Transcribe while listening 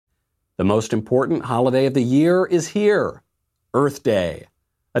The most important holiday of the year is here, Earth Day.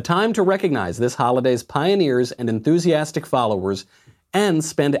 A time to recognize this holiday's pioneers and enthusiastic followers and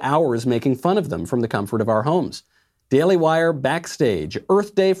spend hours making fun of them from the comfort of our homes. Daily Wire Backstage,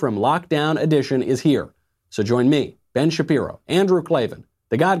 Earth Day from Lockdown Edition is here. So join me, Ben Shapiro, Andrew Klavan,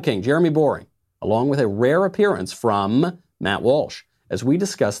 the God King, Jeremy Boring, along with a rare appearance from Matt Walsh, as we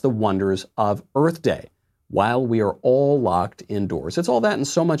discuss the wonders of Earth Day while we are all locked indoors. It's all that and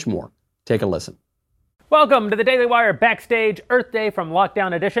so much more. Take a listen. Welcome to the Daily Wire Backstage Earth Day from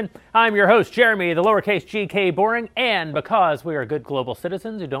Lockdown Edition. I'm your host, Jeremy, the lowercase GK Boring, and because we are good global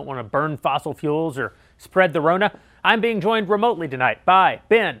citizens who don't want to burn fossil fuels or spread the Rona, I'm being joined remotely tonight by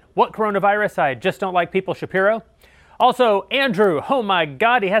Ben, what coronavirus, I just don't like people, Shapiro. Also, Andrew, oh my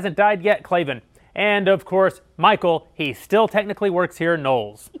God, he hasn't died yet, Klavan. And of course, Michael, he still technically works here,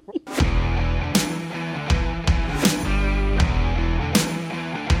 Knowles.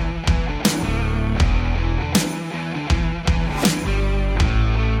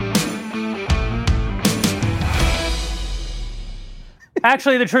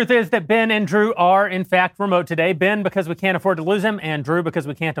 Actually, the truth is that Ben and Drew are, in fact, remote today. Ben, because we can't afford to lose him, and Drew, because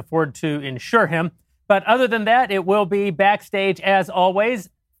we can't afford to insure him. But other than that, it will be backstage as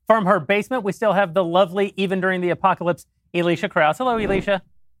always. From her basement, we still have the lovely, even during the apocalypse, Elisha Krause. Hello, Elisha.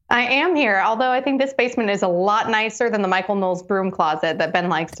 I am here, although I think this basement is a lot nicer than the Michael Knowles broom closet that Ben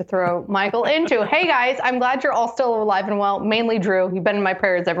likes to throw Michael into. Hey, guys, I'm glad you're all still alive and well, mainly Drew. You've been in my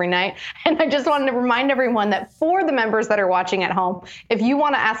prayers every night. And I just wanted to remind everyone that for the members that are watching at home, if you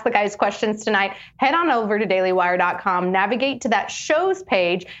want to ask the guys questions tonight, head on over to dailywire.com, navigate to that shows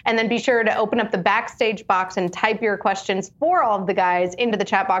page, and then be sure to open up the backstage box and type your questions for all of the guys into the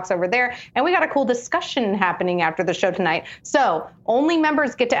chat box over there. And we got a cool discussion happening after the show tonight. So only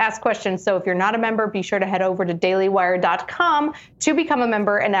members get to ask questions. So if you're not a member, be sure to head over to dailywire.com to become a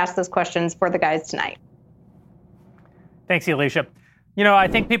member and ask those questions for the guys tonight. Thanks, Elisha. You know, I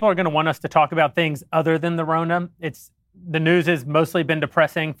think people are going to want us to talk about things other than the Rona. The news has mostly been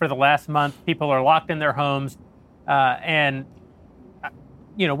depressing for the last month. People are locked in their homes. And,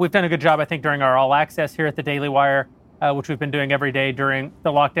 you know, we've done a good job, I think, during our All Access here at the Daily Wire, which we've been doing every day during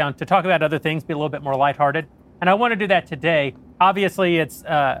the lockdown, to talk about other things, be a little bit more lighthearted. And I want to do that today. Obviously, it's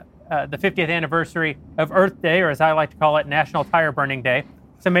the 50th anniversary of Earth Day, or as I like to call it, National Tire Burning Day.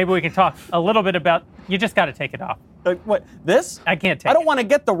 So maybe we can talk a little bit about, you just got to take it off. What, this? I can't take it. I don't want to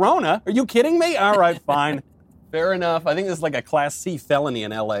get the Rona. Are you kidding me? All right, fine. Fair enough. I think this is like a Class C felony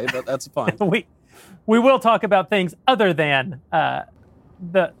in L.A., but that's fine. we will talk about things other than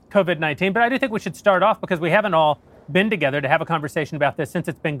the COVID-19, but I do think we should start off because we haven't all been together to have a conversation about this since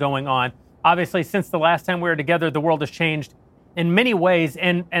it's been going on. Obviously, since the last time we were together, the world has changed in many ways,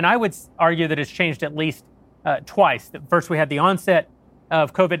 and I would argue that it's changed at least twice. First, we had the onset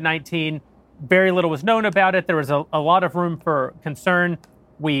of COVID-19. Very little was known about it. There was a lot of room for concern.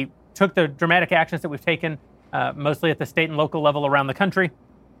 We took the dramatic actions that we've taken, mostly at the state and local level around the country.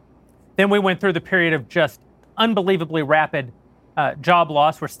 Then we went through the period of just unbelievably rapid job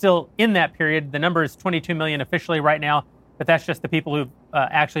loss. We're still in that period. The number is 22 million officially right now, but that's just the people who've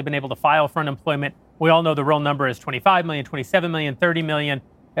actually been able to file for unemployment. We all know the real number is 25 million, 27 million, 30 million,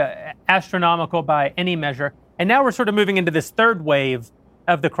 astronomical by any measure. And now we're sort of moving into this third wave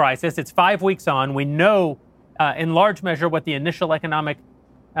of the crisis. It's 5 weeks on. We know in large measure what the initial economic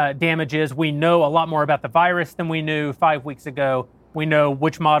damage is. We know a lot more about the virus than we knew 5 weeks ago. We know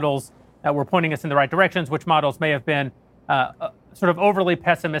which models were pointing us in the right directions, which models may have been sort of overly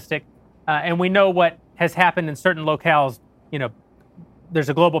pessimistic. And we know what has happened in certain locales. You know, there's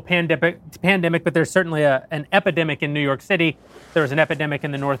a global pandemic, but there's certainly an epidemic in New York City. There's an epidemic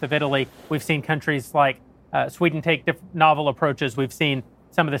in the north of Italy. We've seen countries like Sweden take novel approaches. We've seen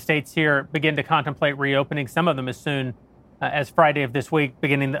some of the states here begin to contemplate reopening, some of them as soon as Friday of this week,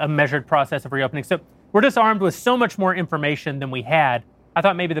 beginning a measured process of reopening. So we're just armed with so much more information than we had. I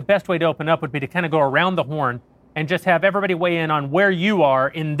thought maybe the best way to open up would be to kind of go around the horn and just have everybody weigh in on where you are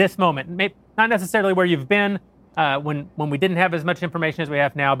in this moment. Maybe not necessarily where you've been when we didn't have as much information as we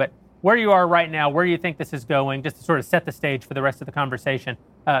have now, but where you are right now, where you think this is going, just to sort of set the stage for the rest of the conversation.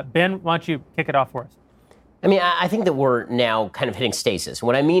 Ben, why don't you kick it off for us? I mean, I think that we're now kind of hitting stasis.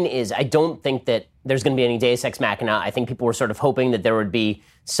 What I mean is I don't think that there's going to be any deus ex machina. I think people were sort of hoping that there would be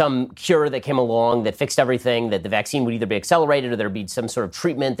some cure that came along that fixed everything, that the vaccine would either be accelerated or there would be some sort of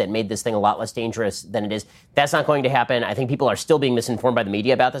treatment that made this thing a lot less dangerous than it is. That's not going to happen. I think people are still being misinformed by the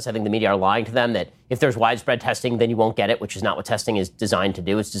media about this. I think the media are lying to them that if there's widespread testing, then you won't get it, which is not what testing is designed to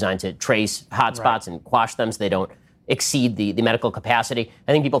do. It's designed to trace hotspots and quash them so they don't exceed the medical capacity.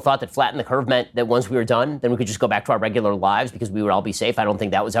 I think people thought that flatten the curve meant that once we were done, then we could just go back to our regular lives because we would all be safe. I don't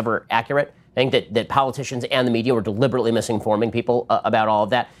think that was ever accurate. I think that politicians and the media were deliberately misinforming people about all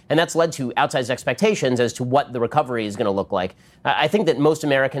of that. And that's led to outsized expectations as to what the recovery is going to look like. I think that most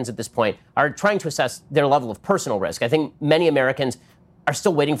Americans at this point are trying to assess their level of personal risk. I think many Americans are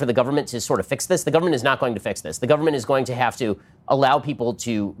still waiting for the government to sort of fix this. The government is not going to fix this. The government is going to have to allow people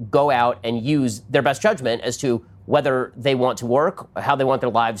to go out and use their best judgment as to whether they want to work, how they want their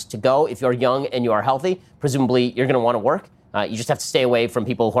lives to go. If you're young and you are healthy, presumably you're going to want to work. You just have to stay away from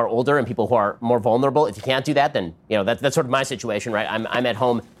people who are older and people who are more vulnerable. If you can't do that, then that's sort of my situation, right? I'm at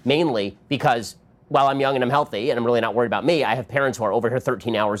home mainly because while I'm young and I'm healthy and I'm really not worried about me, I have parents who are over here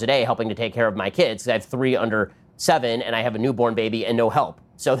 13 hours a day helping to take care of my kids. I have 3 under 7 and I have a newborn baby and no help.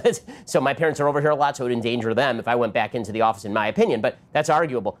 So my parents are over here a lot, so it would endanger them if I went back into the office, in my opinion. But that's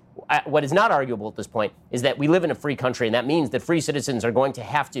arguable. What is not arguable at this point is that we live in a free country, and that means that free citizens are going to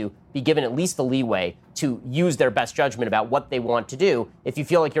have to be given at least the leeway to use their best judgment about what they want to do. If you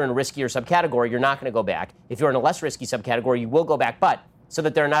feel like you're in a riskier subcategory, you're not going to go back. If you're in a less risky subcategory, you will go back. But so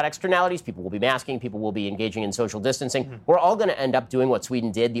that there are not externalities, people will be masking, people will be engaging in social distancing. Mm-hmm. We're all going to end up doing what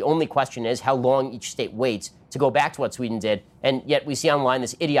Sweden did. The only question is how long each state waits to go back to what Sweden did. And yet we see online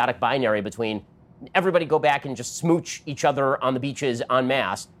this idiotic binary between everybody go back and just smooch each other on the beaches en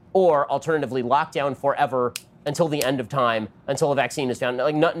masse, or alternatively lock down forever until the end of time, until a vaccine is found.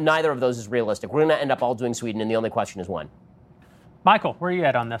 Neither of those is realistic. We're going to end up all doing Sweden, and the only question is when. Michael, where are you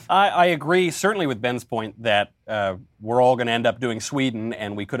at on this? I agree certainly with Ben's point that we're all going to end up doing Sweden,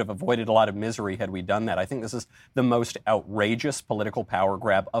 and we could have avoided a lot of misery had we done that. I think this is the most outrageous political power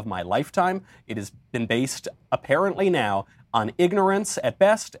grab of my lifetime. It has been based, apparently now, on ignorance at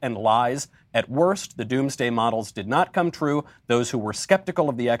best and lies at worst. The doomsday models did not come true. Those who were skeptical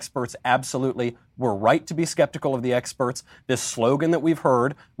of the experts absolutely were right to be skeptical of the experts. This slogan that we've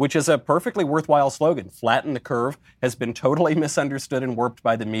heard, which is a perfectly worthwhile slogan, flatten the curve, has been totally misunderstood and warped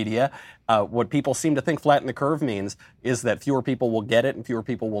by the media. What people seem to think flatten the curve means is that fewer people will get it and fewer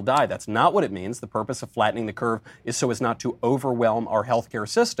people will die. That's not what it means. The purpose of flattening the curve is so as not to overwhelm our healthcare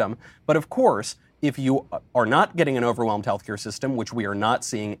system. But of course, if you are not getting an overwhelmed healthcare system, which we are not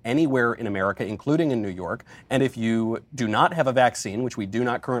seeing anywhere in America, including in New York, and if you do not have a vaccine, which we do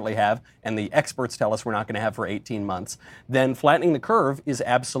not currently have, and the experts tell us we're not going to have for 18 months, then flattening the curve is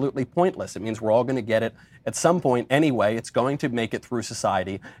absolutely pointless. It means we're all going to get it at some point anyway. It's going to make it through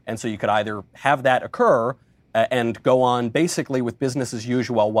society. And so you could either have that occur and go on basically with business as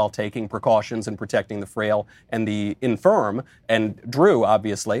usual while taking precautions and protecting the frail and the infirm, and Drew,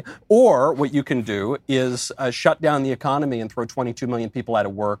 obviously. Or what you can do is shut down the economy and throw 22 million people out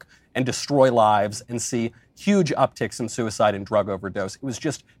of work and destroy lives and see huge upticks in suicide and drug overdose. It was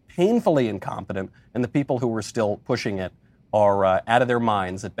just painfully incompetent, and the people who were still pushing it are out of their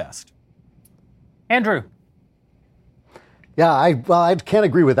minds at best. Andrew. Yeah, I can't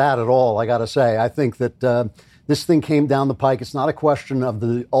agree with that at all, I got to say. I think that this thing came down the pike. It's not a question of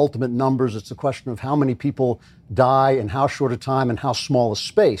the ultimate numbers. It's a question of how many people die in how short a time and how small a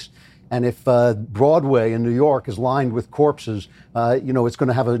space. And if Broadway in New York is lined with corpses, it's going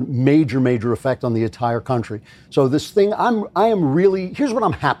to have a major, major effect on the entire country. So this thing, I am really, here's what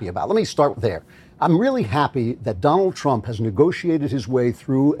I'm happy about. Let me start there. I'm really happy that Donald Trump has negotiated his way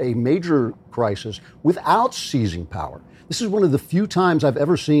through a major crisis without seizing power. This is one of the few times I've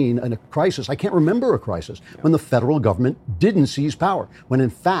ever seen in a crisis, I can't remember a crisis, when the federal government didn't seize power, when in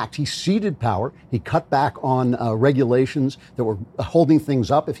fact he ceded power, he cut back on regulations that were holding things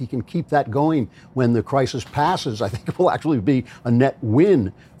up. If he can keep that going when the crisis passes, I think it will actually be a net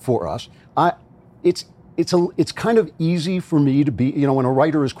win for us. It's kind of easy for me to be, when a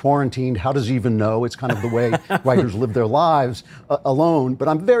writer is quarantined, how does he even know? It's kind of the way writers live their lives alone. But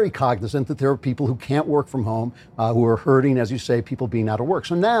I'm very cognizant that there are people who can't work from home, who are hurting, as you say, people being out of work.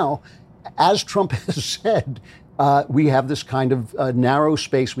 So now, as Trump has said, we have this kind of narrow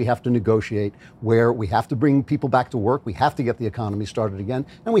space we have to negotiate where we have to bring people back to work, we have to get the economy started again,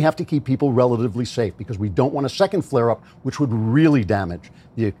 and we have to keep people relatively safe because we don't want a second flare-up, which would really damage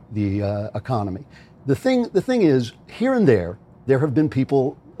the economy. The thing is, here and there have been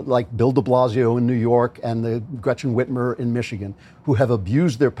people like Bill de Blasio in New York and the Gretchen Whitmer in Michigan who have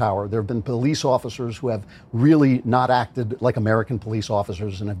abused their power. There have been police officers who have really not acted like American police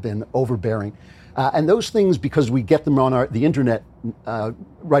officers and have been overbearing. And those things, because we get them on the internet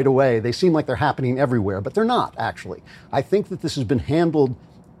right away, they seem like they're happening everywhere, but they're not, actually. I think that this has been handled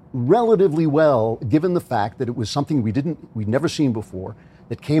relatively well, given the fact that it was something we'd never seen before,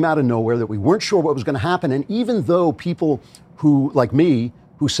 that came out of nowhere, that we weren't sure what was going to happen. And even though people who, like me,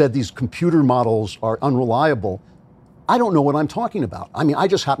 who said these computer models are unreliable, I don't know what I'm talking about. I mean, I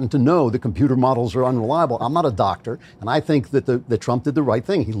just happen to know the computer models are unreliable. I'm not a doctor, and I think that Trump did the right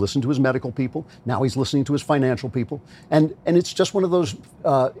thing. He listened to his medical people. Now he's listening to his financial people. And it's just one of those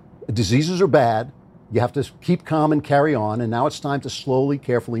diseases are bad. You have to keep calm and carry on. And now it's time to slowly,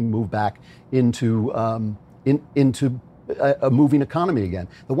 carefully move back into a moving economy again.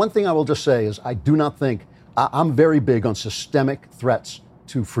 The one thing I will just say is I do not think, I'm very big on systemic threats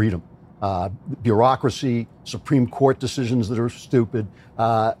to freedom. Bureaucracy, Supreme Court decisions that are stupid,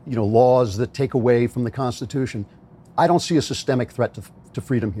 laws that take away from the Constitution. I don't see a systemic threat to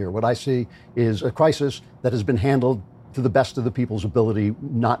freedom here. What I see is a crisis that has been handled to the best of the people's ability,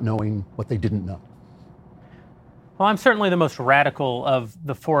 not knowing what they didn't know. Well, I'm certainly the most radical of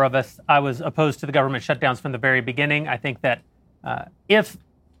the four of us. I was opposed to the government shutdowns from the very beginning. I think that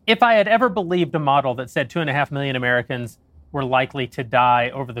if I had ever believed a model that said 2.5 million Americans were likely to die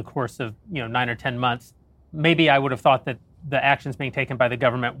over the course of 9 or 10 months, maybe I would have thought that the actions being taken by the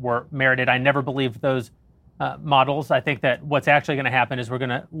government were merited. I never believed those models. I think that what's actually going to happen is we're going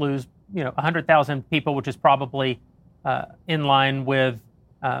to lose 100,000 people, which is probably in line with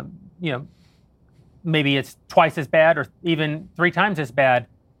maybe it's twice as bad or even 3 times as bad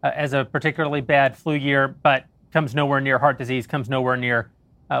as a particularly bad flu year, but comes nowhere near heart disease, comes nowhere near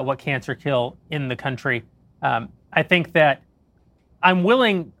what cancer kill in the country. I think that I'm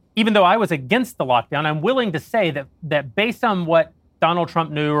willing, even though I was against the lockdown, I'm willing to say that based on what Donald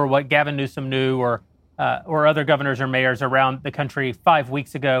Trump knew or what Gavin Newsom knew or other governors or mayors around the country 5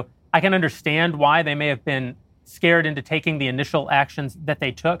 weeks ago, I can understand why they may have been scared into taking the initial actions that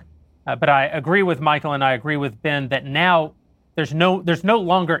they took. But I agree with Michael and I agree with Ben that now there's no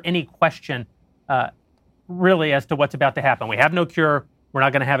longer any question really as to what's about to happen. We have no cure. We're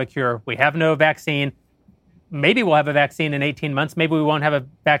not going to have a cure. We have no vaccine. Maybe we'll have a vaccine in 18 months. Maybe we won't have a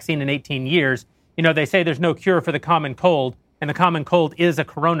vaccine in 18 years. They say there's no cure for the common cold, and the common cold is a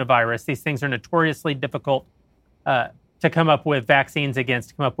coronavirus. These things are notoriously difficult to come up with vaccines against,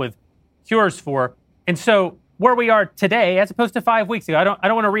 to come up with cures for. And so where we are today, as opposed to 5 weeks ago, I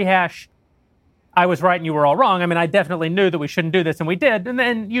don't want to rehash I was right and you were all wrong. I mean, I definitely knew that we shouldn't do this, and we did. And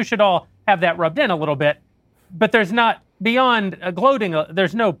then you should all have that rubbed in a little bit. But there's not, beyond gloating,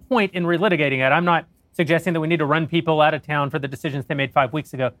 there's no point in relitigating it. I'm not suggesting that we need to run people out of town for the decisions they made 5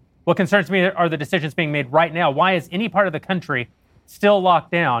 weeks ago. What concerns me are the decisions being made right now. Why is any part of the country still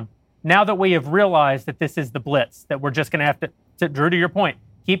locked down now that we have realized that this is the blitz, that we're just going to have to, Drew, to your point,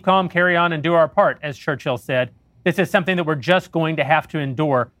 keep calm, carry on, and do our part, as Churchill said. This is something that we're just going to have to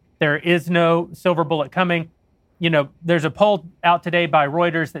endure. There is no silver bullet coming. There's a poll out today by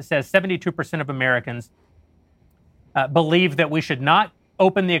Reuters that says 72% of Americans believe that we should not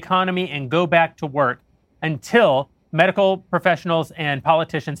open the economy and go back to work until medical professionals and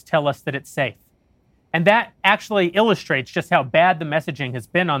politicians tell us that it's safe. And that actually illustrates just how bad the messaging has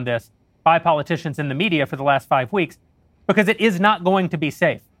been on this by politicians in the media for the last 5 weeks, because it is not going to be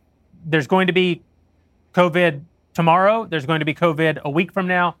safe. There's going to be COVID tomorrow. There's going to be COVID a week from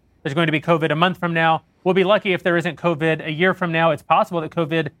now. There's going to be COVID a month from now. We'll be lucky if there isn't COVID a year from now. It's possible that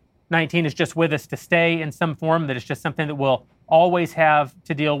COVID-19 is just with us to stay in some form, that it's just something that we'll always have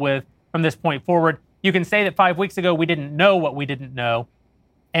to deal with from this point forward. You can say that 5 weeks ago we didn't know what we didn't know,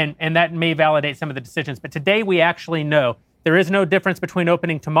 and that may validate some of the decisions. But today we actually know. There is no difference between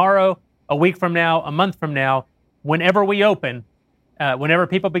opening tomorrow, a week from now, a month from now. Whenever we open, whenever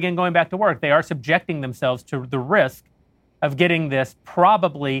people begin going back to work, they are subjecting themselves to the risk of getting this.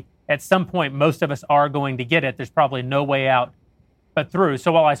 Probably at some point, most of us are going to get it. There's probably no way out but through.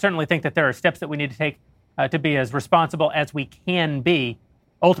 So while I certainly think that there are steps that we need to take to be as responsible as we can be,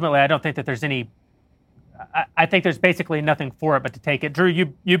 ultimately, I don't think that there's any. I think there's basically nothing for it but to take it.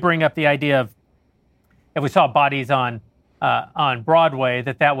 Drew, you bring up the idea of if we saw bodies on Broadway,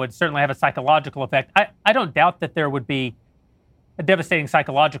 that would certainly have a psychological effect. I don't doubt that there would be a devastating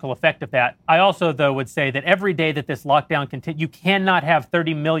psychological effect of that. I also, though, would say that every day that this lockdown continues, you cannot have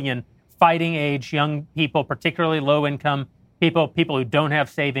 30 million fighting age young people, particularly low income people who don't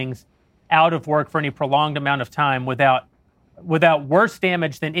have savings, out of work for any prolonged amount of time without worse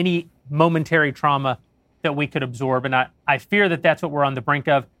damage than any momentary trauma that we could absorb. And I fear that that's what we're on the brink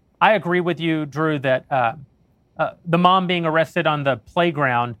of. I agree with you, Drew, that the mom being arrested on the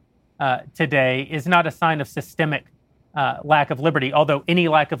playground today is not a sign of systemic lack of liberty, although any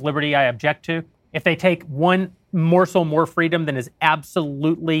lack of liberty I object to. If they take one morsel more freedom than is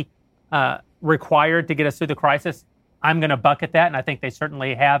absolutely required to get us through the crisis, I'm going to bucket that, and I think they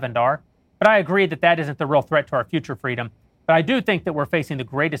certainly have and are. But I agree that isn't the real threat to our future freedom. But I do think that we're facing the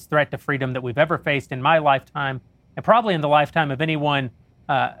greatest threat to freedom that we've ever faced in my lifetime, and probably in the lifetime of anyone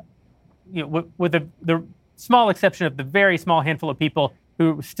with the small exception of the very small handful of people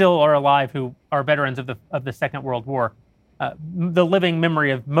who still are alive, who are veterans of the Second World War, the living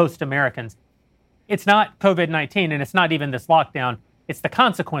memory of most Americans. It's not COVID-19, and it's not even this lockdown. It's the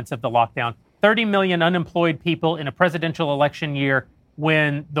consequence of the lockdown. 30 million unemployed people in a presidential election year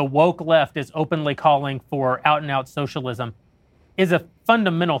when the woke left is openly calling for out-and-out socialism is a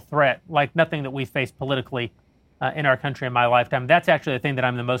fundamental threat like nothing that we've faced politically in our country in my lifetime. That's actually the thing that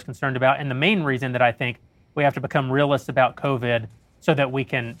I'm the most concerned about, and the main reason that I think we have to become realists about COVID so that we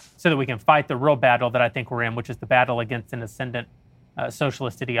can fight the real battle that I think we're in, which is the battle against an ascendant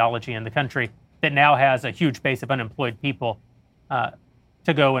socialist ideology in the country that now has a huge base of unemployed people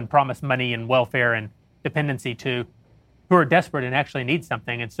to go and promise money and welfare and dependency to, who are desperate and actually need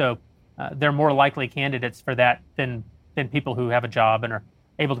something. And so they're more likely candidates for that than people who have a job and are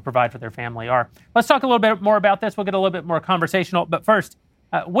able to provide for their family are. Let's talk a little bit more about this. We'll get a little bit more conversational. But first,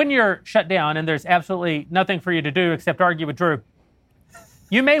 when you're shut down and there's absolutely nothing for you to do except argue with Drew,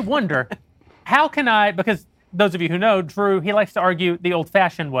 you may wonder, how can I, because those of you who know Drew, he likes to argue the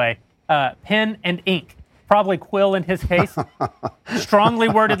old-fashioned way, pen and ink. Probably quill in his case. Strongly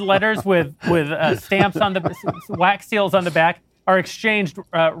worded letters with stamps on the wax seals on the back are exchanged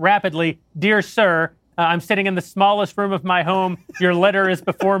rapidly. Dear sir, I'm sitting in the smallest room of my home. Your letter is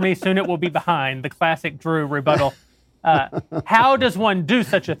before me. Soon it will be behind. The classic Drew rebuttal. How does one do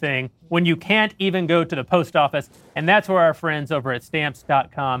such a thing when you can't even go to the post office? And that's where our friends over at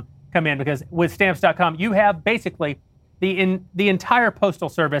Stamps.com come in, because with Stamps.com, you have basically the entire postal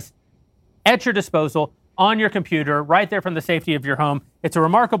service at your disposal on your computer, right there from the safety of your home. It's a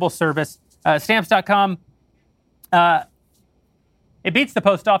remarkable service. Stamps.com, it beats the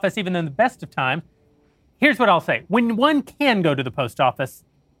post office even in the best of times. Here's what I'll say. When one can go to the post office,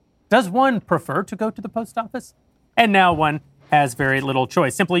 does one prefer to go to the post office? And now one has very little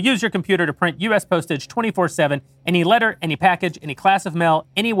choice. Simply use your computer to print U.S. postage 24/7, any letter, any package, any class of mail,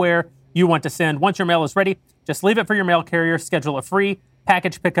 anywhere you want to send. Once your mail is ready, just leave it for your mail carrier, schedule a free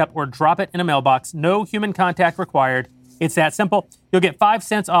package pickup, or drop it in a mailbox. No human contact required. It's that simple. You'll get 5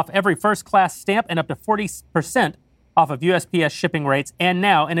 cents off every first-class stamp and up to 40% off of USPS shipping rates. And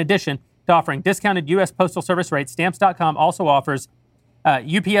now, in addition to offering discounted U.S. Postal Service rates, Stamps.com also offers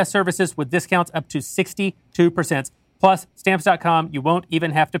UPS services with discounts up to 62%. Plus, Stamps.com, you won't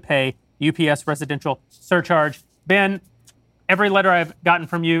even have to pay UPS residential surcharge. Ben, every letter I've gotten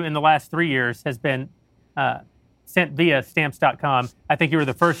from you in the last 3 years has been sent via Stamps.com. I think you were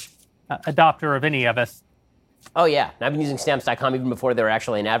the first adopter of any of us. Oh, yeah. And I've been using Stamps.com even before they were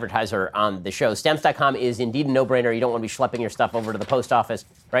actually an advertiser on the show. Stamps.com is indeed a no-brainer. You don't want to be schlepping your stuff over to the post office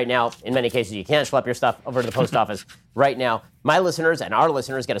right now. In many cases, you can't schlep your stuff over to the post office right now. My listeners and our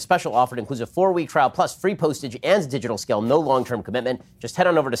listeners get a special offer that includes a 4-week trial plus free postage and digital scale, no long-term commitment. Just head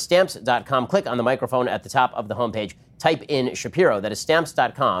on over to Stamps.com, click on the microphone at the top of the homepage, type in Shapiro. That is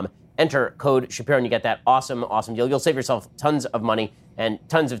Stamps.com. Enter code Shapiro, and you get that awesome deal. You'll save yourself tons of money and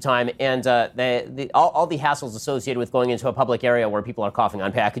tons of time, and all the hassles associated with going into a public area where people are coughing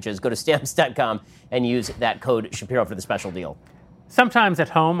on packages. Go to Stamps.com and use that code Shapiro for the special deal. Sometimes at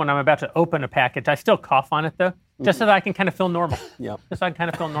home, when I'm about to open a package, I still cough on it, though, just so that I can kind of feel normal. Yeah. Just so I can kind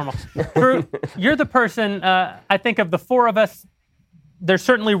of feel normal. Drew, you're the person, I think of the four of us, there's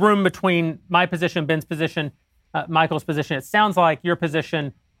certainly room between my position, Ben's position, Michael's position. It sounds like your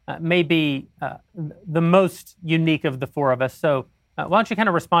position may be the most unique of the four of us. So why don't you kind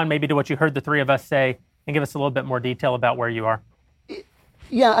of respond maybe to what you heard the three of us say and give us a little bit more detail about where you are?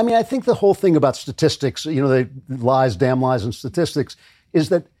 Yeah, I mean, I think the whole thing about statistics, the lies, damn lies, and statistics, is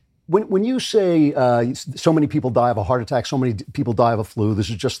that when you say so many people die of a heart attack, so many people die of a flu, this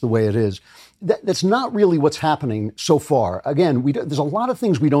is just the way it is, that's not really what's happening so far. Again, there's a lot of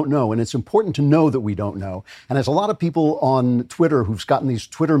things we don't know, and it's important to know that we don't know. And there's a lot of people on Twitter who've gotten these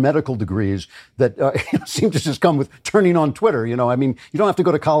Twitter medical degrees that seem to just come with turning on Twitter. I mean, you don't have to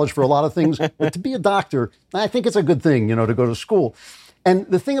go to college for a lot of things, but to be a doctor, I think it's a good thing, to go to school. And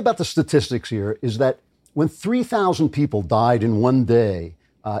the thing about the statistics here is that when 3,000 people died in one day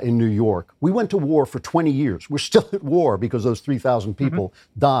in New York, we went to war for 20 years. We're still at war because those 3,000 people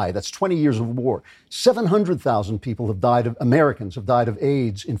died. That's 20 years of war. 700,000 people have died Americans have died of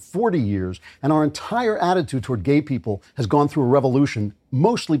AIDS in 40 years. And our entire attitude toward gay people has gone through a revolution,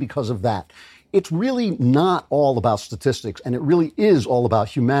 mostly because of that. It's really not all about statistics, and it really is all about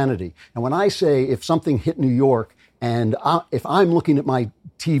humanity. And when I say if something hit New York, and if I'm looking at my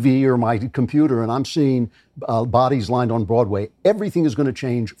TV or my computer and I'm seeing bodies lined on Broadway, everything is going to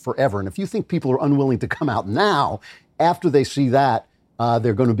change forever. And if you think people are unwilling to come out now, after they see that,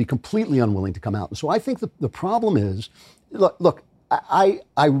 they're going to be completely unwilling to come out. And so I think the problem is, look,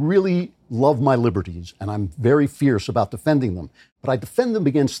 I really love my liberties, and I'm very fierce about defending them. But I defend them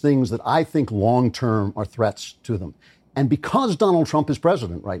against things that I think long-term are threats to them. And because Donald Trump is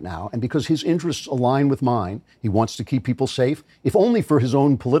president right now, and because his interests align with mine, he wants to keep people safe, if only for his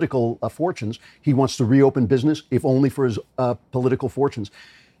own political fortunes. He wants to reopen business, if only for his political fortunes.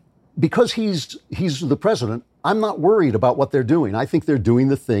 Because he's the president, I'm not worried about what they're doing. I think they're doing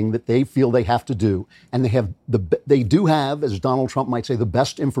the thing that they feel they have to do, and they do have, as Donald Trump might say, the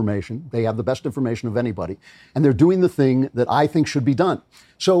best information. They have the best information of anybody, and they're doing the thing that I think should be done.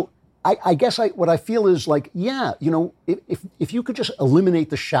 So I guess what I feel is like, yeah, if you could just eliminate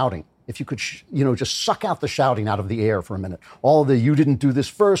the shouting, if you could, just suck out the shouting out of the air for a minute, all of the you didn't do this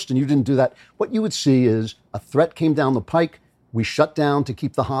first and you didn't do that, what you would see is a threat came down the pike. We shut down to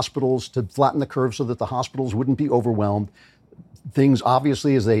keep the hospitals, to flatten the curve so that the hospitals wouldn't be overwhelmed. Things,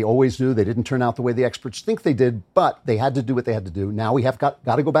 obviously, as they always do, they didn't turn out the way the experts think they did, but they had to do what they had to do. Now we have got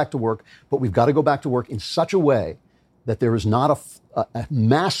to go back to work, but we've got to go back to work in such a way that there is not a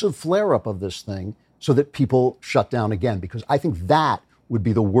massive flare-up of this thing so that people shut down again, because I think that would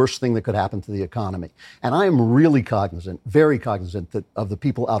be the worst thing that could happen to the economy. And I am really cognizant, very cognizant of the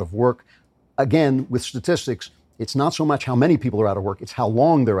people out of work. Again, with statistics, it's not so much how many people are out of work, it's how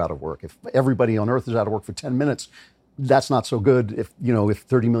long they're out of work. If everybody on earth is out of work for 10 minutes, that's not so good. If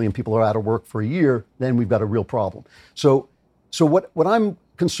 30 million people are out of work for a year, then we've got a real problem. So what I'm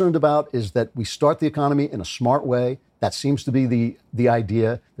concerned about is that we start the economy in a smart way. That seems to be the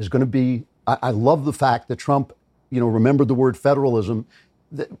idea. There's going to be, I love the fact that Trump, remembered the word federalism,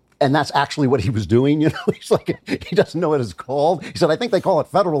 and that's actually what he was doing. He's like, he doesn't know what it's called. He said, I think they call it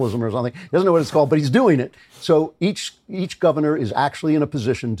federalism or something. He doesn't know what it's called, but he's doing it. So each governor is actually in a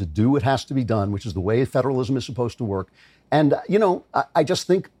position to do what has to be done, which is the way federalism is supposed to work. And, I just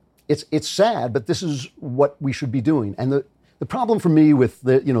think it's sad, but this is what we should be doing. And the problem for me with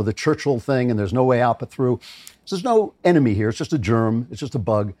the Churchill thing, and there's no way out but through, is there's no enemy here. It's just a germ. It's just a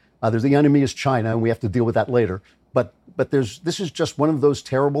bug. There's the enemy is China, and we have to deal with that later. But this is just one of those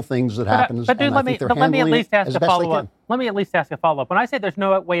terrible things that happens. But dude, let me at least ask a follow-up. Let me at least ask a follow-up. When I say there's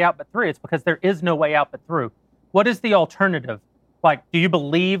no way out but through, it's because there is no way out but through. What is the alternative? Like, do you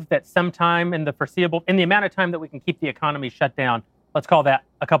believe that sometime in the amount of time that we can keep the economy shut down, let's call that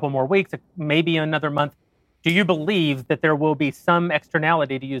a couple more weeks, maybe another month, do you believe that there will be some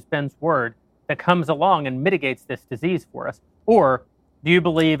externality, to use Ben's word, that comes along and mitigates this disease for us? Or do you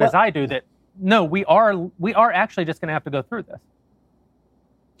believe, as I do, that no, we are actually just going to have to go through this?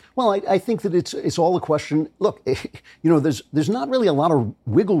 Well, I think that it's all a question. Look, there's not really a lot of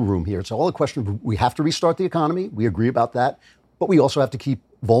wiggle room here. It's all a question of we have to restart the economy. We agree about that. But we also have to keep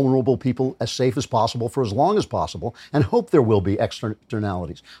vulnerable people as safe as possible for as long as possible and hope there will be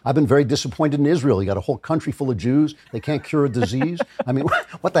externalities. I've been very disappointed in Israel. You got a whole country full of Jews. They can't cure a disease. I mean,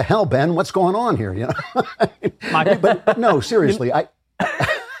 what the hell, Ben? What's going on here? But no, seriously,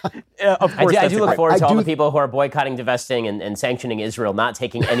 of course, I do look forward to all the people who are boycotting, divesting, and sanctioning Israel, not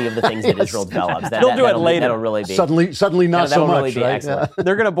taking any of the things that Israel develops. They'll do it later. That'll really be suddenly not so much. Really be right? excellent.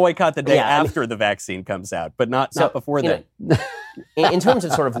 They're going to boycott the day after the vaccine comes out, but not before then. In terms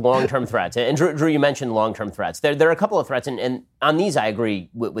of sort of long-term threats, and Drew, you mentioned long-term threats. There are a couple of threats, and on these I agree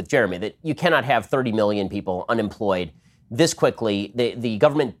with Jeremy that you cannot have 30 million people unemployed this quickly. The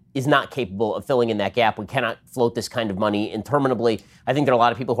government is not capable of filling in that gap. We cannot float this kind of money interminably. I think there are a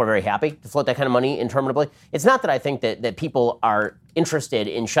lot of people who are very happy to float that kind of money interminably. It's not that I think that people are interested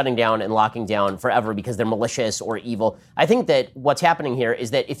in shutting down and locking down forever because they're malicious or evil. I think that what's happening here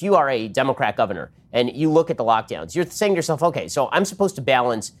is that if you are a Democrat governor and you look at the lockdowns, you're saying to yourself, okay, so I'm supposed to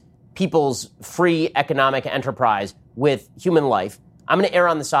balance people's free economic enterprise with human life. I'm going to err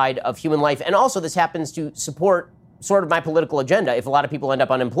on the side of human life. And also this happens to support sort of my political agenda. If a lot of people end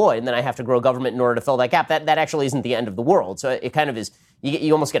up unemployed and then I have to grow government in order to fill that gap, that actually isn't the end of the world. So it kind of is,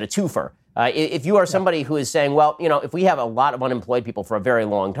 you almost get a twofer. If you are somebody who is saying, well, if we have a lot of unemployed people for a very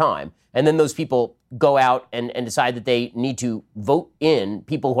long time, and then those people go out and decide that they need to vote in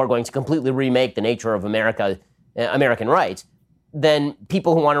people who are going to completely remake the nature of American rights, then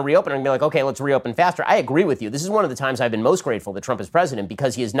people who want to reopen are going to be like, okay, let's reopen faster. I agree with you. This is one of the times I've been most grateful that Trump is president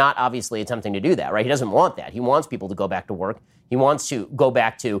because he is not obviously attempting to do that, right? He doesn't want that. He wants people to go back to work. He wants to go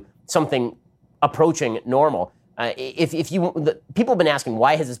back to something approaching normal. People have been asking,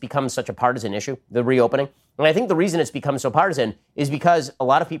 why has this become such a partisan issue, the reopening? And I think the reason it's become so partisan is because a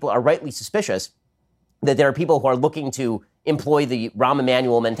lot of people are rightly suspicious that there are people who are looking to employ the Rahm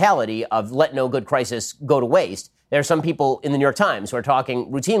Emanuel mentality of let no good crisis go to waste. There are some people in the New York Times who are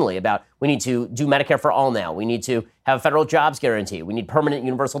talking routinely about we need to do Medicare for all now. We need to have a federal jobs guarantee. We need permanent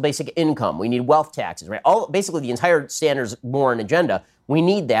universal basic income. We need wealth taxes, right? Basically the entire Sanders-Warren agenda. We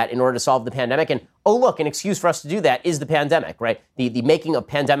need that in order to solve the pandemic. And, oh, look, an excuse for us to do that is the pandemic, right? The making of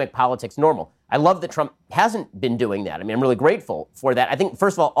pandemic politics normal. I love that Trump hasn't been doing that. I mean, I'm really grateful for that. I think,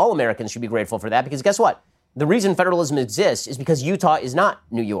 first of all Americans should be grateful for that because guess what? The reason federalism exists is because Utah is not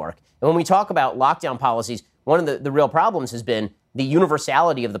New York. And when we talk about lockdown policies, one of the real problems has been the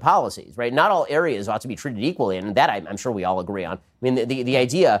universality of the policies, right? Not all areas ought to be treated equally, and that I'm sure we all agree on. I mean, the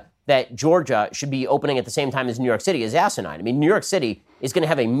idea that Georgia should be opening at the same time as New York City is asinine. I mean, New York City is going to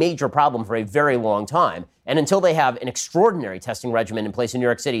have a major problem for a very long time, and until they have an extraordinary testing regimen in place in New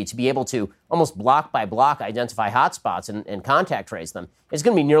York City to be able to almost block by block identify hotspots and contact trace them, it's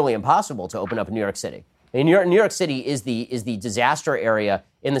going to be nearly impossible to open up in New York City. I mean, New York City is the disaster area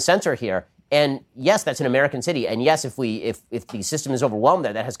in the center here. And yes, that's an American city. And yes, if the system is overwhelmed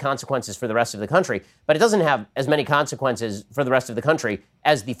there, that has consequences for the rest of the country. But it doesn't have as many consequences for the rest of the country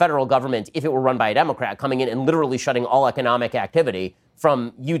as the federal government, if it were run by a Democrat, coming in and literally shutting all economic activity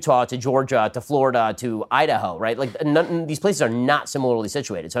from Utah to Georgia to Florida to Idaho, right? Like these places are not similarly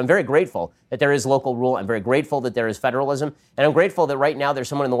situated. So I'm very grateful that there is local rule. I'm very grateful that there is federalism. And I'm grateful that right now there's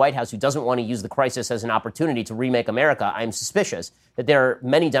someone in the White House who doesn't want to use the crisis as an opportunity to remake America. I'm suspicious that there are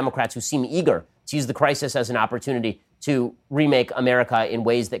many Democrats who seem eager to use the crisis as an opportunity to remake America in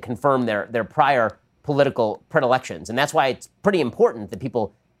ways that confirm their prior political predilections. And that's why it's pretty important that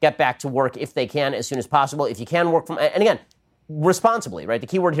people get back to work if they can as soon as possible. If you can work from, and again, responsibly, right? The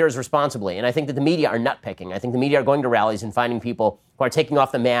key word here is responsibly. And I think that the media are nutpicking. I think the media are going to rallies and finding people who are taking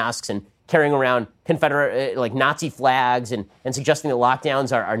off the masks and carrying around Confederate, like Nazi flags and suggesting that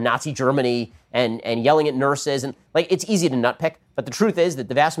lockdowns are Nazi Germany and yelling at nurses. And like, it's easy to nutpick. But the truth is that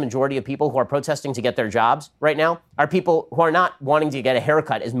the vast majority of people who are protesting to get their jobs right now are people who are not wanting to get a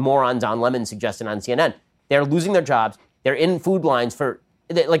haircut, as moron Don Lemon suggested on CNN. They're losing their jobs. They're in food lines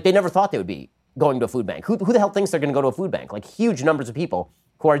they never thought they would be going to a food bank. Who the hell thinks they're going to go to a food bank? Like huge numbers of people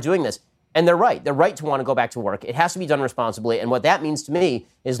who are doing this. And they're right. They're right to want to go back to work. It has to be done responsibly. And what that means to me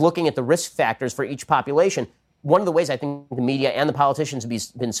is looking at the risk factors for each population. One of the ways I think the media and the politicians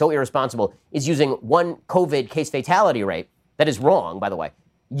have been so irresponsible is using one COVID case fatality rate. That is wrong, by the way.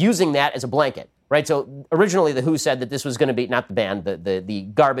 Using that as a blanket, right? So originally the WHO said that this was going to be, not the band, the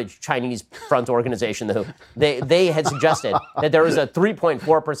garbage Chinese front organization, the WHO, they had suggested that there was a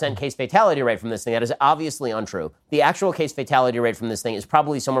 3.4% case fatality rate from this thing. That is obviously untrue. The actual case fatality rate from this thing is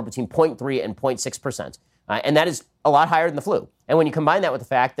probably somewhere between 0.3 and 0.6%. And that is a lot higher than the flu. And when you combine that with the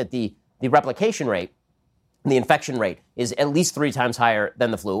fact that the replication rate, the infection rate is at least 3 times higher than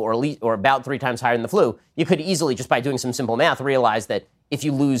the flu, or about 3 times higher than the flu, you could easily, just by doing some simple math, realize that if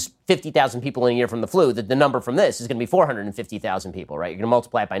you lose 50,000 people in a year from the flu, that the number from this is going to be 450,000 people, right? You're going to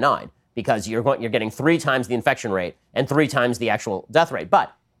multiply it by 9 because you're getting 3 times the infection rate and 3 times the actual death rate.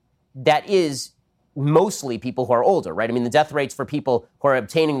 But that is mostly people who are older, right? I mean, the death rates for people who are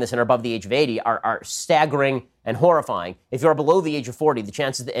obtaining this and are above the age of 80 are staggering and horrifying. If you're below the age of 40, the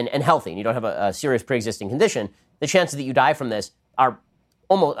chances, and healthy, and you don't have a serious pre-existing condition, the chances that you die from this are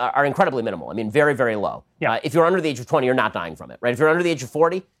incredibly minimal. I mean, very, very low. Yeah. If you're under the age of 20, you're not dying from it, right? If you're under the age of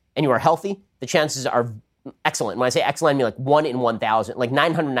 40 and you are healthy, the chances are excellent. When I say excellent, I mean like 1 in 1,000, like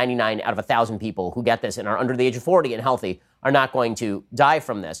 999 out of 1,000 people who get this and are under the age of 40 and healthy are not going to die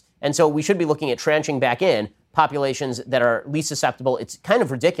from this. And so we should be looking at tranching back in populations that are least susceptible. It's kind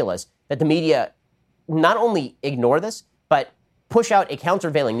of ridiculous that the media not only ignore this, but push out a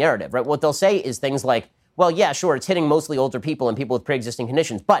countervailing narrative, right? What they'll say is things like, well, yeah, sure, it's hitting mostly older people and people with pre-existing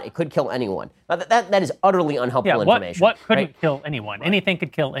conditions, but it could kill anyone. Now, that is utterly unhelpful information. What couldn't kill anyone? Right. Anything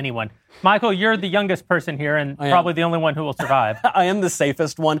could kill anyone. Michael, you're the youngest person here and probably the only one who will survive. I am the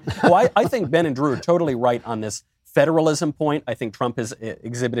safest one. Well, I think Ben and Drew are totally right on this federalism point. I think Trump has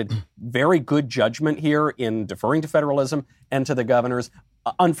exhibited very good judgment here in deferring to federalism and to the governors.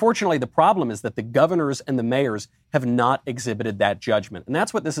 Unfortunately, the problem is that the governors and the mayors have not exhibited that judgment. And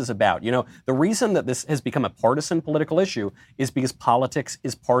that's what this is about. You know, the reason that this has become a partisan political issue is because politics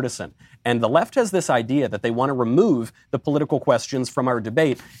is partisan. And the left has this idea that they want to remove the political questions from our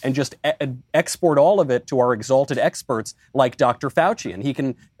debate and just export all of it to our exalted experts like Dr. Fauci. And he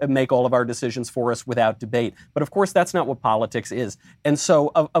can make all of our decisions for us without debate. But of course, that's not what politics is. And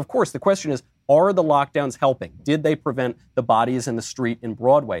so, of course, the question is, are the lockdowns helping? Did they prevent the bodies in the street in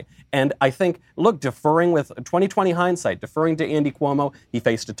Broadway? And I think, look, deferring with 2020 hindsight, deferring to Andy Cuomo, he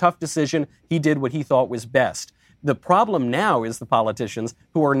faced a tough decision. He did what he thought was best. The problem now is the politicians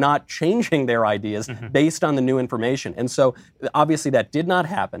who are not changing their ideas based on the new information. And so obviously that did not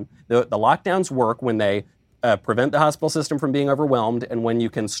happen. The lockdowns work when they prevent the hospital system from being overwhelmed and when you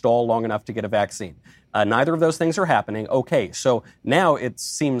can stall long enough to get a vaccine. Neither of those things are happening. Okay, so now it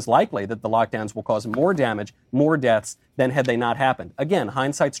seems likely that the lockdowns will cause more damage, more deaths than had they not happened. Again,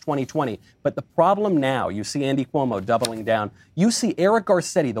 hindsight's 20/20. But the problem now, you see Andy Cuomo doubling down. You see Eric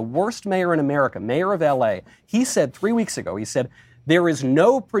Garcetti, the worst mayor in America, mayor of L.A., he said 3 weeks ago, he said, there is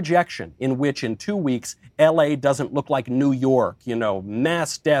no projection in which in 2 weeks L.A. doesn't look like New York,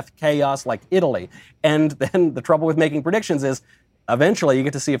 mass death, chaos like Italy. And then the trouble with making predictions is eventually you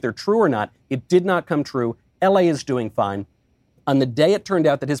get to see if they're true or not. It did not come true. L.A. is doing fine. On the day it turned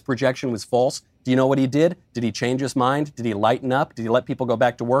out that his projection was false, do you know what he did? Did he change his mind? Did he lighten up? Did he let people go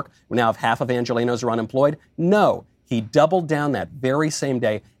back to work? Now if half of Angelenos are unemployed? No. He doubled down that very same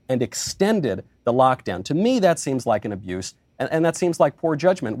day and extended the lockdown. To me, that seems like an abuse. And that seems like poor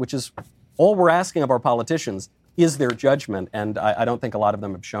judgment, which is all we're asking of our politicians is their judgment. And I don't think a lot of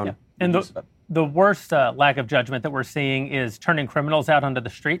them have shown. Yeah. And the worst lack of judgment that we're seeing is turning criminals out onto the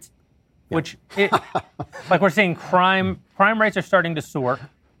streets, which, like we're seeing crime rates are starting to soar.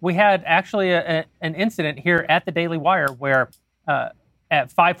 We had actually an incident here at the Daily Wire where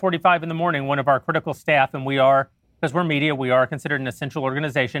at 5:45 in the morning, one of our critical staff, and we are, because we're media, we are considered an essential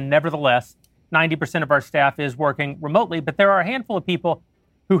organization. Nevertheless, 90% of our staff is working remotely, but there are a handful of people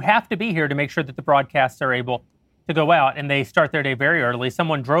who have to be here to make sure that the broadcasts are able to go out, and they start their day very early.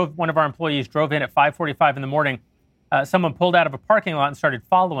 One of our employees drove in at 5:45 in the morning. Someone pulled out of a parking lot and started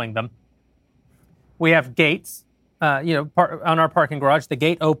following them. We have gates, on our parking garage. The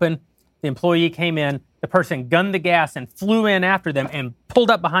gate opened. The employee came in. The person gunned the gas and flew in after them and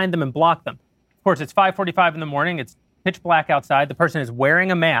pulled up behind them and blocked them. Of course, it's 5:45 in the morning. It's pitch black outside. The person is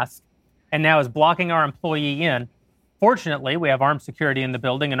wearing a mask and now is blocking our employee in. Fortunately, we have armed security in the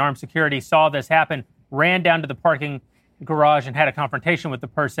building, and armed security saw this happen, ran down to the parking garage and had a confrontation with the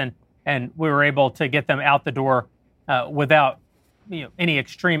person, and we were able to get them out the door without any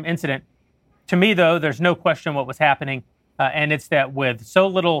extreme incident. To me, though, there's no question what was happening, and it's that with so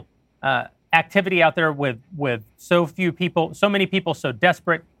little activity out there, with so few people, so many people so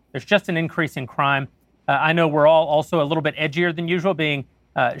desperate, there's just an increase in crime. I know we're all also a little bit edgier than usual, being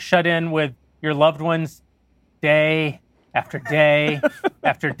shut in with your loved ones day after day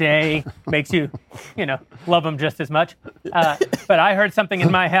after day makes you, love them just as much. But I heard something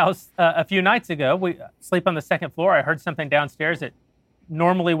in my house a few nights ago. We sleep on the second floor. I heard something downstairs that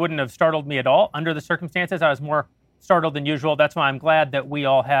normally wouldn't have startled me at all. Under the circumstances, I was more startled than usual. That's why I'm glad that we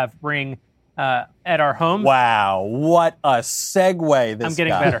all have Ring at our homes. Wow, what a segue I'm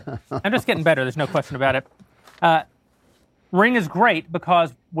getting better. I'm just getting better. There's no question about it. Ring is great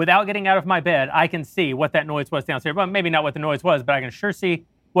because without getting out of my bed, I can see what that noise was downstairs. Well, maybe not what the noise was, but I can sure see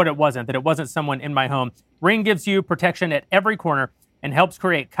what it wasn't, that it wasn't someone in my home. Ring gives you protection at every corner and helps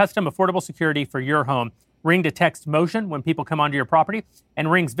create custom, affordable security for your home. Ring detects motion when people come onto your property, and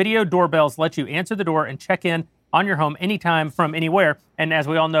Ring's video doorbells let you answer the door and check in on your home anytime from anywhere. And as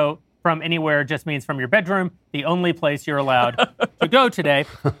we all know, from anywhere just means from your bedroom, the only place you're allowed to go today.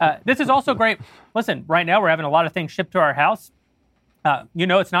 This is also great. Listen, right now we're having a lot of things shipped to our house.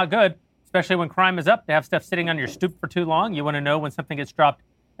 It's not good, especially when crime is up, to have stuff sitting on your stoop for too long. You want to know when something gets dropped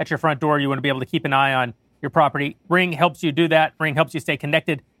at your front door. You want to be able to keep an eye on your property. Ring helps you do that. Ring helps you stay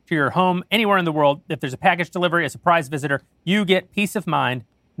connected to your home anywhere in the world. If there's a package delivery, a surprise visitor, you get peace of mind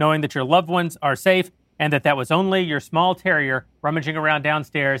knowing that your loved ones are safe and that was only your small terrier rummaging around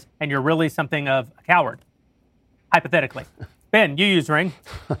downstairs and you're really something of a coward, hypothetically. Ben, you use Ring.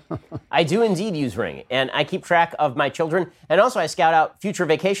 I do indeed use Ring, and I keep track of my children, and also I scout out future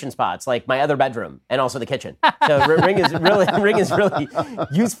vacation spots like my other bedroom and also the kitchen. So Ring is really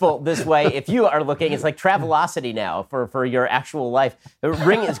useful this way. If you are looking, it's like Travelocity now for your actual life.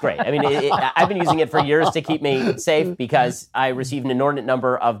 Ring is great. I mean, I've been using it for years to keep me safe because I receive an inordinate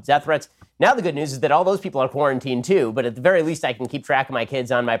number of death threats. Now the good news is that all those people are quarantined too, but at the very least I can keep track of my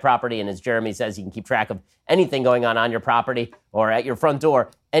kids on my property, and as Jeremy says, you can keep track of anything going on your property or at your front door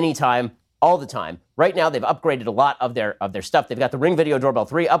anytime, all the time. Right now they've upgraded a lot of their stuff. They've got the Ring Video Doorbell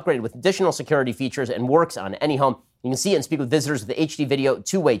 3 upgraded with additional security features and works on any home. You can see and speak with visitors with the HD video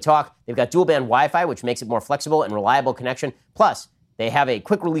two-way talk. They've got dual-band Wi-Fi, which makes it more flexible and reliable connection. Plus, they have a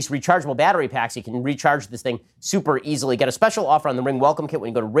quick-release rechargeable battery pack, so you can recharge this thing super easily. Get a special offer on the Ring Welcome Kit when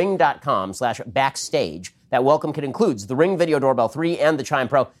you go to ring.com/backstage. That welcome kit includes the Ring Video Doorbell 3 and the Chime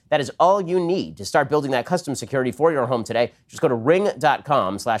Pro. That is all you need to start building that custom security for your home today. Just go to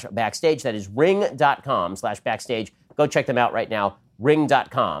ring.com/backstage. That is ring.com/backstage. Go check them out right now,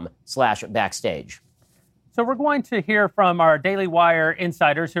 ring.com/backstage. So we're going to hear from our Daily Wire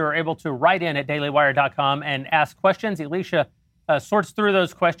insiders who are able to write in at dailywire.com and ask questions. Alicia sorts through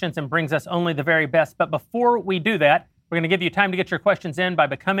those questions and brings us only the very best. But before we do that, we're going to give you time to get your questions in by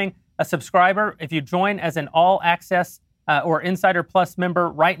becoming a subscriber. If you join as an all-access or Insider Plus member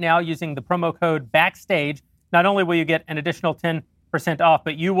right now using the promo code Backstage, not only will you get an additional 10% off,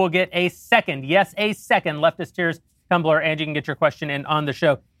 but you will get a second Leftist Tears tumbler, and you can get your question in on the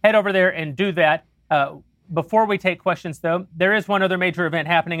show. Head over there and do that. Before we take questions, though, there is one other major event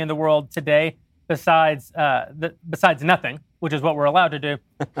happening in the world today besides nothing, which is what we're allowed to do,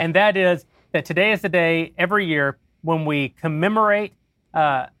 and that is that today is the day every year when we commemorate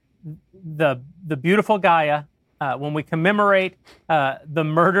the beautiful Gaia, when we commemorate the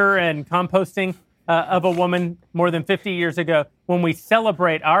murder and composting of a woman more than 50 years ago, when we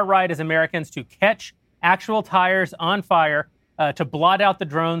celebrate our right as Americans to catch actual tires on fire, to blot out the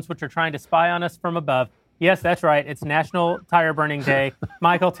drones which are trying to spy on us from above. Yes, that's right. It's National Tire Burning Day.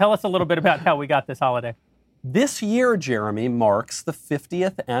 Michael, tell us a little bit about how we got this holiday. This year, Jeremy, marks the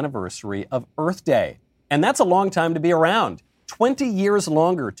 50th anniversary of Earth Day. And that's a long time to be around. 20 years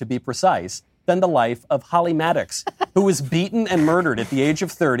longer, to be precise, than the life of Holly Maddox, who was beaten and murdered at the age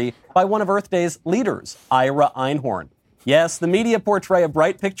of 30 by one of Earth Day's leaders, Ira Einhorn. Yes, the media portray a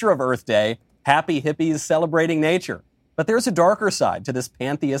bright picture of Earth Day, happy hippies celebrating nature. But there's a darker side to this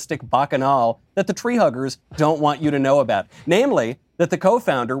pantheistic bacchanal that the tree huggers don't want you to know about. Namely, that the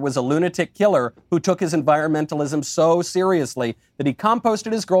co-founder was a lunatic killer who took his environmentalism so seriously that he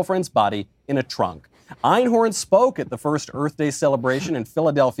composted his girlfriend's body in a trunk. Einhorn spoke at the first Earth Day celebration in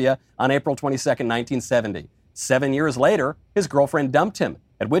Philadelphia on April 22, 1970. 7 years later, his girlfriend dumped him,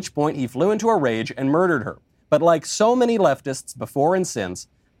 at which point he flew into a rage and murdered her. But like so many leftists before and since,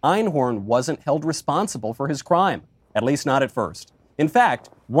 Einhorn wasn't held responsible for his crime. At least not at first. In fact,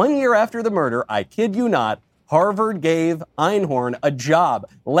 1 year after the murder, I kid you not, Harvard gave Einhorn a job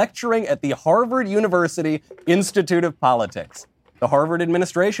lecturing at the Harvard University Institute of Politics. The Harvard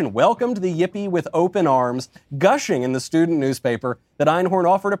administration welcomed the yippie with open arms, gushing in the student newspaper that Einhorn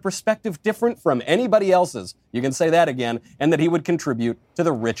offered a perspective different from anybody else's, you can say that again, and that he would contribute to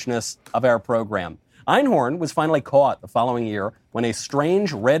the richness of our program. Einhorn was finally caught the following year when a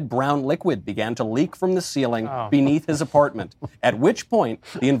strange red-brown liquid began to leak from the ceiling beneath his apartment, at which point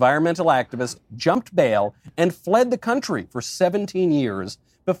the environmental activist jumped bail and fled the country for 17 years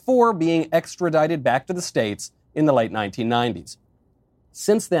before being extradited back to the States in the late 1990s.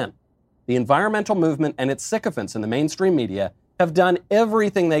 Since then, the environmental movement and its sycophants in the mainstream media have done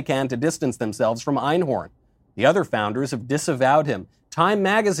everything they can to distance themselves from Einhorn. The other founders have disavowed him. Time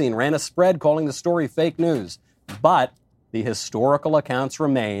magazine ran a spread calling the story fake news. But the historical accounts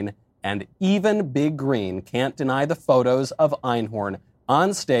remain, and even Big Green can't deny the photos of Einhorn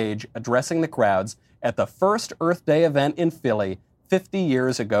on stage addressing the crowds at the first Earth Day event in Philly 50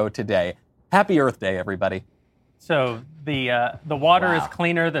 years ago today. Happy Earth Day, everybody. So the water is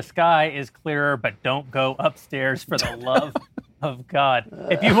cleaner, the sky is clearer, but don't go upstairs for the love of God.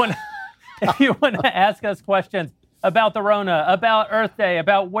 If you want to ask us questions about the Rona, about Earth Day,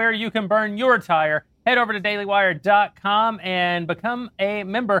 about where you can burn your tire, head over to dailywire.com and become a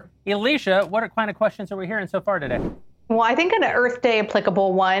member. Alicia, what kind of questions are we hearing so far today? Well, I think an Earth Day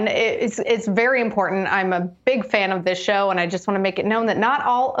applicable one it's very important. I'm a big fan of this show, and I just want to make it known that not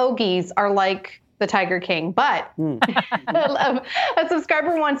all Ogies are like the Tiger King. But a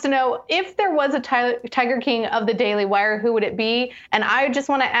subscriber wants to know, if there was a Tiger King of the Daily Wire, who would it be? And I just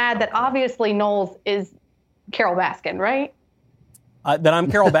want to add that obviously Knowles is Carol Baskin, right? That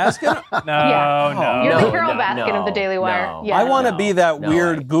I'm Carol Baskin? No. You're the Carol Baskin of the Daily Wire. No. Yeah. I want to be that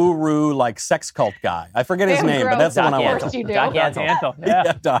weird guru, like sex cult guy. I forget his name, but that's the one I want. Of course you do. Doc Antle.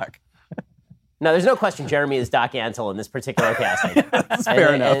 Yeah, Doc. No, there's no question Jeremy is Doc Antle in this particular casting. That's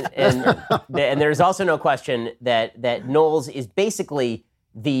fair enough. And there's also no question that Knowles is basically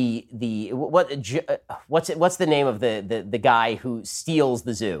what's the name of the guy who steals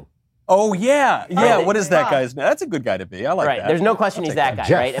the zoo? Oh, yeah. What is that guy's name? That's a good guy to be. I like that. There's no question he's that guy,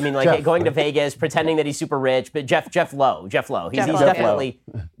 Jeff. right? I mean, like Jeff. going to Vegas, pretending that he's super rich, but Jeff Lowe. He's definitely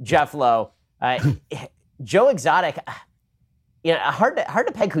Jeff Lowe. Joe Exotic, hard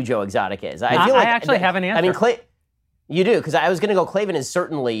to peg who Joe Exotic is. I feel like I actually have an answer. I mean, you do, because I was going to go, Klavan is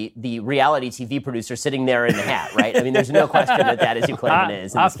certainly the reality TV producer sitting there in the hat, right? I mean, there's no question that is who Klavan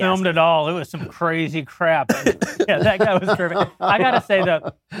is. I filmed it all. It was some crazy crap. Yeah, that guy was terrific. I got to say,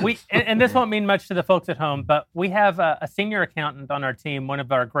 though, and this won't mean much to the folks at home, but we have a senior accountant on our team, one of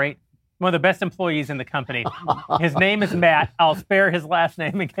the best employees in the company. His name is Matt. I'll spare his last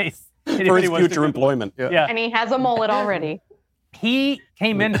name in case For his future employment. Yeah. And he has a mullet already. He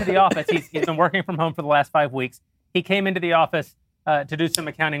came into the office. He's been working from home for the last 5 weeks. He came into the office to do some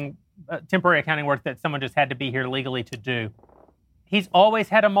temporary accounting work that someone just had to be here legally to do. He's always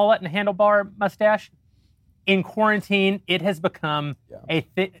had a mullet and handlebar mustache. In quarantine, it has become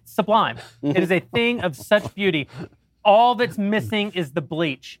sublime. It is a thing of such beauty. All that's missing is the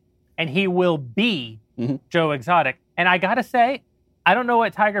bleach, and he will be Joe Exotic. And I gotta say, I don't know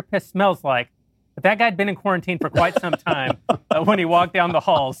what tiger piss smells like, but that guy'd been in quarantine for quite some time when he walked down the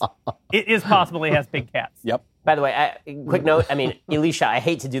halls. It is possible he has big cats. Yep. By the way, quick note, Alicia, I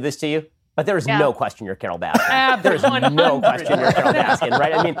hate to do this to you, but there is no question you're Carol Baskin. There is no question you're Carol Baskin,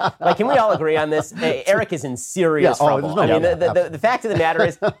 right? Can we all agree on this? Eric is in serious trouble. The fact of the matter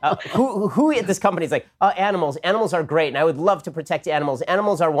is, who at this company is like, animals are great, and I would love to protect animals.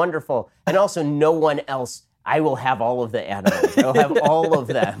 Animals are wonderful, and also no one else. I will have all of the animals. I will have all of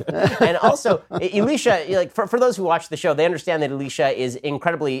them. And also, Alicia, for those who watch the show, they understand that Alicia is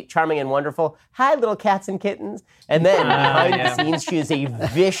incredibly charming and wonderful. Hi, little cats and kittens. And then behind the scenes, she is a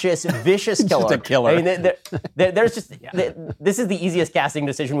vicious killer. Just a killer. This is the easiest casting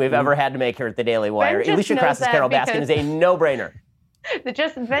decision we've ever had to make here at the Daily Wire. Alicia Krauss as Carol Baskin is a no-brainer. Ben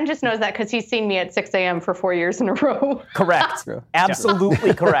just knows that because he's seen me at 6 a.m. for 4 years in a row. Correct.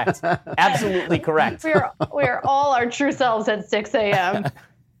 Absolutely correct. Absolutely correct. We are all our true selves at 6 a.m.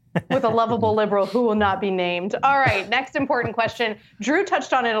 with a lovable liberal who will not be named. All right, next important question. Drew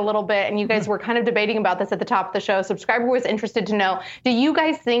touched on it a little bit, and you guys were kind of debating about this at the top of the show. Subscriber was interested to know, do you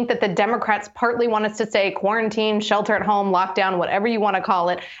guys think that the Democrats partly want us to say quarantine, shelter at home, lockdown, whatever you want to call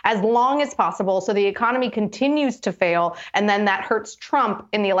it, as long as possible so the economy continues to fail, and then that hurts Trump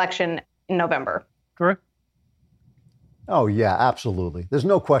in the election in November? Drew? Oh, yeah, absolutely. There's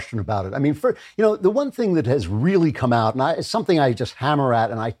no question about it. The one thing that has really come out, and it's something I just hammer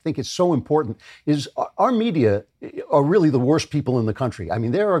at, and I think it's so important, is our media are really the worst people in the country.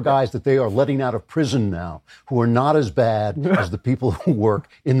 There are guys that they are letting out of prison now who are not as bad as the people who work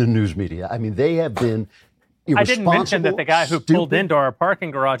in the news media. They have been I didn't mention that the guy who pulled into our parking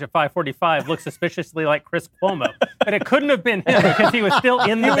garage at 5:45 looked suspiciously like Chris Cuomo. But it couldn't have been him because he was still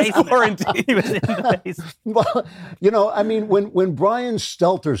in the basement. He was in the basement. Well, when Brian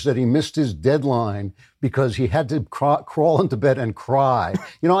Stelter said he missed his deadline because he had to crawl into bed and cry,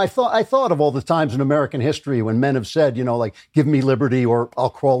 I thought of all the times in American history when men have said, give me liberty, or I'll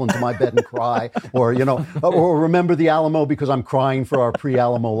crawl into my bed and cry, or or remember the Alamo because I'm crying for our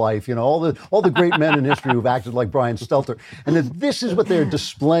pre-Alamo life. All the great men in history who've acted like Brian Stelter, and that this is what they're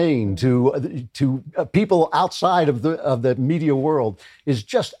displaying to people outside of the media world is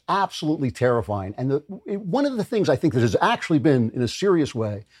just absolutely terrifying. And one of the things I think that has actually been, in a serious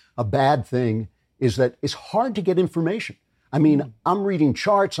way, a bad thing is that it's hard to get information. I'm reading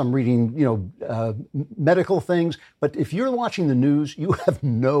charts, I'm reading, medical things, but if you're watching the news, you have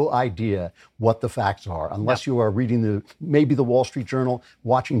no idea what the facts are, unless you are reading maybe the Wall Street Journal,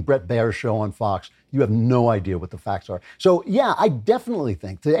 watching Bret Baier's show on Fox. You have no idea what the facts are. So, yeah, I definitely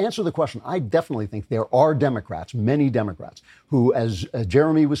think, to answer the question, I definitely think there are Democrats, many Democrats, who, as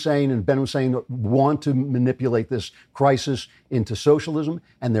Jeremy was saying and Ben was saying, want to manipulate this crisis into socialism.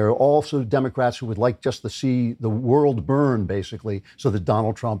 And there are also Democrats who would like just to see the world burn, basically, so that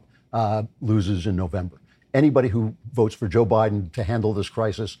Donald Trump loses in November. Anybody who votes for Joe Biden to handle this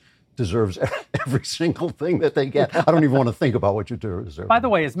crisis deserves every single thing that they get. I don't even want to think about what you deserve. By the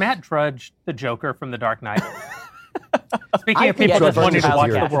way, is Matt Drudge the Joker from The Dark Knight? Speaking of people just wanting to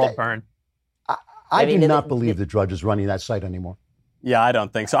watch the world burn. I do not believe that Drudge is running that site anymore. Yeah, I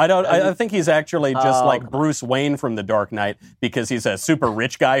don't think so. I think he's actually just like Bruce Wayne from The Dark Knight because he's a super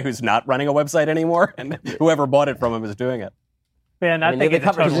rich guy who's not running a website anymore, and whoever bought it from him is doing it. Ben, I think the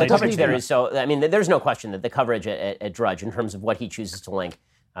coverage there is so. There's no question that the coverage at Drudge, in terms of what he chooses to link,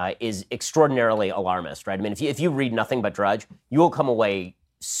 is extraordinarily alarmist, right? If you read nothing but Drudge, you will come away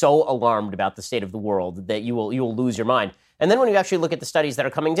so alarmed about the state of the world that you will lose your mind. And then when you actually look at the studies that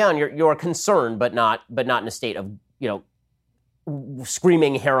are coming down, you're concerned, but not in a state of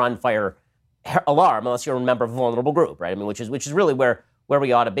screaming hair on fire alarm, unless you're a member of a vulnerable group, right? Which is really where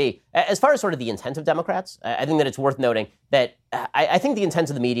we ought to be. As far as sort of the intent of Democrats, I think that it's worth noting that I think the intent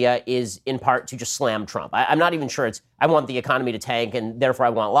of the media is in part to just slam Trump. I'm not even sure it's, I want the economy to tank and therefore I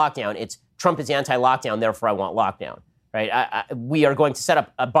want lockdown. It's Trump is anti-lockdown, therefore I want lockdown, right? We are going to set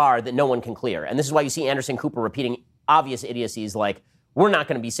up a bar that no one can clear. And this is why you see Anderson Cooper repeating obvious idiocies like, we're not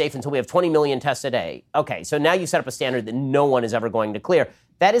going to be safe until we have 20 million tests a day. Okay, so now you set up a standard that no one is ever going to clear.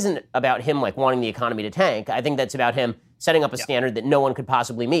 That isn't about him wanting the economy to tank. I think that's about him setting up a standard that no one could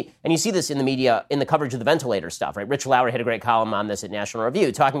possibly meet. And you see this in the media, in the coverage of the ventilator stuff, right? Rich Lowry had a great column on this at National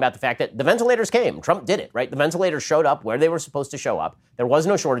Review, talking about the fact that the ventilators came. Trump did it, right? The ventilators showed up where they were supposed to show up. There was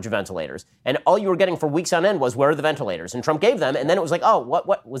no shortage of ventilators. And all you were getting for weeks on end was, where are the ventilators? And Trump gave them, and then it was like, oh,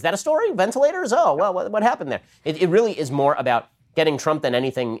 what was that a story? Ventilators? Oh, well, what happened there? It really is more about getting Trump than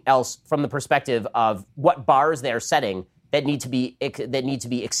anything else from the perspective of what bars they're setting that need to be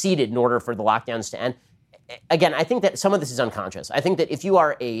exceeded in order for the lockdowns to end. Again, I think that some of this is unconscious. I think that if you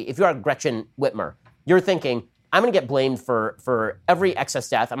are Gretchen Whitmer, you're thinking, I'm going to get blamed for every excess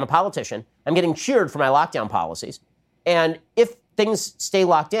death. I'm a politician. I'm getting cheered for my lockdown policies. And if things stay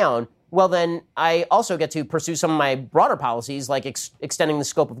locked down, well, then I also get to pursue some of my broader policies, like extending the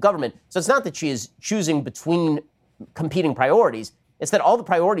scope of government. So it's not that she is choosing between competing priorities. It's that all the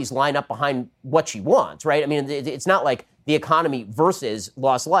priorities line up behind what she wants, right? I mean, it's not like the economy versus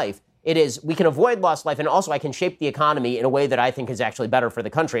lost life. It is, we can avoid lost life, and also I can shape the economy in a way that I think is actually better for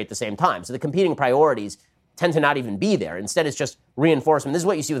the country at the same time. So the competing priorities tend to not even be there. Instead, it's just reinforcement. This is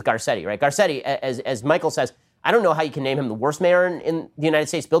what you see with Garcetti, right? Garcetti, as Michael says, I don't know how you can name him the worst mayor in the United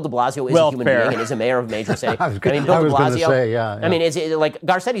States. Bill de Blasio is a human being and is a mayor of a major city. I was going to say, yeah. I mean, like,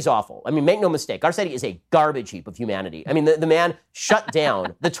 Garcetti's awful. I mean, make no mistake. Garcetti is a garbage heap of humanity. I mean, the man shut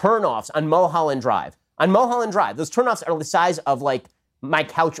down the turnoffs on Mulholland Drive. On Mulholland Drive, those turnoffs are the size of, like, my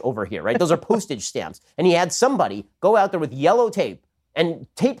couch over here, right? Those are postage stamps. And he had somebody go out there with yellow tape and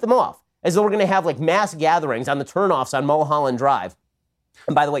tape them off as though we're going to have, like, mass gatherings on the turnoffs on Mulholland Drive.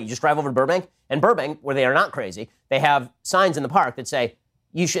 And by the way, you just drive over to Burbank, and Burbank, where they are not crazy, they have signs in the park that say,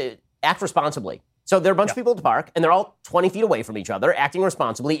 you should act responsibly. So there are a bunch of people at the park, and they're all 20 feet away from each other, acting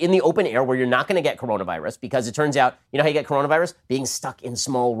responsibly in the open air where you're not going to get coronavirus, because it turns out, you know how you get coronavirus? Being stuck in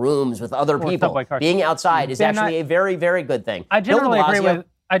small rooms with other people. Being outside is actually a very, very good thing. I generally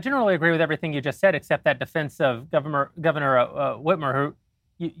agree with everything you just said, except that defense of Governor Whitmer, who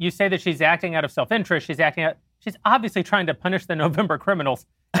you say that she's acting out of self-interest. She's obviously trying to punish the November criminals,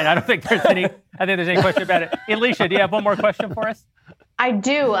 and I don't think there's any question about it. Alicia, do you have one more question for us? I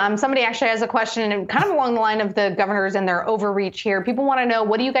do. Somebody actually has a question kind of along the line of the governors and their overreach here. People want to know,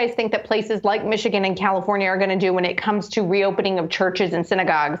 what do you guys think that places like Michigan and California are going to do when it comes to reopening of churches and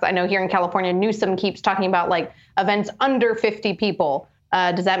synagogues? I know here in California, Newsom keeps talking about, like, events under 50 people.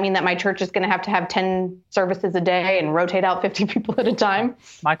 Does that mean that my church is going to have 10 services a day and rotate out 50 people at a time?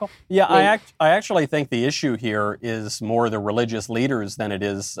 Michael? Yeah, I actually think the issue here is more the religious leaders than it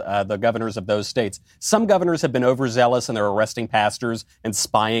is the governors of those states. Some governors have been overzealous and they're arresting pastors and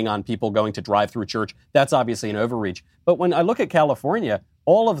spying on people going to drive-through church. That's obviously an overreach. But when I look at California,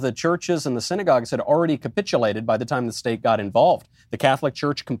 all of the churches and the synagogues had already capitulated by the time the state got involved. The Catholic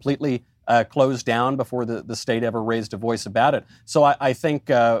Church completely closed down before the state ever raised a voice about it. So I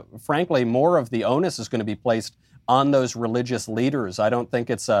think, frankly, more of the onus is going to be placed on those religious leaders. I don't think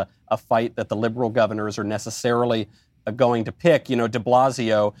it's a fight that the liberal governors are necessarily going to pick. You know, de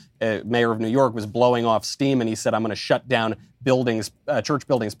Blasio, mayor of New York, was blowing off steam, and he said, I'm going to shut down buildings, church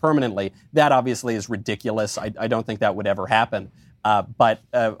buildings permanently. That obviously is ridiculous. I don't think that would ever happen. But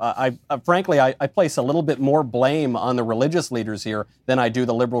frankly, I place a little bit more blame on the religious leaders here than I do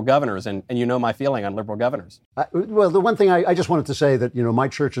the liberal governors. And you know my feeling on liberal governors. Well, the one thing I just wanted to say that, you know, my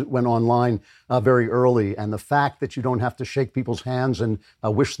church went online very early. And the fact that you don't have to shake people's hands and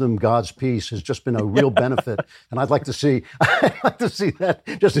wish them God's peace has just been a real benefit. And I'd like to see that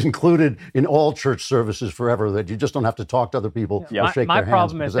just included in all church services forever, that you just don't have to talk to other people or shake their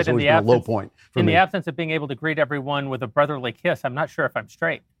hands. Because that's always been a low point for me. In the absence of being able to greet everyone with a brotherly kiss, I'm not sure if I'm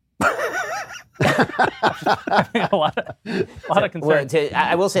straight. a lot of concern.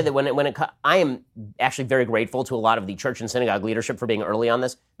 I will say that I am actually very grateful to a lot of the church and synagogue leadership for being early on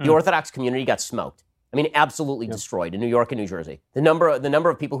this. The Orthodox community got smoked. I mean, absolutely destroyed in New York and New Jersey. The number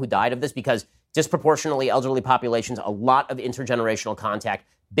of people who died of this, because disproportionately elderly populations, a lot of intergenerational contact,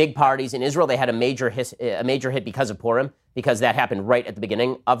 big parties. In Israel, they had a major hit because of Purim, because that happened right at the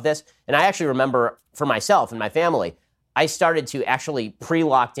beginning of this. And I actually remember, for myself and my family, I started to actually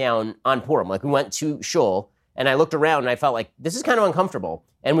pre-lockdown on Purim. Like, we went to shul, and I looked around, and I felt like, this is kind of uncomfortable.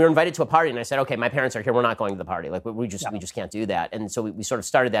 And we were invited to a party, and I said, okay, my parents are here. We're not going to the party. Like, we just can't do that. And so we sort of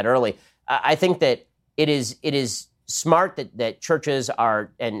started that early. I think that it is smart that churches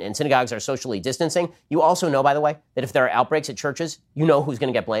are and synagogues are socially distancing. You also know, by the way, that if there are outbreaks at churches, you know who's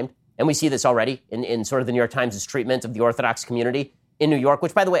going to get blamed. And we see this already in sort of the New York Times' treatment of the Orthodox community in New York,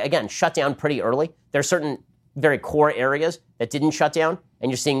 which, by the way, again, shut down pretty early. There are certain very core areas that didn't shut down,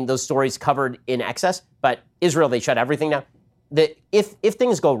 and you're seeing those stories covered in excess. But Israel, they shut everything down. If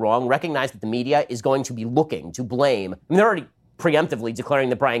things go wrong, recognize that the media is going to be looking to blame. I mean, they're already preemptively declaring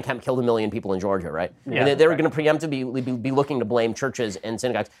that Brian Kemp killed 1 million people in Georgia, right? Yeah, and they were going to preemptively be looking to blame churches and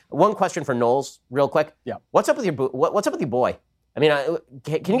synagogues. One question for Knowles, real quick. Yeah. What's up with your boy? I mean,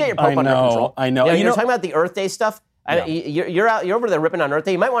 can you get your Pope under control? I know. You're talking about the Earth Day stuff. Yeah. You're over there ripping on Earth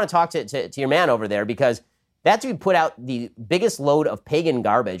Day. You might want to talk to your man over there, because that dude put out the biggest load of pagan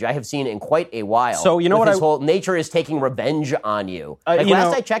garbage I have seen in quite a while. So you know what? His whole nature is taking revenge on you.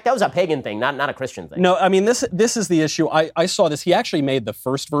 Last I checked, that was a pagan thing, not a Christian thing. No, I mean this is the issue. I saw this. He actually made the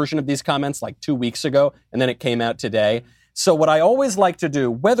first version of these comments like 2 weeks ago, and then it came out today. So what I always like to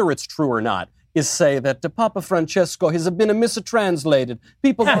do, whether it's true or not, is say that Papa Francesco has been mistranslated.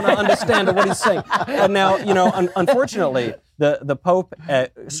 People don't understand what he's saying. And now, unfortunately, the Pope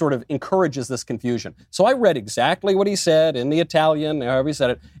sort of encourages this confusion. So I read exactly what he said in the Italian, however he said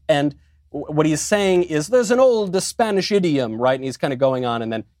it, and what he's saying is there's an old Spanish idiom, right? And he's kind of going on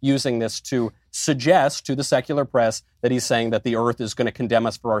and then using this to suggest to the secular press that he's saying that the earth is going to condemn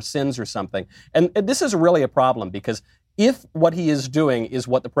us for our sins or something. And this is really a problem, because if what he is doing is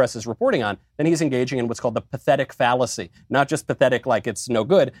what the press is reporting on, then he's engaging in what's called the pathetic fallacy. Not just pathetic like it's no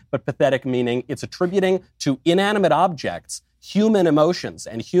good, but pathetic meaning it's attributing to inanimate objects human emotions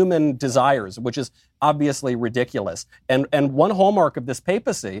and human desires, which is obviously ridiculous. And one hallmark of this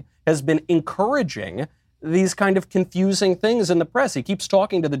papacy has been encouraging these kind of confusing things in the press. He keeps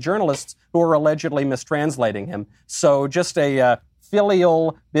talking to the journalists who are allegedly mistranslating him. So just a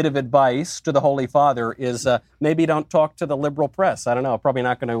filial bit of advice to the Holy Father is maybe don't talk to the liberal press. I don't know. Probably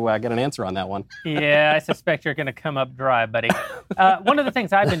not going to get an answer on that one. Yeah, I suspect you're going to come up dry, buddy. One of the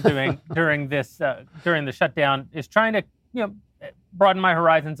things I've been doing during the shutdown is trying to broaden my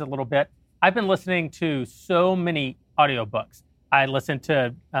horizons a little bit. I've been listening to so many audiobooks. I listened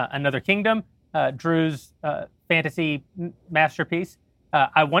to Another Kingdom, Drew's fantasy masterpiece.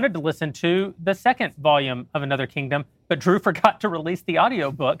 I wanted to listen to the second volume of Another Kingdom, but Drew forgot to release the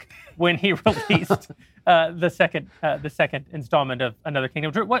audiobook when he released the second installment of Another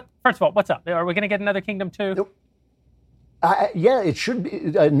Kingdom. Drew, first of all, what's up? Are we going to get Another Kingdom too? Nope. Yeah, it should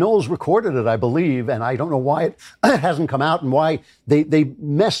be. Knowles recorded it, I believe, and I don't know why it hasn't come out and why they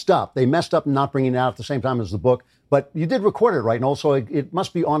messed up. They messed up in not bringing it out at the same time as the book. But you did record it, right, Knowles? So it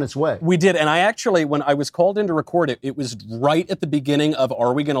must be on its way. We did, and I actually, when I was called in to record it, it was right at the beginning of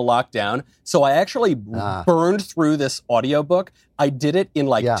Are We Going to Lock Down? So I actually burned through this audiobook. I did it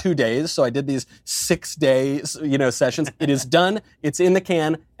in 2 days, so I did these 6 days, sessions. It is done, it's in the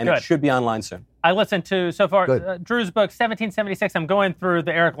can, and It should be online soon. I listened to, so far, Drew's book, 1776. I'm going through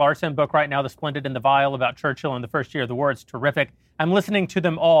the Eric Larson book right now, The Splendid and the Vile, about Churchill in the first year of the war. It's terrific. I'm listening to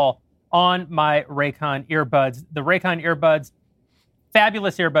them all on my Raycon earbuds. The Raycon earbuds,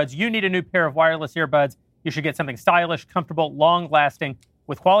 fabulous earbuds. You need a new pair of wireless earbuds. You should get something stylish, comfortable, long-lasting,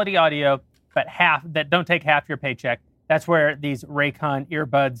 with quality audio, but that don't take half your paycheck. That's where these Raycon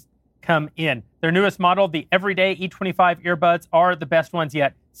earbuds come in. Their newest model, the Everyday E25 earbuds, are the best ones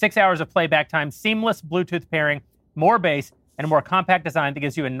yet. 6 hours of playback time, seamless Bluetooth pairing, more bass, and a more compact design that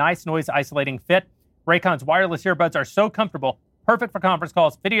gives you a nice noise-isolating fit. Raycon's wireless earbuds are so comfortable, perfect for conference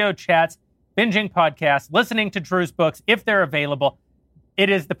calls, video chats, binging podcasts, listening to Drew's books, if they're available. It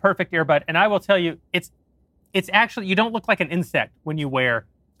is the perfect earbud. And I will tell you, it's actually, you don't look like an insect when you wear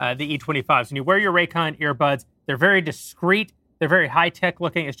the E25s. When you wear your Raycon earbuds, they're very discreet. They're very high-tech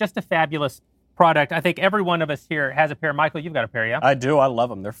looking. It's just a fabulous product. I think every one of us here has a pair. Michael, you've got a pair, yeah? I do. I love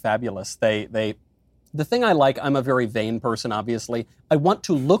them. They're fabulous. The thing I like, I'm a very vain person, obviously. I want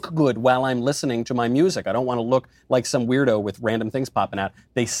to look good while I'm listening to my music. I don't want to look like some weirdo with random things popping out.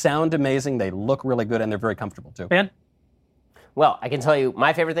 They sound amazing, they look really good, and they're very comfortable, too. Ben? Well, I can tell you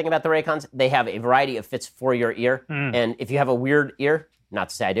my favorite thing about the Raycons, they have a variety of fits for your ear. And if you have a weird ear, not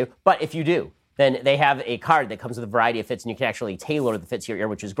to say I do, but if you do, then they have a card that comes with a variety of fits, and you can actually tailor the fits to your ear,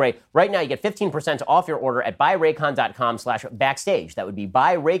 which is great. Right now, you get 15% off your order at buyraycon.com/backstage. That would be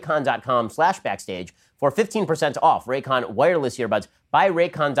buyraycon.com/backstage for 15% off Raycon wireless earbuds.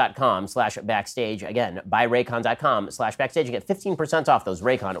 Buyraycon.com/backstage. Again, buyraycon.com/backstage. You get 15% off those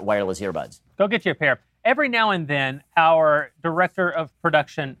Raycon wireless earbuds. Go get you a pair. Every now and then, our director of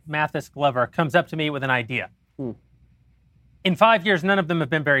production, Mathis Glover, comes up to me with an idea. In 5 years, none of them have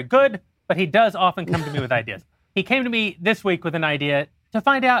been very good, but he does often come to me with ideas. He came to me this week with an idea to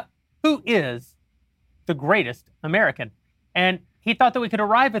find out who is the greatest American. And he thought that we could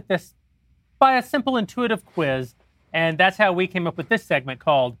arrive at this by a simple, intuitive quiz. And that's how we came up with this segment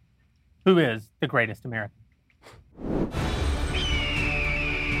called Who is the Greatest American?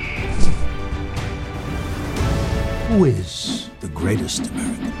 Who is the greatest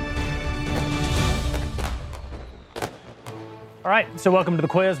American? All right, so welcome to the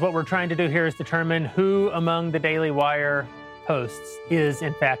quiz. What we're trying to do here is determine who among the Daily Wire outposts is,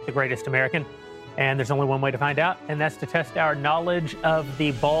 in fact, the greatest American. And there's only one way to find out, and that's to test our knowledge of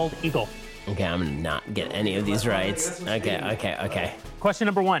the bald eagle. Okay, I'm going to not get any of these right. Okay. Question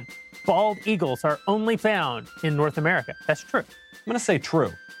number 1. Bald eagles are only found in North America. That's true. I'm going to say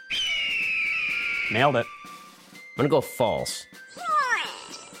true. Nailed it. I'm going to go false.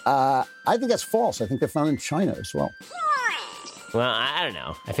 I think that's false. I think they're found in China as well. Well, I don't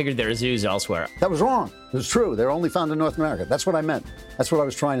know. I figured there are zoos elsewhere. That was wrong. It was true. They're only found in North America. That's what I meant. That's what I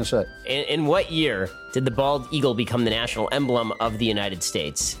was trying to say. In what year did the bald eagle become the national emblem of the United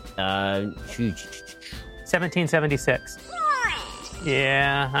States? 1776.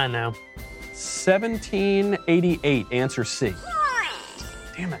 Yeah, I know. 1788. Answer C.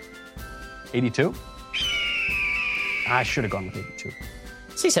 Damn it. 82? I should have gone with 82.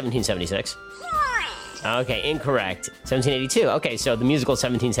 Say 1776. Okay, incorrect. 1782. Okay, so the musical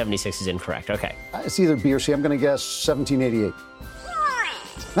 1776 is incorrect. Okay. It's either B or C. I'm going to guess 1788.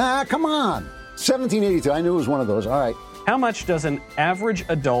 Come on. 1782. I knew it was one of those. All right. How much does an average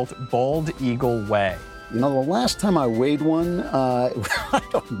adult bald eagle weigh? You know, the last time I weighed one, I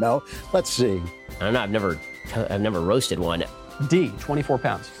don't know. Let's see. I don't know. I've never roasted one. D, 24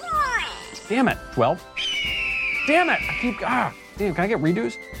 pounds. Damn it. 12. Damn it. Damn, can I get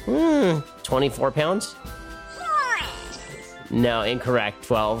redos? 24 pounds? No, incorrect.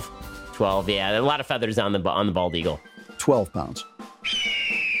 12. 12, yeah. There are a lot of feathers on the bald eagle. 12 pounds.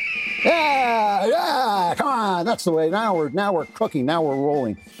 Yeah, come on. That's the way. Now we're cooking. Now we're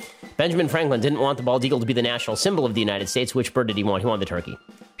rolling. Benjamin Franklin didn't want the bald eagle to be the national symbol of the United States. Which bird did he want? He wanted the turkey.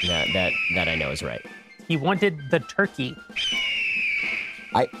 That I know is right. He wanted the turkey.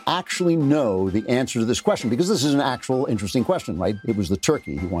 I actually know the answer to this question because this is an actual interesting question, right? It was the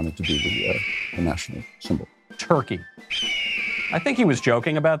turkey he wanted to be the national symbol. Turkey. I think he was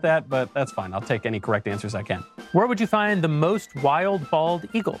joking about that, but that's fine. I'll take any correct answers I can. Where would you find the most wild bald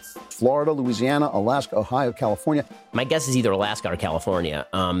eagles? Florida, Louisiana, Alaska, Ohio, California. My guess is either Alaska or California.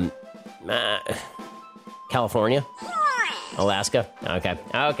 California? Alaska? Okay.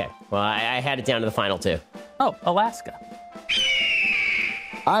 Well, I had it down to the final two. Oh, Alaska.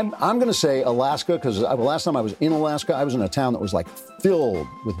 I'm going to say Alaska because last time I was in Alaska, I was in a town that was like filled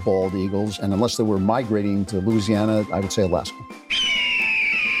with bald eagles, and unless they were migrating to Louisiana, I would say Alaska.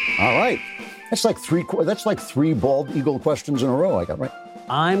 All right, that's like three bald eagle questions in a row I got right.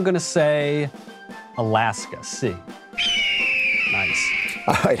 I'm going to say Alaska, C. Nice.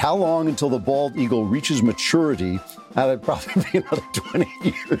 All right, how long until the bald eagle reaches maturity? That'd probably be another 20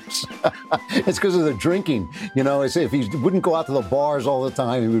 years. It's because of the drinking. You know, if he wouldn't go out to the bars all the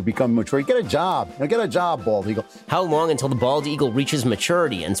time, he would become mature. Get a job. Get a job, bald eagle. How long until the bald eagle reaches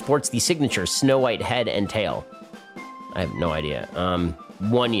maturity and sports the signature snow white head and tail? I have no idea.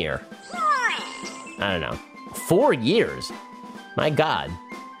 1 year. I don't know. 4 years? My God.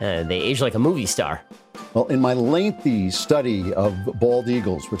 They age like a movie star. Well, in my lengthy study of bald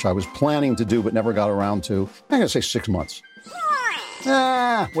eagles, which I was planning to do but never got around to, I'm going to say 6 months.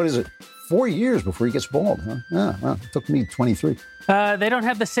 What is it? 4 years before he gets bald, huh? Well, it took me 23. They don't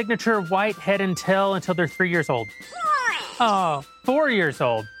have the signature white head and tail until they're 3 years old. Oh, 4 years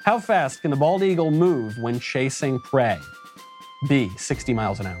old. How fast can the bald eagle move when chasing prey? B, 60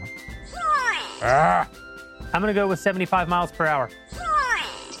 miles an hour. I'm going to go with 75 miles per hour.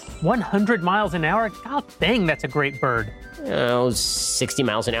 100 miles an hour? God dang, that's a great bird. 60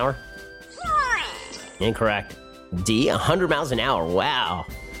 miles an hour? Incorrect. D, 100 miles an hour. Wow.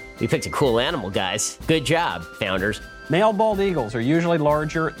 We picked a cool animal, guys. Good job, founders. Male bald eagles are usually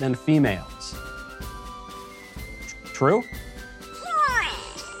larger than females. True?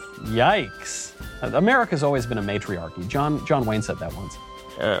 Yikes. America's always been a matriarchy. John Wayne said that once.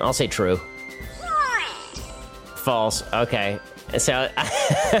 I'll say true. False. Okay. So,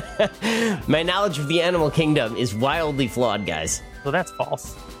 my knowledge of the animal kingdom is wildly flawed, guys. Well, that's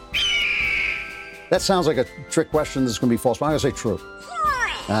false. That sounds like a trick question that's going to be false, but I'm going to say true.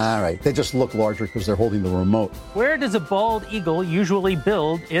 All right. They just look larger because they're holding the remote. Where does a bald eagle usually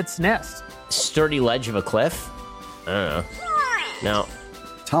build its nest? Sturdy ledge of a cliff? I don't know. No.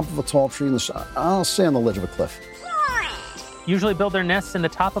 Top of a tall tree in the sun. I'll say on the ledge of a cliff. Usually build their nests in the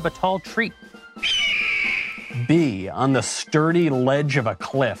top of a tall tree. B, on the sturdy ledge of a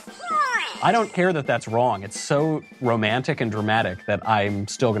cliff. I don't care that that's wrong. It's so romantic and dramatic that I'm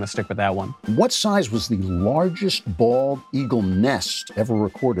still going to stick with that one. What size was the largest bald eagle nest ever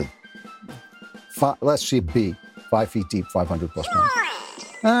recorded? Let's see, B. 5 feet deep, 500 plus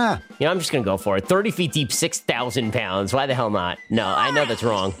pounds. You know, I'm just going to go for it. 30 feet deep, 6,000 pounds. Why the hell not? No, I know that's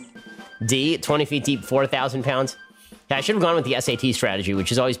wrong. D, 20 feet deep, 4,000 pounds. Yeah, I should have gone with the SAT strategy,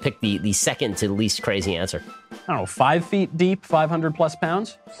 which is always pick the second to least crazy answer. don't know, 5 feet deep, 500 plus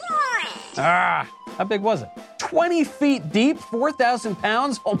pounds? How big was it? 20 feet deep, 4,000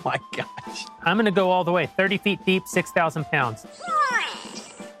 pounds? Oh my gosh. I'm going to go all the way. 30 feet deep, 6,000 pounds.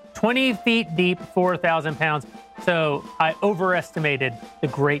 20 feet deep, 4,000 pounds. So I overestimated the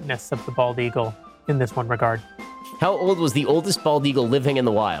greatness of the bald eagle in this one regard. How old was the oldest bald eagle living in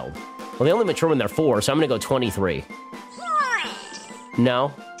the wild? Well, they only mature when they're 4, so I'm going to go 23.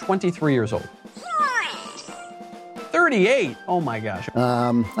 No? 23 years old. 38. Oh my gosh.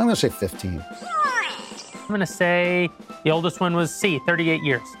 I'm going to say 15. I'm going to say the oldest one was C, 38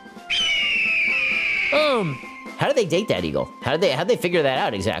 years. Boom. How did they date that eagle? How'd they figure that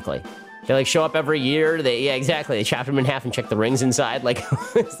out exactly? They like show up every year. Yeah, exactly. They chopped them in half and checked the rings inside. Like,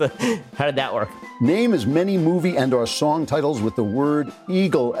 how did that work? Name as many movie and/or song titles with the word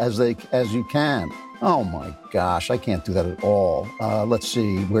eagle as you can. Oh my gosh, I can't do that at all. Let's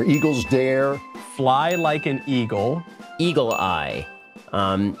see. Where eagles dare. Fly like an eagle. Eagle Eye.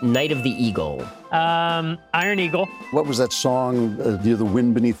 Night of the Eagle. Iron Eagle. What was that song? Near the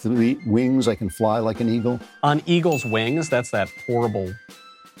wind beneath the wings, I can fly like an eagle. On Eagle's Wings. That's that horrible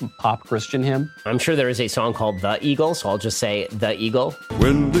pop Christian hymn. I'm sure there is a song called The Eagle, so I'll just say The Eagle.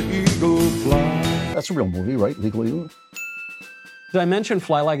 When the eagle flies. That's a real movie, right? Legal Eagle? Did I mention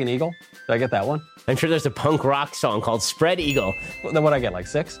Fly Like an Eagle? Did I get that one? I'm sure there's a punk rock song called Spread Eagle. Then what'd I get, like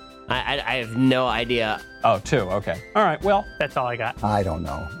 6? I have no idea. Oh, 2, okay. All right, well. That's all I got. I don't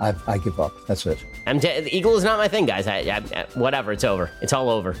know. I give up. That's it. The eagle is not my thing, guys. Whatever, it's over. It's all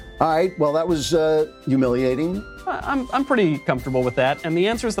over. All right, well, that was humiliating. I'm pretty comfortable with that. And the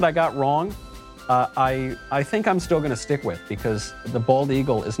answers that I got wrong, I think I'm still going to stick with, because the bald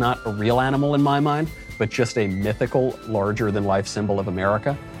eagle is not a real animal in my mind, but just a mythical, larger-than-life symbol of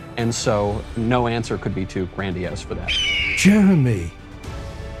America. And so no answer could be too grandiose for that. Jeremy,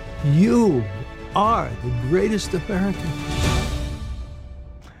 you are the greatest American.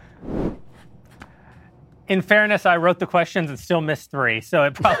 In fairness, I wrote the questions and still missed 3, so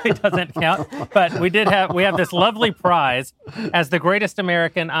it probably doesn't count. But we have this lovely prize. As the greatest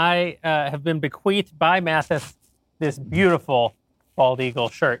American, I have been bequeathed by Mathis this beautiful bald eagle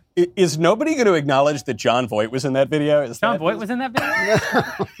shirt. Is nobody going to acknowledge that John Voight was in that video? John Voight was in that video?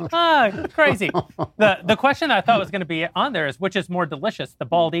 Crazy. The question I thought was going to be on there is, which is more delicious, the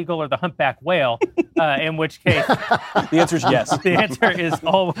bald eagle or the humpback whale? In which case... The answer is yes. The answer is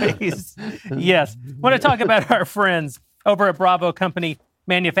always yes. I want to talk about our friends over at Bravo Company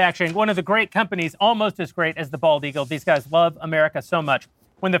Manufacturing, one of the great companies, almost as great as the bald eagle. These guys love America so much.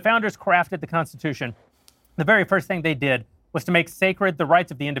 When the founders crafted the Constitution, the very first thing they did was to make sacred the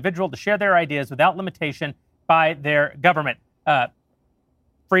rights of the individual to share their ideas without limitation by their government.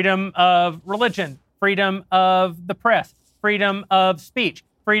 Freedom of religion, freedom of the press, freedom of speech,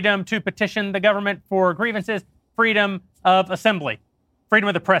 freedom to petition the government for grievances, freedom of assembly. Freedom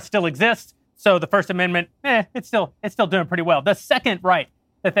of the press still exists, so the First Amendment, it's still doing pretty well. The second right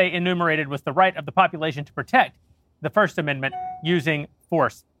that they enumerated was the right of the population to protect the First Amendment using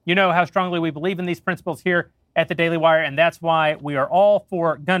force. You know how strongly we believe in these principles here at the Daily Wire, and that's why we are all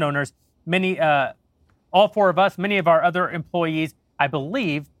for gun owners. All 4 of us, many of our other employees, I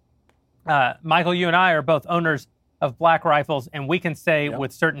believe, Michael, you and I are both owners of Black Rifles, and we can say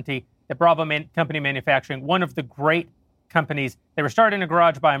with certainty that Bravo Company Manufacturing, one of the great companies, they were started in a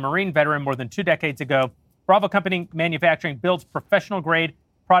garage by a Marine veteran more than 2 decades ago. Bravo Company Manufacturing builds professional-grade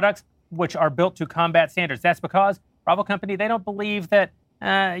products which are built to combat standards. That's because Bravo Company, they don't believe that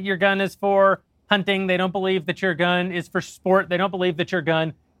your gun is for hunting. They don't believe that your gun is for sport. They don't believe that your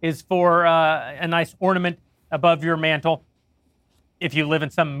gun is for a nice ornament above your mantle. If you live in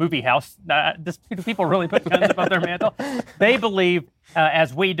some movie house, do people really put guns above their mantle? They believe,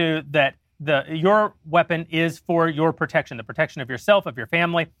 as we do, that your weapon is for your protection, the protection of yourself, of your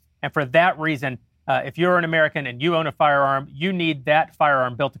family. And for that reason, if you're an American and you own a firearm, you need that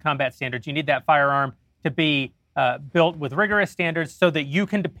firearm built to combat standards. You need that firearm to be built with rigorous standards so that you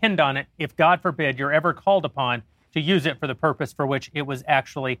can depend on it if, God forbid, you're ever called upon to use it for the purpose for which it was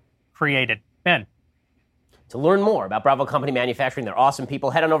actually created. Ben. To learn more about Bravo Company Manufacturing, they're awesome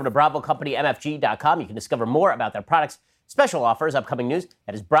people. Head on over to BravoCompanyMFG.com. You can discover more about their products, special offers, upcoming news.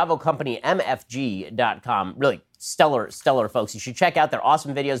 That is BravoCompanyMFG.com. Really stellar folks. You should check out their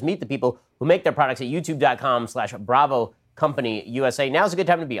awesome videos. Meet the people who make their products at YouTube.com/Bravo Company USA. Now's a good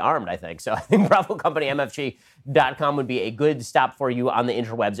time to be armed, I think. So I think BravoCompanyMFG.com would be a good stop for you on the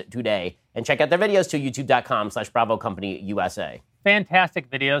interwebs today. And check out their videos to YouTube.com/Bravo Company USA. Fantastic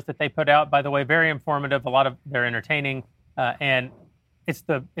videos that they put out, by the way, very informative. A lot of they're entertaining. And it's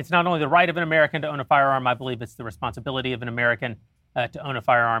not only the right of an American to own a firearm, I believe it's the responsibility of an American to own a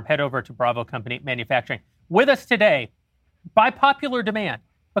firearm. Head over to Bravo Company Manufacturing. with us today by popular demand,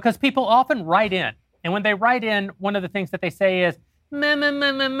 because people often write in. And when they write in, one of the things that they say is,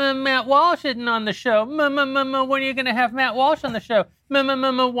 Matt Walsh isn't on the show. When are you going to have Matt Walsh on the show?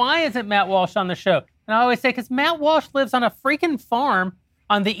 Why isn't Matt Walsh on the show? And I always say, because Matt Walsh lives on a freaking farm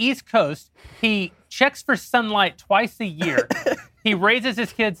on the East Coast. He checks for sunlight twice a year. He raises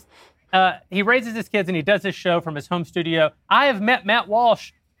his kids. And he does his show from his home studio. I have met Matt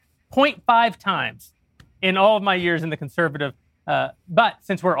Walsh 0.5 times in all of my years in the conservative. But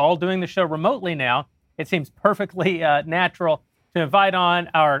since we're all doing the show remotely now, it seems perfectly natural to invite on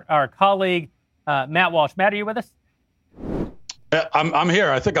our colleague, Matt Walsh. Matt, are you with us? I'm here.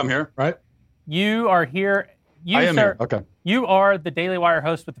 I think I'm here, right? You are here. I am here. Okay. You are the Daily Wire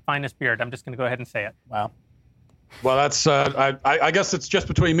host with the finest beard. I'm just going to go ahead and say it. Wow. Well, that's, I guess it's just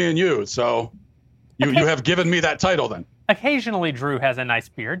between me and you. So you have given me that title then. Occasionally, Drew has a nice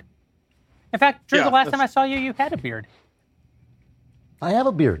beard. In fact, Drew, Yeah, the last time I saw you, you had a beard. I have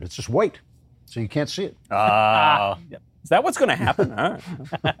a beard. It's just white, so you can't see it. Is that what's going to happen? All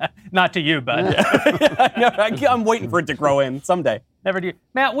right. Not to you, bud. I'm waiting for it to grow in someday. Never do.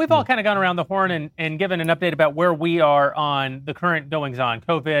 Matt, we've all kind of gone around the horn and given an update about where we are on the current goings-on,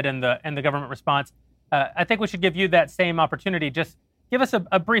 COVID and the government response. I think we should give you that same opportunity. Just give us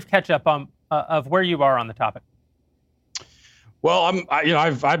a brief catch-up of where you are on the topic. Well,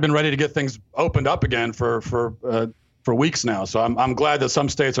 I've been ready to get things opened up again for weeks now. So I'm glad that some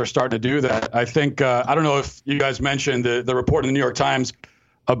states are starting to do that. I think I don't know if you guys mentioned the report in the New York Times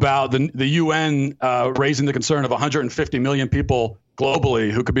about the UN raising the concern of 150 million people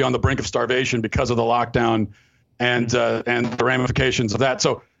globally who could be on the brink of starvation because of the lockdown and the ramifications of that.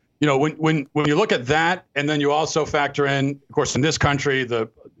 So, when you look at that, and then you also factor in, of course, in this country, the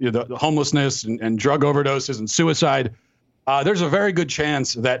homelessness and drug overdoses and suicide, there's a very good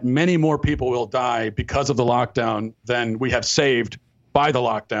chance that many more people will die because of the lockdown than we have saved by the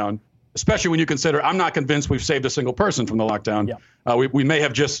lockdown, especially when you consider I'm not convinced we've saved a single person from the lockdown. Yeah. We may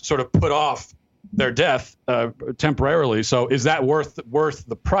have just sort of put off their death temporarily. So is that worth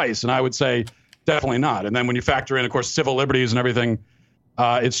the price? And I would say definitely not. And then when you factor in, of course, civil liberties and everything,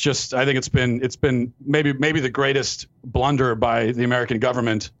 it's just, I think it's been maybe the greatest blunder by the American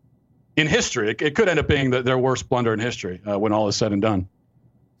government in history. It could end up being their worst blunder in history when all is said and done.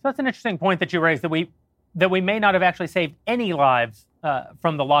 So that's an interesting point that you raised, that we may not have actually saved any lives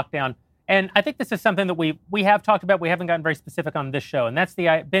from the lockdown. And I think this is something that we have talked about. We haven't gotten very specific on this show. And that's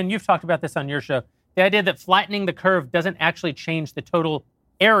Ben, you've talked about this on your show. The idea that flattening the curve doesn't actually change the total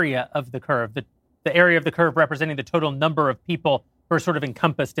area of the curve, the area of the curve representing the total number of people who are sort of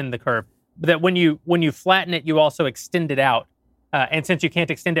encompassed in the curve. But that when you flatten it, you also extend it out. And since you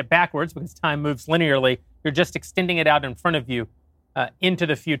can't extend it backwards because time moves linearly, you're just extending it out in front of you into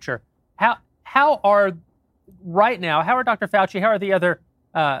the future. How are Dr. Fauci, how are the other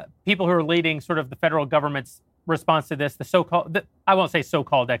people who are leading sort of the federal government's response to this, I won't say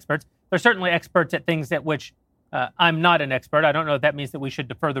so-called experts. They're certainly experts at things at which I'm not an expert. I don't know if that means that we should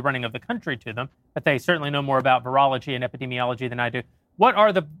defer the running of the country to them, but they certainly know more about virology and epidemiology than I do. What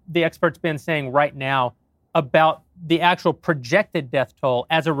are the experts been saying right now about the actual projected death toll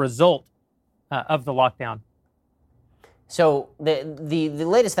as a result of the lockdown? So the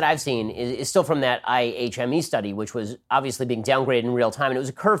latest that I've seen is still from that IHME study, which was obviously being downgraded in real time. And it was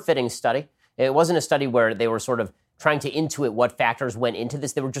a curve-fitting study. It wasn't a study where they were sort of trying to intuit what factors went into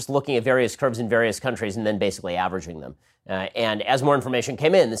this. They were just looking at various curves in various countries and then basically averaging them. And as more information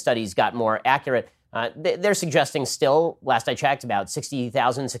came in, the studies got more accurate. They're suggesting still, last I checked, about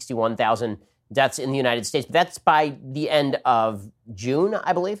 60,000, 61,000 deaths in the United States. But that's by the end of June,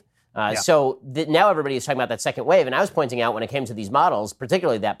 I believe. So now everybody is talking about that second wave. And I was pointing out when it came to these models,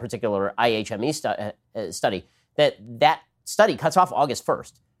 particularly that particular IHME study, that study cuts off August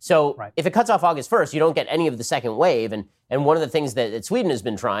 1st. So if it cuts off August 1st, you don't get any of the second wave. And one of the things that Sweden has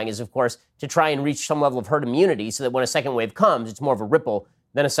been trying is, of course, to try and reach some level of herd immunity so that when a second wave comes, it's more of a ripple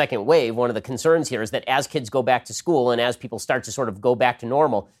than a second wave. One of the concerns here is that as kids go back to school and as people start to sort of go back to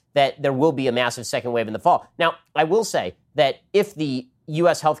normal, that there will be a massive second wave in the fall. Now, I will say that if the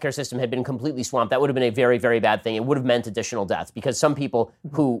U.S. healthcare system had been completely swamped, that would have been a very, very bad thing. It would have meant additional deaths because some people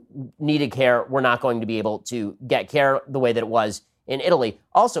who needed care were not going to be able to get care the way that it was in Italy.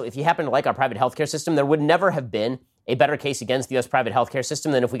 Also, if you happen to like our private healthcare system, there would never have been a better case against the U.S. private healthcare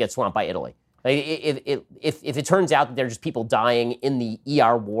system than if we get swamped by Italy. If it turns out that there are just people dying in the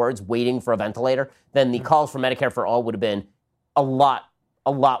ER wards waiting for a ventilator, then the calls for Medicare for all would have been a lot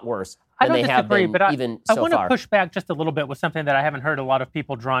worse than they have been even so far. I want to push back just a little bit with something that I haven't heard a lot of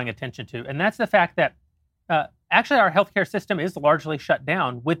people drawing attention to, and that's the fact that actually, our healthcare system is largely shut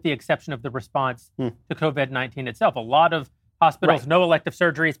down, with the exception of the response to COVID-19 itself. A lot of hospitals, no elective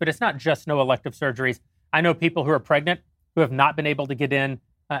surgeries, but it's not just no elective surgeries. I know people who are pregnant who have not been able to get in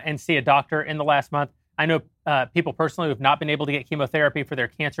and see a doctor in the last month. I know people personally who have not been able to get chemotherapy for their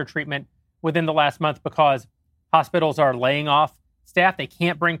cancer treatment within the last month because hospitals are laying off staff. They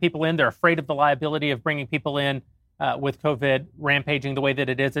can't bring people in. They're afraid of the liability of bringing people in with COVID rampaging the way that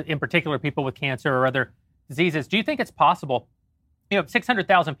it is, in particular people with cancer or other diseases. Do you think it's possible?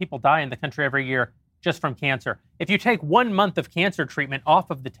 600,000 people die in the country every year just from cancer. If you take 1 month of cancer treatment off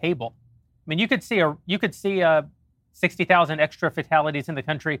of the table, I mean, you could see 60,000 extra fatalities in the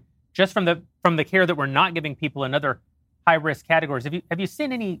country just from the care that we're not giving people in other high risk categories. Have you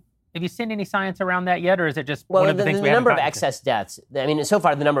seen any science around that yet, or is it just one of the things we haven't number of gotten excess deaths? I mean, so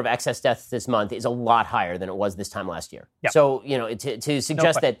far the number of excess deaths this month is a lot higher than it was this time last year. Yep. So to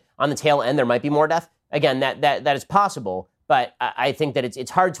suggest that on the tail end there might be more death, again, that is possible. But I think that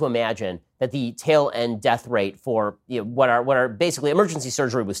it's hard to imagine that the tail end death rate for what are basically emergency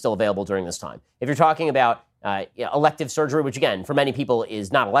surgery was still available during this time. If you're talking about elective surgery, which again for many people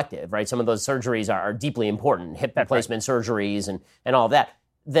is not elective, right? Some of those surgeries are deeply important, hip replacement surgeries and all of that.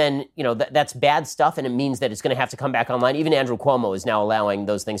 Then that's bad stuff, and it means that it's going to have to come back online. Even Andrew Cuomo is now allowing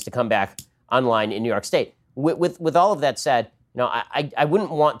those things to come back online in New York State. With all of that said, I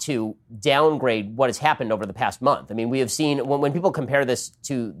wouldn't want to downgrade what has happened over the past month. I mean, we have seen when people compare this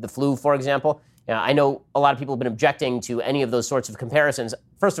to the flu, for example. I know a lot of people have been objecting to any of those sorts of comparisons.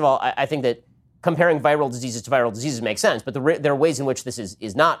 First of all, I think that comparing viral diseases to viral diseases makes sense, but there are ways in which this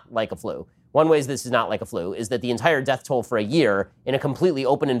is not like a flu. One way this is not like a flu is that the entire death toll for a year in a completely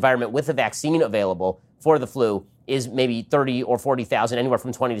open environment with a vaccine available for the flu is maybe 30 or 40,000, anywhere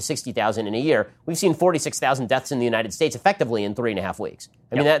from 20 to 60,000 in a year. We've seen 46,000 deaths in the United States effectively in 3.5 weeks.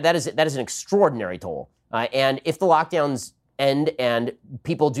 I mean, that is an extraordinary toll. And if the lockdowns end and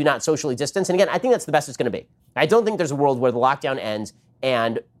people do not socially distance, and again, I think that's the best it's going to be. I don't think there's a world where the lockdown ends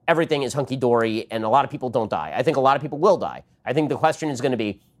and everything is hunky-dory and a lot of people don't die. I think a lot of people will die. I think the question is going to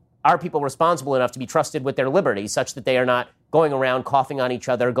be, are people responsible enough to be trusted with their liberty such that they are not going around coughing on each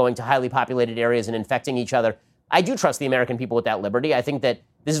other, going to highly populated areas and infecting each other? I do trust the American people with that liberty. I think that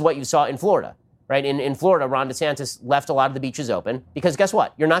this is what you saw in Florida, right? In Florida, Ron DeSantis left a lot of the beaches open because guess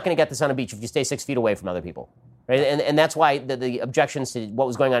what? You're not going to get this on a beach if you stay 6 feet away from other people, right? And that's why the objections to what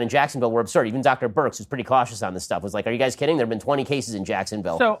was going on in Jacksonville were absurd. Even Dr. Birx, who's pretty cautious on this stuff, was like, are you guys kidding? There have been 20 cases in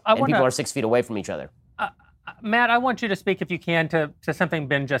Jacksonville, and people are 6 feet away from each other. Matt, I want you to speak, if you can, to something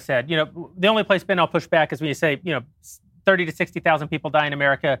Ben just said. The only place, Ben, I'll push back is when you say, 30 to 60,000 people die in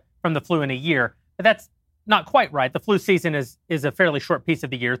America from the flu in a year. But that's not quite right. The flu season is a fairly short piece of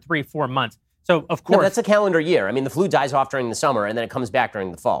the year, 3-4 months. So, of course... No, that's a calendar year. I mean, the flu dies off during the summer, and then it comes back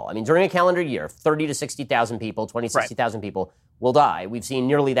during the fall. I mean, during a calendar year, 30 to 60,000 people, 20 to 60,000 people will die. We've seen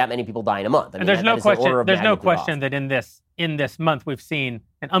nearly that many people die in a month. I mean, and there's no question that in this month we've seen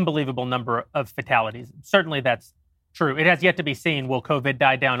an unbelievable number of fatalities. Certainly that's true. It has yet to be seen. Will COVID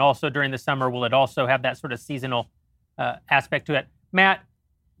die down also during the summer? Will it also have that sort of seasonal aspect to it? Matt,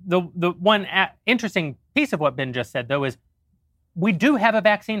 the one interesting piece of what Ben just said, though, is we do have a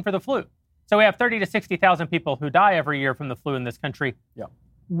vaccine for the flu. So we have 30 to 60,000 people who die every year from the flu in this country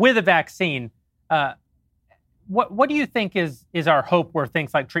with a vaccine. What do you think is our hope where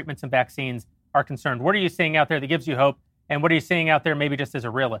things like treatments and vaccines are concerned? What are you seeing out there that gives you hope? And what are you seeing out there maybe just as a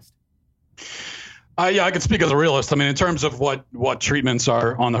realist? I can speak as a realist. I mean, in terms of what treatments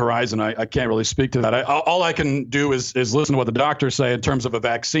are on the horizon, I can't really speak to that. All I can do is listen to what the doctors say in terms of a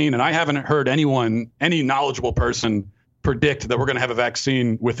vaccine. And I haven't heard any knowledgeable person predict that we're going to have a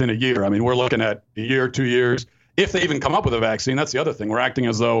vaccine within a year. I mean, we're looking at a year, 2 years. If they even come up with a vaccine, that's the other thing. We're acting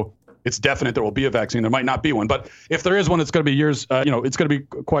as though it's definite there will be a vaccine. There might not be one. But if there is one, it's going to be years, it's going to be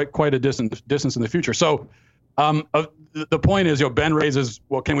quite a distance in the future. So the point is, Ben raises,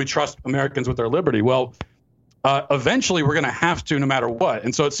 well, can we trust Americans with their liberty? Well, eventually we're going to have to, no matter what.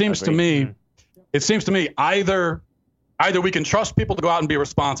 And so it seems to me, either we can trust people to go out and be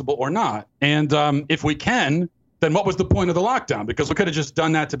responsible or not. And if we can, then what was the point of the lockdown? Because we could have just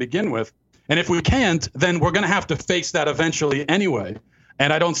done that to begin with. And if we can't, then we're going to have to face that eventually anyway.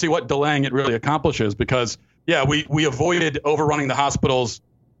 And I don't see what delaying it really accomplishes because, we avoided overrunning the hospitals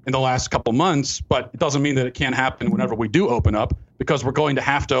in the last couple months, but it doesn't mean that it can't happen whenever we do open up because we're going to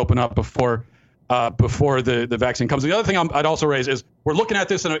have to open up before the vaccine comes. The other thing I'd also raise is we're looking at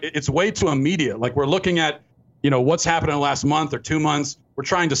this and it's way too immediate. Like we're looking at, what's happened in the last month or 2 months. We're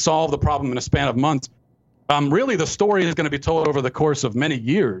trying to solve the problem in a span of months. Really, the story is going to be told over the course of many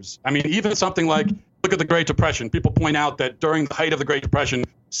years. I mean, even something like, look at the Great Depression. People point out that during the height of the Great Depression,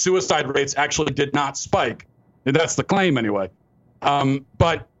 suicide rates actually did not spike. That's the claim anyway.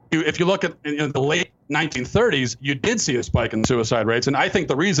 But if you look at in the late 1930s, you did see a spike in suicide rates. And I think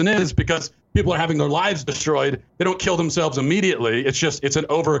the reason is because people are having their lives destroyed. They don't kill themselves immediately. It's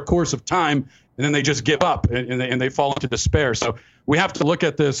over a course of time, and then they just give up and they fall into despair. So we have to look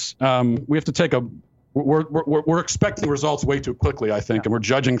at this. We have to take we're expecting results way too quickly, I think, and we're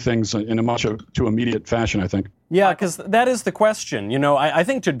judging things in a much too immediate fashion, I think. Yeah, because that is the question. You know, I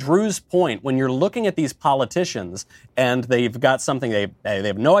think to Drew's point, when you're looking at these politicians and they've got something, they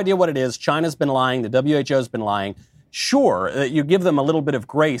have no idea what it is, China's been lying, the WHO's been lying, sure, you give them a little bit of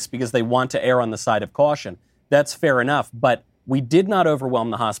grace because they want to err on the side of caution. That's fair enough, but we did not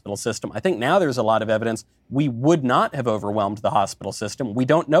overwhelm the hospital system. I think now there's a lot of evidence we would not have overwhelmed the hospital system. We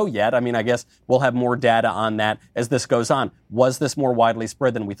don't know yet. I mean, I guess we'll have more data on that as this goes on. Was this more widely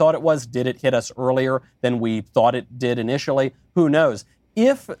spread than we thought it was? Did it hit us earlier than we thought it did initially? Who knows?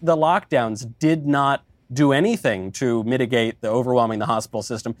 If the lockdowns did not do anything to mitigate the overwhelming the hospital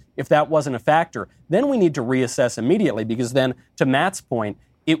system, if that wasn't a factor, then we need to reassess immediately, because then, to Matt's point,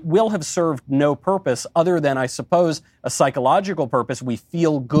 it will have served no purpose other than, I suppose, a psychological purpose. We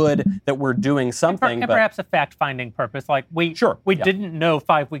feel good that we're doing something. And perhaps a fact-finding purpose. Like we didn't know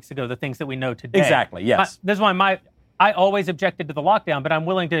 5 weeks ago the things that we know today. Exactly, yes. This is why I always objected to the lockdown, but I'm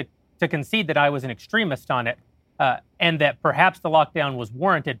willing to concede that I was an extremist on it, and that perhaps the lockdown was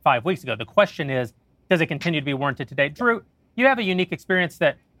warranted 5 weeks ago. The question is, does it continue to be warranted today? Drew, you have a unique experience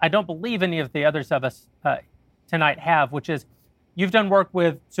that I don't believe any of the others of us tonight have, which is you've done work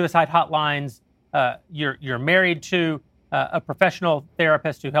with suicide hotlines. You're married to a professional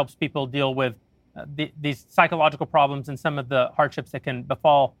therapist who helps people deal with these psychological problems and some of the hardships that can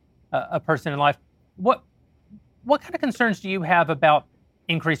befall a person in life. What kind of concerns do you have about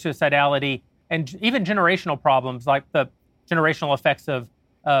increased suicidality and even generational problems, like the generational effects of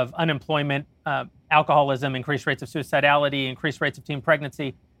unemployment, alcoholism, increased rates of suicidality, increased rates of teen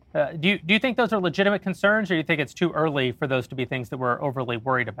pregnancy? Do you think those are legitimate concerns, or do you think it's too early for those to be things that we're overly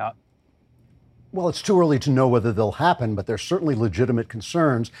worried about? Well, it's too early to know whether they'll happen, but they're certainly legitimate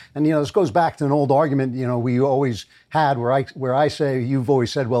concerns. And, this goes back to an old argument, we always had where I say, you've always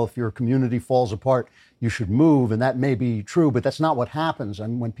said, well, if your community falls apart, you should move. And that may be true, but that's not what happens.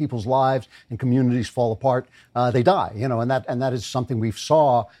 And when people's lives and communities fall apart, they die, and that is something we've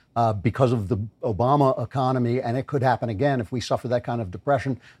saw because of the Obama economy, and it could happen again if we suffer that kind of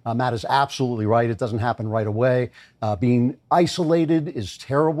depression. Matt is absolutely right. It doesn't happen right away. Being isolated is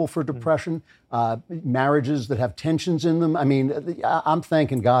terrible for depression. Marriages that have tensions in them. I mean, I'm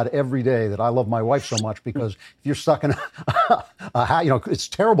thanking God every day that I love my wife so much, because if you're stuck in it's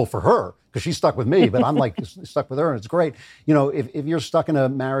terrible for her because she's stuck with me, but I'm like stuck with her, and it's great. If you're stuck in a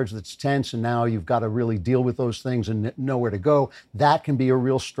marriage that's tense and now you've got to really deal with those things and know where to go, that can be a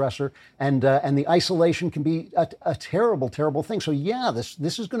real stressor. And the isolation can be a terrible, terrible thing. So yeah,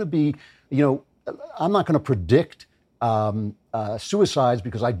 this is going to be, I'm not going to predict suicides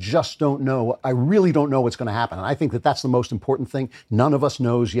because I just don't know. I really don't know what's going to happen. And I think that that's the most important thing. None of us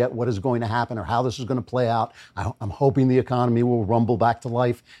knows yet what is going to happen or how this is going to play out. I'm hoping the economy will rumble back to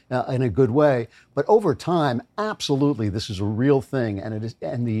life in a good way. But over time, absolutely, this is a real thing. And it is,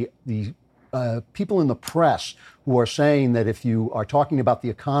 and the people in the press who are saying that if you are talking about the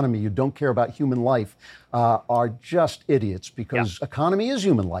economy, you don't care about human life, are just idiots, because economy is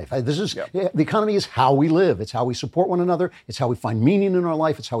human life. The economy is how we live. It's how we support one another. It's how we find meaning in our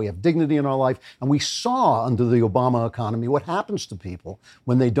life. It's how we have dignity in our life. And we saw under the Obama economy what happens to people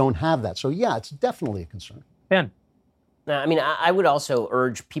when they don't have that. So yeah, it's definitely a concern. Ben. I would also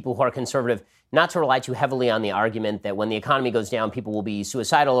urge people who are conservative not to rely too heavily on the argument that when the economy goes down, people will be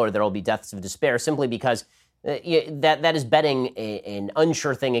suicidal or there will be deaths of despair, simply because that is betting an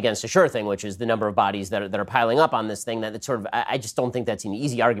unsure thing against a sure thing, which is the number of bodies that are piling up on this thing. That sort of, I just don't think that's an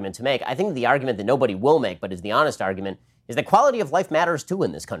easy argument to make. I think the argument that nobody will make, but is the honest argument, is that quality of life matters too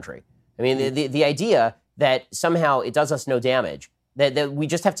in this country. I mean, the idea that somehow it does us no damage, that we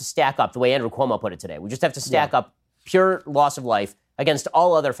just have to stack up, the way Andrew Cuomo put it today, we just have to stack up pure loss of life against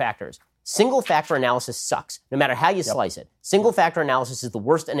all other factors. Single factor analysis sucks, no matter how you slice it. Single factor analysis is the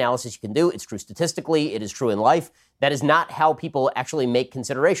worst analysis you can do. It's true statistically. It is true in life. That is not how people actually make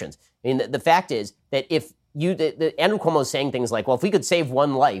considerations. I mean, the fact is that if Andrew Cuomo is saying things like, well, if we could save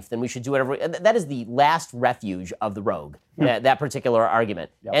one life, then we should do whatever. That is the last refuge of the rogue, that particular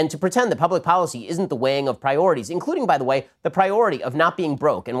argument. Yep. And to pretend that public policy isn't the weighing of priorities, including, by the way, the priority of not being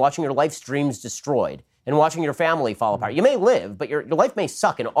broke and watching your life streams destroyed and watching your family fall apart. You may live, but your life may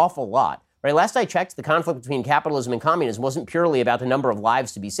suck an awful lot right? Last I checked, the conflict between capitalism and communism wasn't purely about the number of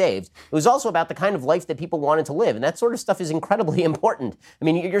lives to be saved. It was also about the kind of life that people wanted to live. And that sort of stuff is incredibly important. I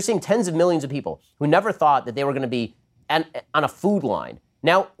mean, you're seeing tens of millions of people who never thought that they were going to be on a food line,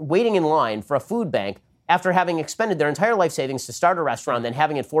 now waiting in line for a food bank after having expended their entire life savings to start a restaurant, then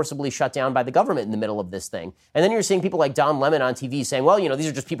having it forcibly shut down by the government in the middle of this thing. And then you're seeing people like Don Lemon on TV saying, well, these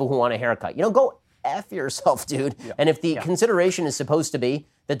are just people who want a haircut. Go F yourself, dude. Yeah. And if the consideration is supposed to be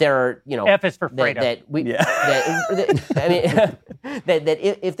that there are, F is for freedom.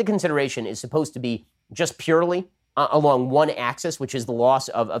 If the consideration is supposed to be just purely along one axis, which is the loss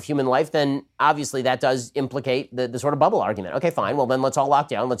of human life, then obviously that does implicate the sort of bubble argument. Okay, fine. Well, then let's all lock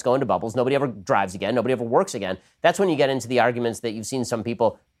down. Let's go into bubbles. Nobody ever drives again. Nobody ever works again. That's when you get into the arguments that you've seen some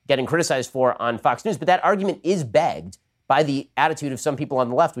people getting criticized for on Fox News. But that argument is begged by the attitude of some people on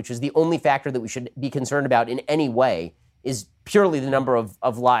the left, which is the only factor that we should be concerned about in any way is purely the number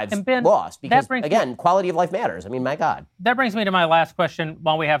of lives lost. Because, again, quality of life matters. I mean, my God. That brings me to my last question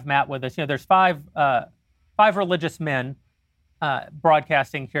while we have Matt with us. There's five religious men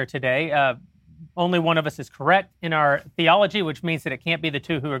broadcasting here today. Only one of us is correct in our theology, which means that it can't be the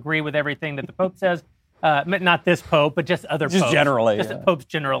two who agree with everything that the Pope says. Not this Pope, but just other popes. Just generally. Just popes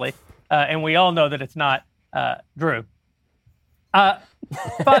generally. And we all know that it's not Drew. Five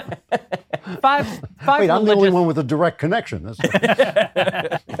Wait, I'm the only one with a direct connection.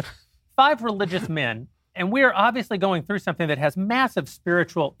 Five religious men, and we are obviously going through something that has massive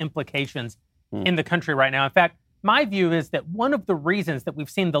spiritual implications in the country right now. In fact, my view is that one of the reasons that we've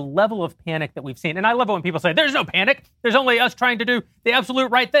seen the level of panic that we've seen, and I love it when people say, there's no panic, there's only us trying to do the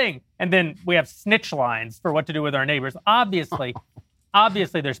absolute right thing. And then we have snitch lines for what to do with our neighbors. Obviously,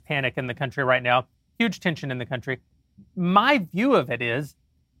 there's panic in the country right now, huge tension in the country. My view of it is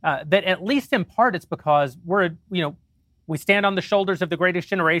that at least in part it's because we stand on the shoulders of the greatest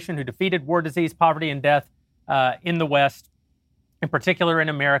generation who defeated war, disease, poverty, and death in the West, in particular in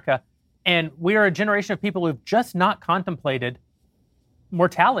America. And we are a generation of people who've just not contemplated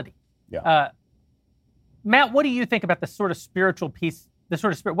mortality. Yeah. Matt, what do you think about the sort of spiritual piece, the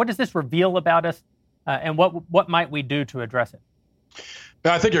sort of spirit? What does this reveal about us, and what might we do to address it?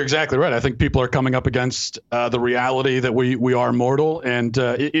 I think you're exactly right. I think people are coming up against the reality that we are mortal, and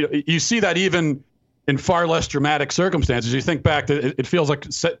you see that even in far less dramatic circumstances. You think back, it feels like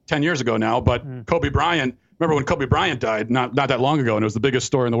 10 years ago now, but Kobe Bryant. Remember when Kobe Bryant died? Not that long ago, and it was the biggest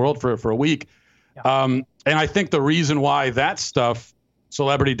story in the world for a week. Yeah. And I think the reason why that stuff,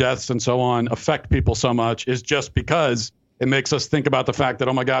 celebrity deaths and so on, affect people so much is just because it makes us think about the fact that,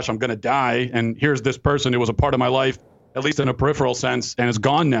 oh my gosh, I'm going to die, and here's this person who was a part of my life, at least in a peripheral sense, and is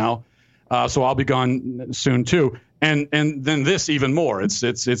gone now. So I'll be gone soon too. And then this even more. It's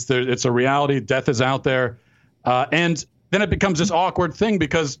a reality. Death is out there, and then it becomes this awkward thing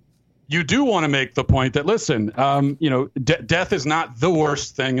because you do want to make the point that, listen, death is not the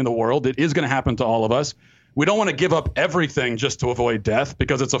worst thing in the world. It is going to happen to all of us. We don't want to give up everything just to avoid death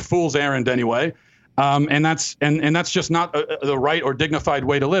because it's a fool's errand anyway. And that's just not the right or dignified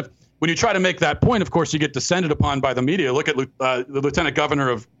way to live. When you try to make that point, of course, you get descended upon by the media. Look at the Lieutenant Governor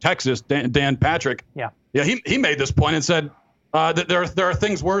of Texas, Dan Patrick. Yeah. He made this point and said that there are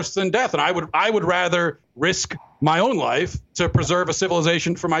things worse than death, and I would rather risk my own life to preserve a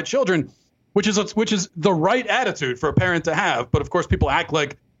civilization for my children, which is the right attitude for a parent to have. But of course, people act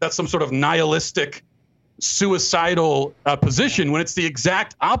like that's some sort of nihilistic, suicidal position when it's the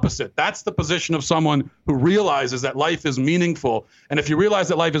exact opposite. That's the position of someone who realizes that life is meaningful. And if you realize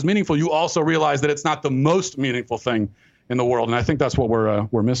that life is meaningful, you also realize that it's not the most meaningful thing in the world. And I think that's what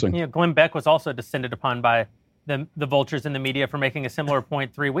we're missing. Glenn Beck was also descended upon by the vultures in the media for making a similar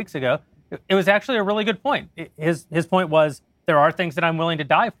point 3 weeks ago. It was actually a really good point. His point was, there are things that I'm willing to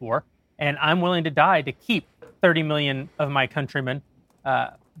die for, and I'm willing to die to keep 30 million of my countrymen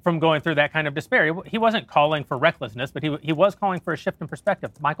from going through that kind of despair. He wasn't calling for recklessness, but he was calling for a shift in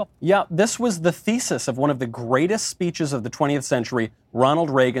perspective. Michael? Yeah, this was the thesis of one of the greatest speeches of the 20th century, Ronald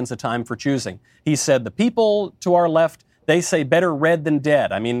Reagan's A Time for Choosing. He said, the people to our left, they say better red than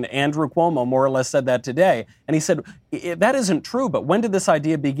dead. I mean, Andrew Cuomo more or less said that today. And he said, that isn't true, but when did this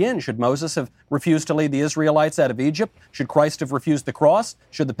idea begin? Should Moses have refused to lead the Israelites out of Egypt? Should Christ have refused the cross?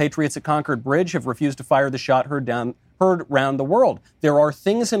 Should the patriots at Concord Bridge have refused to fire the shot heard round the world? There are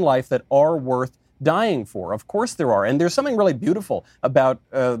things in life that are worth dying for. Of course there are. And there's something really beautiful about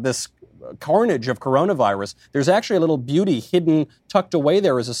this carnage of coronavirus. There's actually a little beauty hidden, tucked away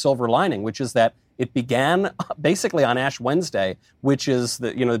there as a silver lining, which is that it began basically on Ash Wednesday, which is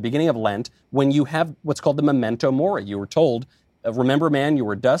the beginning of Lent, when you have what's called the memento mori. You were told, remember, man, you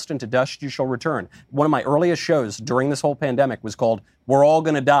were dust, and to dust you shall return. One of my earliest shows during this whole pandemic was called We're All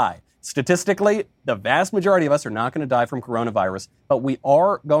Gonna Die. statistically, the vast majority of us are not going to die from coronavirus, but we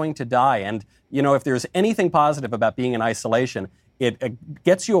are going to die. And, if there's anything positive about being in isolation, it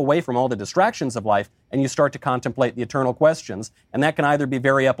gets you away from all the distractions of life, and you start to contemplate the eternal questions. And that can either be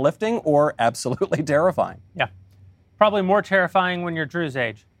very uplifting or absolutely terrifying. Yeah. Probably more terrifying when you're Drew's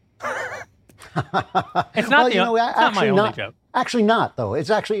age. It's not not my only joke. Actually not, though. It's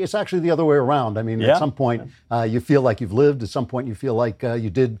actually the other way around. I mean, at some point, you feel like you've lived. At some point, you feel like you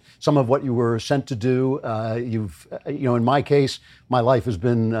did some of what you were sent to do. In my case, my life has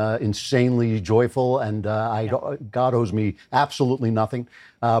been insanely joyful, and God owes me absolutely nothing.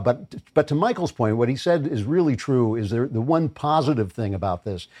 But to Michael's point, what he said is really true. Is the one positive thing about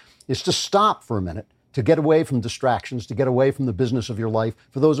this is to stop for a minute, to get away from distractions, to get away from the business of your life.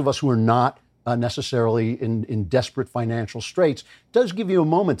 For those of us who are not necessarily in desperate financial straits, does give you a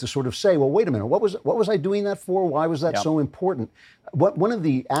moment to sort of say, well, wait a minute, what was I doing that for? Why was that so important? One of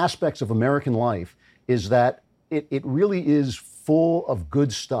the aspects of American life is that it really is full of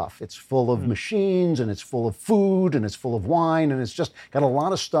good stuff. It's full of machines, and it's full of food, and it's full of wine, and it's just got a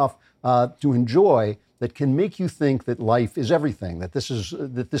lot of stuff to enjoy that can make you think that life is everything, that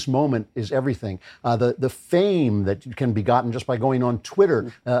this moment is everything. The fame that can be gotten just by going on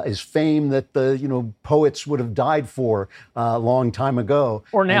Twitter is fame that the poets would have died for a long time ago.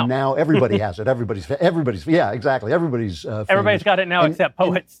 Or now. And now everybody has it. Everybody's yeah, exactly. Everybody's got it now, except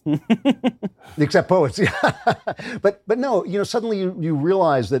poets. Except poets, yeah. But no, suddenly you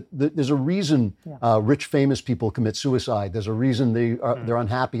realize that there's a reason rich, famous people commit suicide. There's a reason they're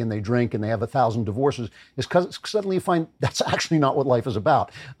unhappy and they drink and they have 1,000 divorces. Is because suddenly you find that's actually not what life is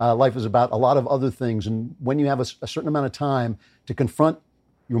about. Life is about a lot of other things. And when you have a certain amount of time to confront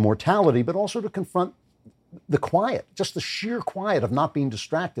your mortality, but also to confront the quiet, just the sheer quiet of not being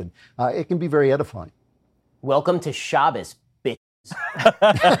distracted, it can be very edifying. Welcome to Shabbos, bitches.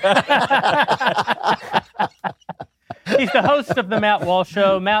 He's the host of the Matt Walsh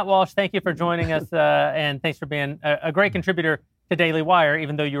Show. Matt Walsh, thank you for joining us, and thanks for being a great contributor to Daily Wire,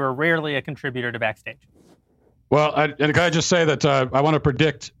 even though you are rarely a contributor to Backstage. Well, and can I just say that I want to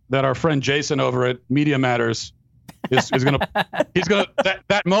predict that our friend Jason over at Media Matters is going to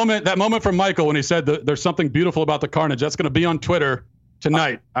that moment from Michael when he said that there's something beautiful about the carnage, that's going to be on Twitter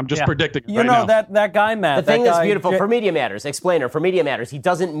tonight. I'm just predicting it right now. that guy, Matt. The thing that's beautiful for Media Matters, explainer, for Media Matters, he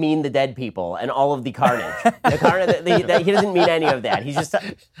doesn't mean the dead people and all of the carnage. He doesn't mean any of that. He's just...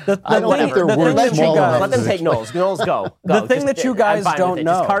 I don't think they're words small enough. Let them take Knowles. Knowles, go. The thing that you guys don't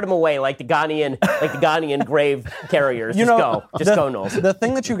know. Just cart him away like the Ghanaian grave carriers. Just go. Just go, Knowles. The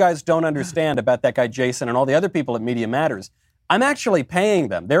thing that you guys don't understand about that guy Jason and all the other people at Media Matters, I'm actually paying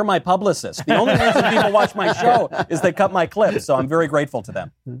them. They're my publicists. The only reason people watch my show is they cut my clips, so I'm very grateful to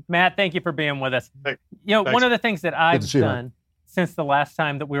them. Matt, thank you for being with us. Thanks. One of the things that I've done since the last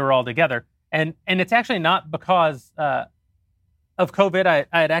time that we were all together, and it's actually not because of COVID. I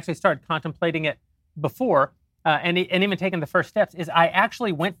had actually started contemplating it before, and even taken the first steps, is I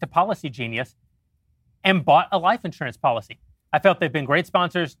actually went to Policy Genius and bought a life insurance policy. I felt they've been great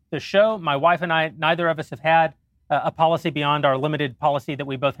sponsors. The show, my wife and I, neither of us have had a policy beyond our limited policy that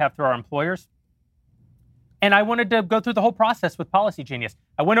we both have through our employers. And I wanted to go through the whole process with Policy Genius.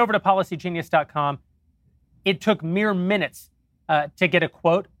 I went over to policygenius.com. It took mere minutes to get a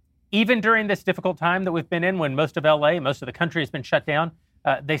quote. Even during this difficult time that we've been in, when most of LA, most of the country has been shut down,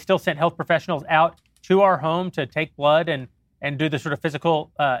 they still sent health professionals out to our home to take blood and do the sort of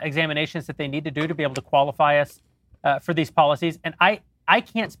physical examinations that they need to do to be able to qualify us for these policies. And I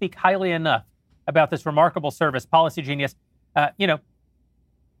can't speak highly enough about this remarkable service, Policy Genius.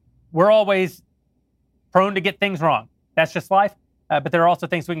 We're always prone to get things wrong. That's just life. But there are also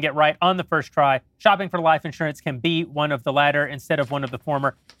things we can get right on the first try. Shopping for life insurance can be one of the latter instead of one of the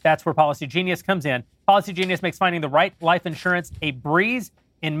former. That's where Policy Genius comes in. Policy Genius makes finding the right life insurance a breeze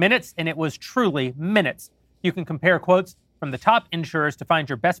in minutes, and it was truly minutes. You can compare quotes from the top insurers to find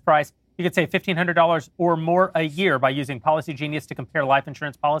your best price. You could save $1,500 or more a year by using Policy Genius to compare life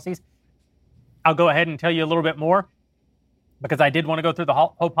insurance policies. I'll go ahead and tell you a little bit more because I did want to go through the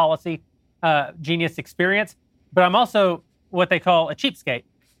whole Policy Genius experience, but I'm also what they call a cheapskate.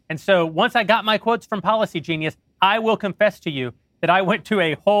 And so once I got my quotes from Policy Genius, I will confess to you that I went to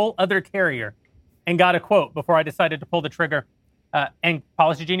a whole other carrier and got a quote before I decided to pull the trigger, and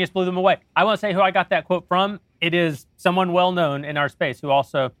Policy Genius blew them away. I won't say who I got that quote from. It is someone well-known in our space who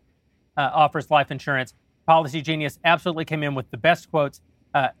also offers life insurance. Policy Genius absolutely came in with the best quotes.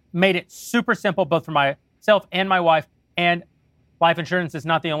 Made it super simple, both for myself and my wife. And life insurance is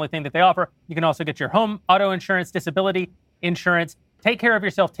not the only thing that they offer. You can also get your home, auto insurance, disability insurance. Take care of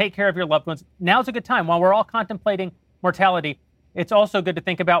yourself. Take care of your loved ones. Now's a good time while we're all contemplating mortality. it's also good to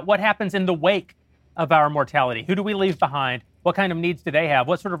think about what happens in the wake of our mortality. Who do we leave behind? What kind of needs do they have?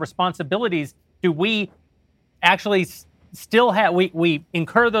 What sort of responsibilities do we actually still have? We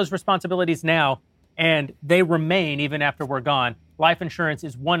incur those responsibilities now, and they remain even after we're gone. Life insurance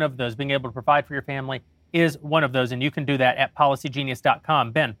is one of those. Being able to provide for your family is one of those, and you can do that at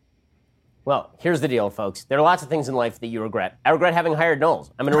PolicyGenius.com. Ben. Well, here's the deal, folks. There are lots of things in life that you regret. I regret having hired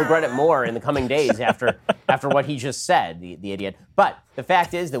Knowles. I'm going to regret it more in the coming days after what he just said, the idiot. But the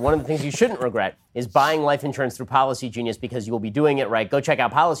fact is that one of the things you shouldn't regret is buying life insurance through Policy Genius, because you will be doing it right. Go check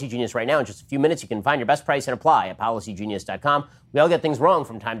out Policy Genius right now. In just a few minutes, you can find your best price and apply at PolicyGenius.com. We all get things wrong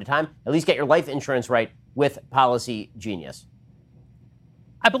from time to time. At least get your life insurance right with Policy Genius.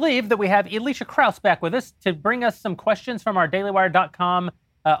 I believe that we have Elisha Krause back with us to bring us some questions from our DailyWire.com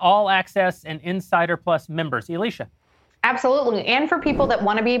All Access and Insider Plus members. Elisha. Absolutely. And for people that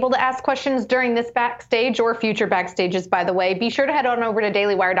want to be able to ask questions during this Backstage or future Backstages, by the way, be sure to head on over to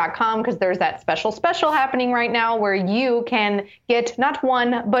dailywire.com, because there's that special happening right now where you can get not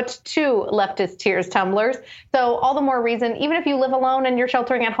one, but 2 Leftist Tears tumblers. So all the more reason, even if you live alone and you're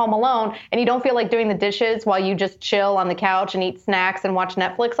sheltering at home alone and you don't feel like doing the dishes while you just chill on the couch and eat snacks and watch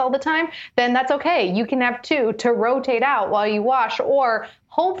Netflix all the time, then that's okay. You can have 2 to rotate out while you wash, or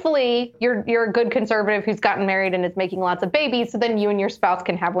hopefully you're a good conservative who's gotten married and is making lots of babies, so then you and your spouse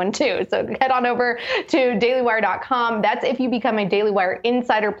can have one too. So head on over to dailywire.com. That's if you become a Daily Wire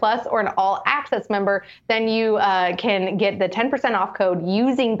Insider Plus or an All Access member, then you can get the 10% off code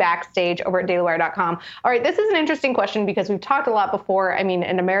using Backstage over at dailywire.com. All right, this is an interesting question because we've talked a lot before. I mean,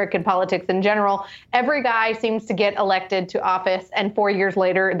 in American politics in general, every guy seems to get elected to office and 4 years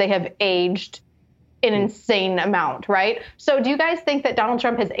later they have aged an insane amount, right? So do you guys think that Donald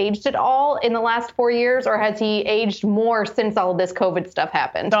Trump has aged at all in the last 4 years, or has he aged more since all of this COVID stuff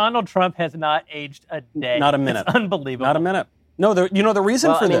happened? Donald Trump has not aged a day. Not a minute. It's unbelievable. Not a minute. No, the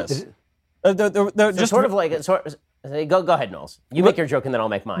reason for this. Go ahead, Knowles. You make your joke and then I'll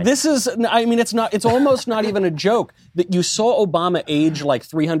make mine. This is, I mean, it's almost not even a joke that you saw Obama age like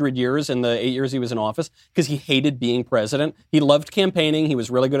 300 years in the 8 years he was in office because he hated being president. He loved campaigning. He was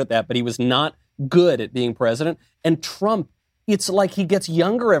really good at that, but he was not good at being president. And Trump, it's like he gets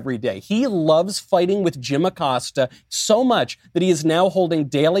younger every day. He loves fighting with Jim Acosta so much that he is now holding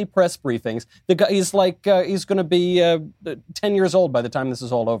daily press briefings. The guy, he's going to be 10 years old by the time this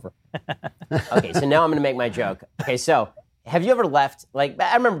is all over. Okay, so now I'm going to make my joke. Okay, so have you ever left, like,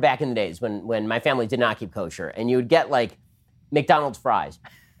 I remember back in the days when my family did not keep kosher, and you would get, like, McDonald's fries,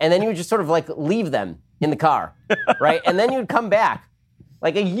 and then you would just sort of, like, leave them in the car, right? And then you'd come back,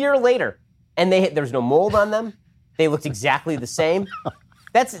 like, a year later, and there's no mold on them. They looked exactly the same.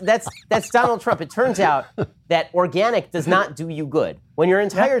 That's Donald Trump. It turns out that organic does not do you good. When your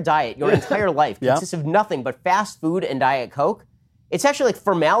entire diet, your entire life consists of nothing but fast food and Diet Coke, it's actually like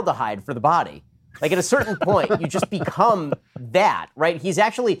formaldehyde for the body. Like at a certain point, you just become that, right? He's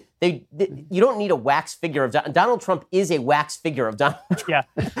actually, you don't need a wax figure of Donald Trump is a wax figure of Donald Trump. Yeah,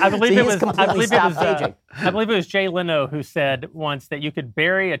 I believe aging. I believe it was Jay Leno who said once that you could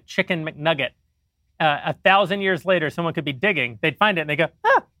bury a chicken McNugget. 1,000 years later, someone could be digging. They'd find it and they go,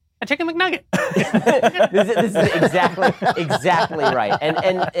 a chicken McNugget. this is exactly right.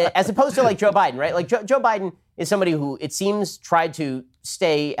 And as opposed to like Joe Biden, right? Like Joe Biden is somebody who, it seems, tried to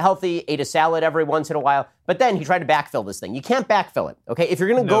stay healthy, ate a salad every once in a while, but then he tried to backfill this thing. You can't backfill it, okay? If you're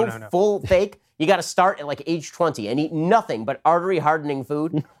going to go full fake, you got to start at like age 20 and eat nothing but artery-hardening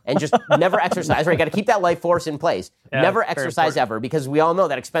food and just never exercise, right? You got to keep that life force in place. Yeah, never exercise ever, because we all know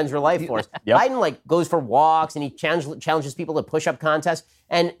that expends your life force. Yep. Biden like goes for walks and he challenges people to push-up contests.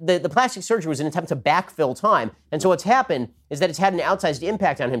 And the plastic surgery was an attempt to backfill time. And so what's happened is that it's had an outsized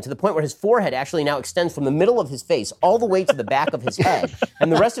impact on him to the point where his forehead actually now extends from the middle of his face all the way to the back of his head.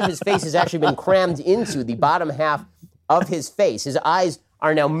 And the rest of his face has actually been crammed into the bottom half of his face. His eyes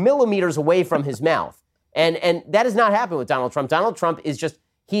are now millimeters away from his mouth. And that has not happened with Donald Trump. Donald Trump is just,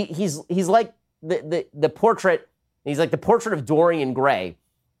 he's like the portrait, he's like the portrait of Dorian Gray.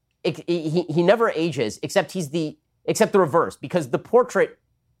 He never ages, except the reverse, because the portrait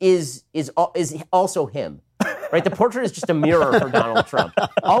is also him. Right? The portrait is just a mirror for Donald Trump.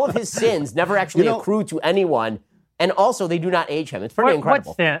 All of his sins never actually accrue to anyone. And also, they do not age him. It's pretty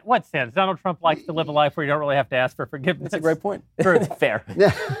incredible. What sins? Donald Trump likes to live a life where you don't really have to ask for forgiveness. That's a great point. Fair.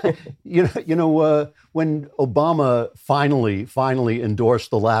 When Obama finally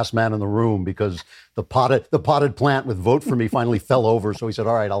endorsed the last man in the room because the potted plant with "Vote for Me" finally fell over, so he said,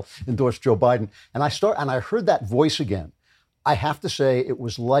 "All right, I'll endorse Joe Biden." And I heard that voice again. I have to say it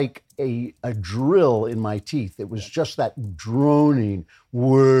was like a drill in my teeth. It was just that droning,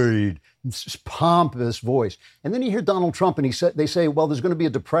 worried, pompous voice. And then you hear Donald Trump and they say, well, there's going to be a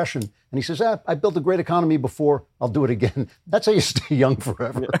depression. And he says, I built a great economy before, I'll do it again. That's how you stay young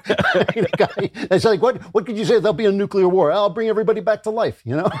forever. It's like, what could you say? There'll be a nuclear war. I'll bring everybody back to life,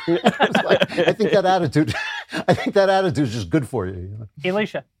 you know? It's like, I think that attitude is just good for you.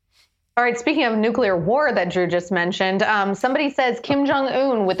 Alicia. All right, speaking of nuclear war that Drew just mentioned, somebody says Kim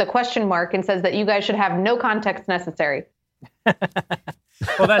Jong-un with a question mark and says that you guys should have no context necessary.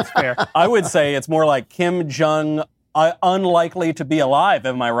 Well, that's fair. I would say it's more like Kim Jong unlikely to be alive.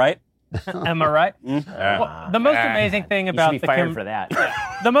 Am I right? Am I right? Well, the most amazing thing about you should be fired for that.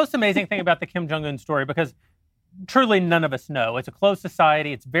 The most amazing thing about the Kim Jong-un story, because truly none of us know. It's a closed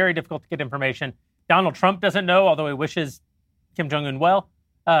society. It's very difficult to get information. Donald Trump doesn't know, although he wishes Kim Jong-un well,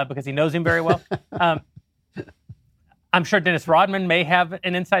 because he knows him very well. I'm sure Dennis Rodman may have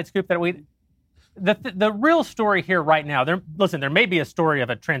an inside scoop that we... The real story here right now, there may be a story of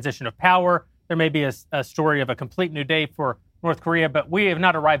a transition of power. There may be a story of a complete new day for North Korea, but we have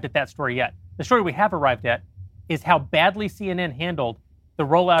not arrived at that story yet. The story we have arrived at is how badly CNN handled the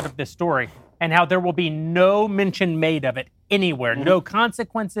rollout of this story and how there will be no mention made of it anywhere, no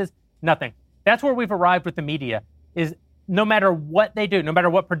consequences, nothing. That's where we've arrived with the media, is no matter what they do, no matter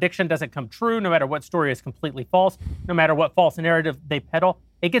what prediction doesn't come true, no matter what story is completely false, no matter what false narrative they peddle,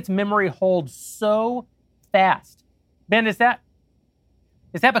 it gets memory hold so fast. Ben, is that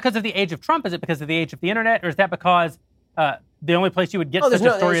because of the age of Trump? Is it because of the age of the internet? Or is that because the only place you would get such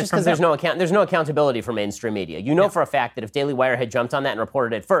a story is from there's no accountability for mainstream media. You know for a fact that if Daily Wire had jumped on that and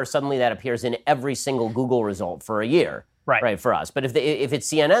reported it first, suddenly that appears in every single Google result for a year. Right, for us. But if it's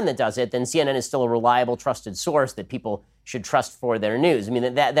CNN that does it, then CNN is still a reliable, trusted source that people should trust for their news. I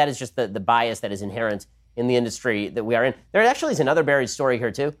mean, that is just the bias that is inherent in the industry that we are in. There actually is another buried story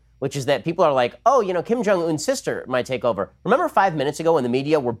here, too, which is that people are like, oh, Kim Jong-un's sister might take over. Remember 5 minutes ago when the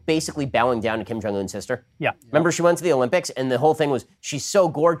media were basically bowing down to Kim Jong-un's sister? Yeah. Remember she went to the Olympics and the whole thing was, she's so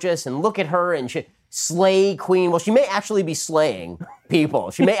gorgeous and look at her and she... Slay queen. Well, she may actually be slaying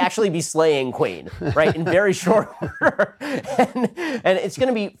people. She may actually be slaying queen, right, in very short order. And it's going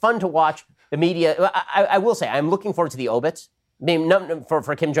to be fun to watch the media. I will say, I'm looking forward to the obits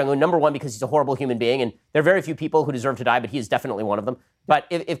for Kim Jong-un. Number one, because he's a horrible human being, and there are very few people who deserve to die, but he is definitely one of them. But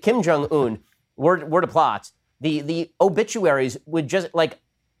if Kim Jong-un were to plot, the obituaries would just,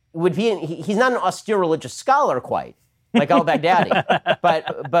 he's not an austere religious scholar quite, like al-Baghdadi,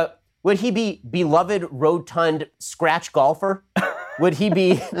 but would he be beloved, rotund scratch golfer? Would he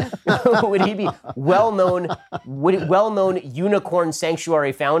be well-known unicorn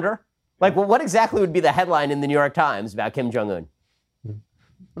sanctuary founder? What exactly would be the headline in the New York Times about Kim Jong-un?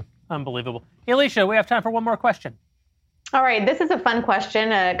 Unbelievable. Alicia, we have time for one more question. All right, this is a fun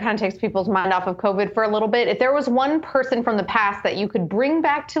question. It kind of takes people's mind off of COVID for a little bit. If there was one person from the past that you could bring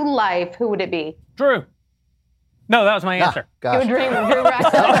back to life, who would it be? Drew. No, that was my answer. You would dream Drew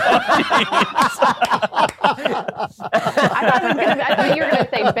Rackett. I thought you were going to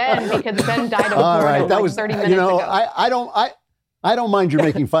say Ben, because Ben died of boredom 30 minutes ago. I don't mind you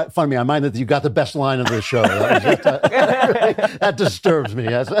making fun of me. I mind that you got the best line of the show. That disturbs me.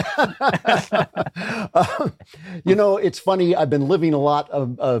 It's funny. I've been living a lot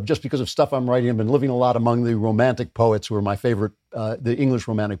of just because of stuff I'm writing, I've been living a lot among the romantic poets who are my favorite, the English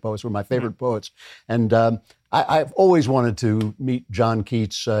romantic poets who are my favorite poets. And I've always wanted to meet John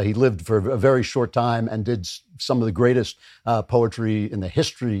Keats. He lived for a very short time and did some of the greatest poetry in the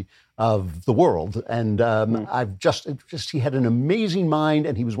history of the world. And I've just he had an amazing mind,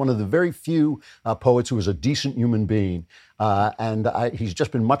 and he was one of the very few poets who was a decent human being. He's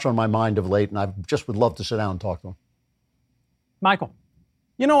just been much on my mind of late, and I just would love to sit down and talk to him. Michael.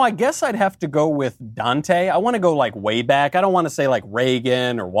 I guess I'd have to go with Dante. I want to go way back. I don't want to say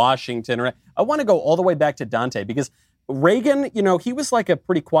Reagan or Washington. I want to go all the way back to Dante, because Reagan, he was a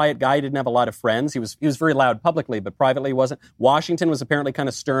pretty quiet guy. He didn't have a lot of friends. He was very loud publicly, but privately he wasn't. Washington was apparently kind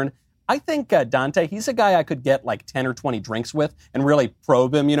of stern. I think Dante, he's a guy I could get 10 or 20 drinks with and really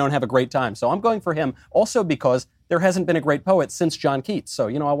probe him, and have a great time. So I'm going for him, also because there hasn't been a great poet since John Keats. So,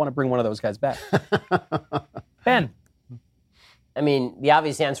 I want to bring one of those guys back. Ben. I mean, the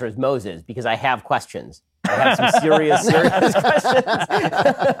obvious answer is Moses, because I have questions. I have some serious questions.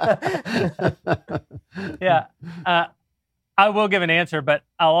 Yeah. I will give an answer, but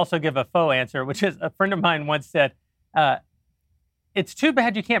I'll also give a faux answer, which is, a friend of mine once said, it's too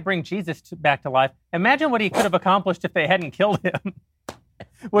bad you can't bring Jesus back to life. Imagine what he could have accomplished if they hadn't killed him.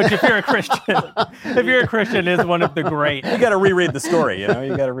 Which, if you're a Christian, is one of the great. You got to reread the story, You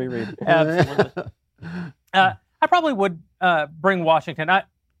got to reread. Absolutely. I probably would bring Washington.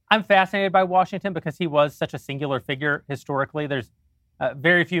 I'm fascinated by Washington because he was such a singular figure historically. There's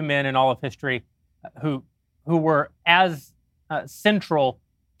very few men in all of history who were as central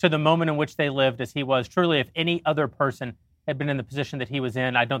to the moment in which they lived as he was. Truly, if any other person had been in the position that he was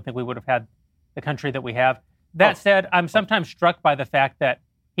in, I don't think we would have had the country that we have. That said, I'm sometimes struck by the fact that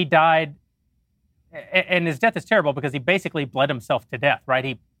he died, and his death is terrible because he basically bled himself to death,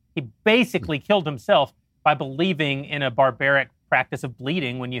 right? He basically killed himself by believing in a barbaric practice of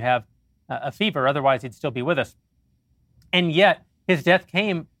bleeding when you have a fever. Otherwise, he'd still be with us. And yet, his death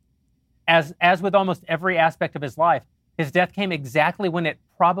came, as with almost every aspect of his life, his death came exactly when it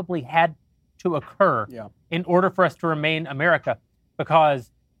probably had to occur in order for us to remain America. Because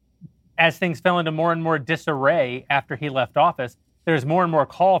as things fell into more and more disarray after he left office, there's more and more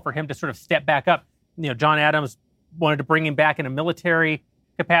call for him to sort of step back up. John Adams wanted to bring him back in a military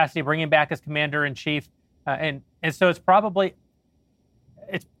capacity, bring him back as commander-in-chief. And so it's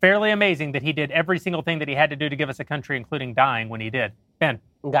fairly amazing that he did every single thing that he had to do to give us a country, including dying when he did. Ben.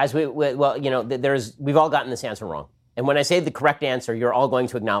 Guys, we've all gotten this answer wrong. And when I say the correct answer, you're all going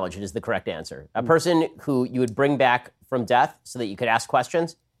to acknowledge it is the correct answer. A person who you would bring back from death so that you could ask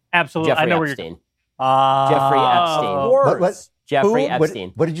questions? Absolutely. Jeffrey I know Epstein. Jeffrey Epstein. What? Jeffrey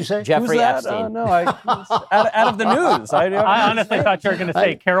Epstein. What did you say? Jeffrey Epstein. No, out of the news. I honestly thought you were going to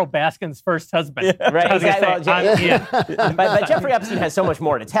say Carol Baskin's first husband. Yeah. Right, exactly. But Jeffrey Epstein has so much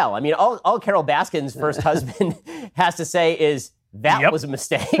more to tell. I mean, all Carol Baskin's first husband has to say is, that was a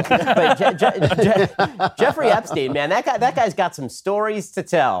mistake. But Jeffrey Epstein, man, that guy's got some stories to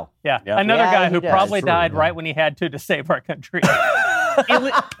tell. Yeah. Another guy who probably died right when he had to save our country.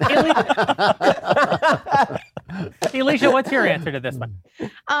 Alicia, what's your answer to this one?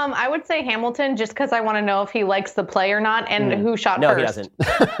 I would say Hamilton, just because I want to know if he likes the play or not, and who shot no, first. No, he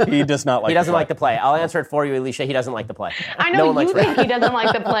doesn't. He does not like. He doesn't like the play. I'll answer it for you, Alicia. He doesn't like the play. I know you think he doesn't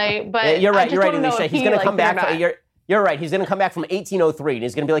like the play, but you're right. I just want to know Alicia. if He's going to come back. You're right. He's going to come back from 1803, and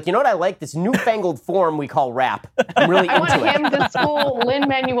he's going to be like, you know what I like? This newfangled form we call rap. I'm really into it. I want him to school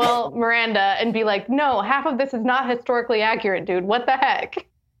Lin-Manuel Miranda and be like, no, half of this is not historically accurate, dude. What the heck?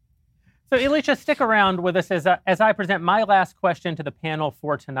 So, Alicia, stick around with us as I present my last question to the panel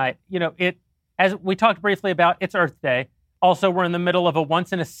for tonight. As we talked briefly about, it's Earth Day. Also, we're in the middle of a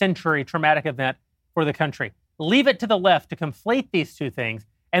once-in-a-century traumatic event for the country. Leave it to the left to conflate these two things,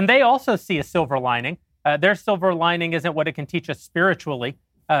 and they also see a silver lining. Their silver lining isn't what it can teach us spiritually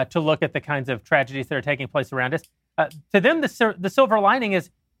to look at the kinds of tragedies that are taking place around us. To them, the silver lining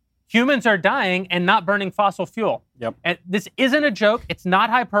is humans are dying and not burning fossil fuel. Yep. And this isn't a joke. It's not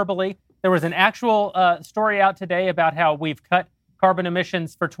hyperbole. There was an actual story out today about how we've cut carbon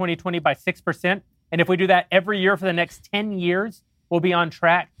emissions for 2020 by 6%. And if we do that every year for the next 10 years, we'll be on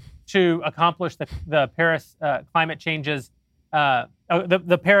track to accomplish the Paris climate changes,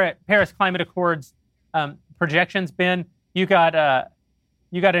 the Paris Climate Accords projections. Ben, you got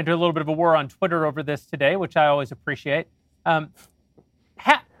into a little bit of a war on Twitter over this today, which I always appreciate. I mean,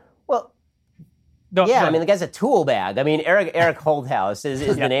 the guy's a tool bag. I mean, Eric Holdhouse is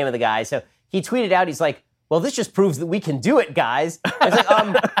the name of the guy. So he tweeted out, he's like, well, this just proves that we can do it, guys. I was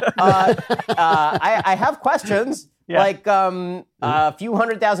like, I have questions. Yeah. Like, a few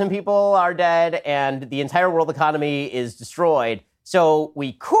 100,000 people are dead and the entire world economy is destroyed. So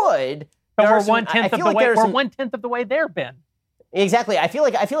we could. But we're one-tenth of the way there, Ben. Exactly. I feel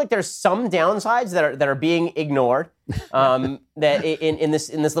like there's some downsides that are being ignored. That in this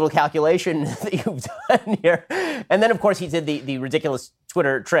little calculation that you've done here. And then of course he did the ridiculous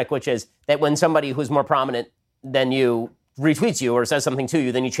Twitter trick, which is that when somebody who's more prominent than you retweets you or says something to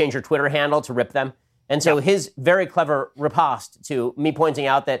you, then you change your Twitter handle to rip them. And so his very clever riposte to me pointing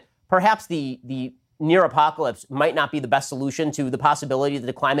out that perhaps the near apocalypse might not be the best solution to the possibility that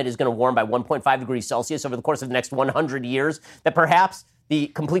the climate is going to warm by 1.5 degrees Celsius over the course of the next 100 years, that perhaps the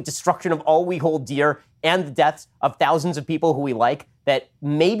complete destruction of all we hold dear and the deaths of thousands of people who we like, that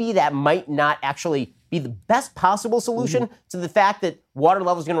maybe that might not actually be the best possible solution to the fact that water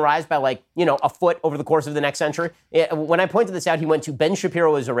level is going to rise by a foot over the course of the next century. When I pointed this out, he went to Ben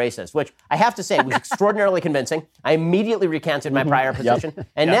Shapiro is a racist, which I have to say was extraordinarily convincing. I immediately recanted my prior position. Yep.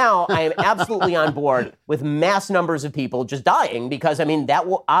 And now I am absolutely on board with mass numbers of people just dying because, I mean, that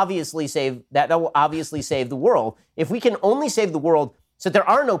will obviously save the world. If we can only save the world so there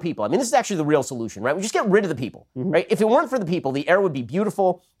are no people. I mean, this is actually the real solution, right? We just get rid of the people, right? If it weren't for the people, the air would be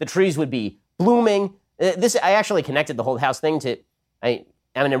beautiful, the trees would be blooming. I actually connected the whole house thing to, I'm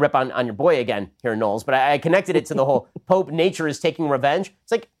going to rip on your boy again here, Knowles, but I connected it to the whole Pope, nature is taking revenge.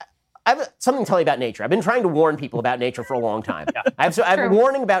 It's like, I have something to tell you about nature. I've been trying to warn people about nature for a long time. I have a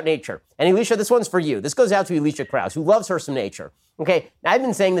warning about nature. And Alicia, this one's for you. This goes out to Alicia Krause, who loves her some nature. Okay, now I've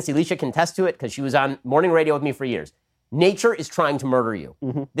been saying this. Alicia can attest to it because she was on morning radio with me for years. Nature is trying to murder you.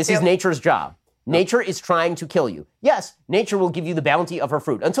 This is nature's job. Nature is trying to kill you. Yes, nature will give you the bounty of her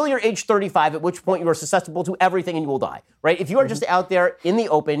fruit until you're age 35, at which point you are susceptible to everything and you will die, right? If you are just out there in the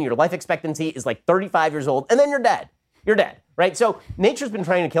open, your life expectancy is like 35 years old, and then you're dead. You're dead, right? So nature's been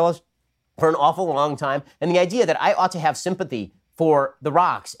trying to kill us for an awful long time, and the idea that I ought to have sympathy for the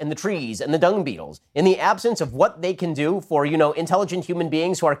rocks and the trees and the dung beetles in the absence of what they can do for, intelligent human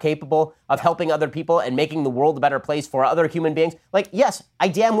beings who are capable of helping other people and making the world a better place for other human beings. Like, yes, I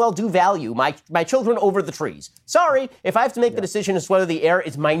damn well do value my children over the trees. Sorry, if I have to make the decision as to whether the air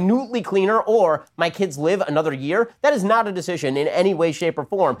is minutely cleaner or my kids live another year, that is not a decision in any way, shape, or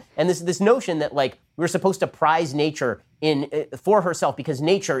form. And this notion that, like, we're supposed to prize nature for herself because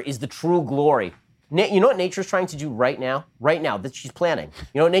nature is the true glory. You know what nature's trying to do right now? Right now, that she's planning.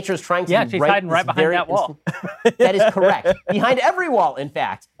 You know what nature's trying to do? Yeah, she's hiding right behind that wall. That is correct. Behind every wall, in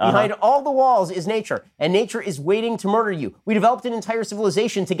fact. Behind all the walls is nature. And nature is waiting to murder you. We developed an entire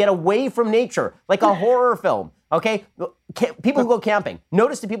civilization to get away from nature, like a horror film. Okay? People who go camping.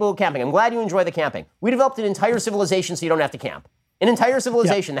 Notice the people who go camping. I'm glad you enjoy the camping. We developed an entire civilization so you don't have to camp. An entire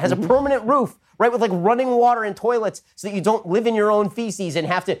civilization that has a permanent roof, right, with like running water and toilets so that you don't live in your own feces and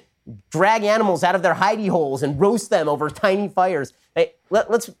have to drag animals out of their hidey holes and roast them over tiny fires. Hey,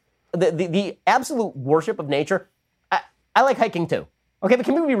 the absolute worship of nature. I like hiking too. Okay, but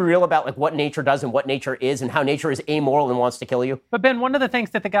can we be real about like what nature does and what nature is and how nature is amoral and wants to kill you? But Ben, one of the things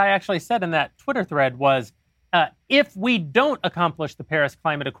that the guy actually said in that Twitter thread was, if we don't accomplish the Paris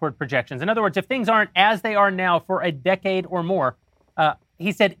Climate Accord projections, in other words, if things aren't as they are now for a decade or more,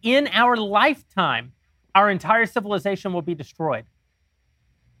 he said, in our lifetime, our entire civilization will be destroyed.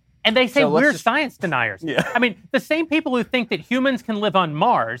 And they say we're science deniers. Yeah. I mean, the same people who think that humans can live on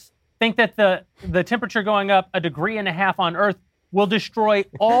Mars think that the temperature going up 1.5 degrees on Earth will destroy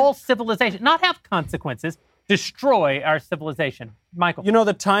all civilization, not have consequences, destroy our civilization. Michael. You know,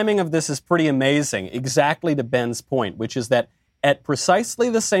 the timing of this is pretty amazing, exactly to Ben's point, which is that at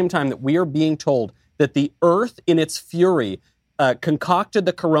precisely the same time that we are being told that the Earth in its fury concocted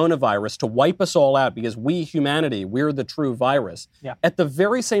the coronavirus to wipe us all out because we, humanity, we're the true virus. Yeah. At the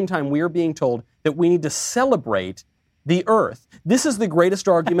very same time, we are being told that we need to celebrate the Earth. This is the greatest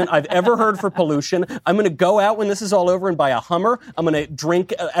argument I've ever heard for pollution. I'm going to go out when this is all over and buy a Hummer. I'm going to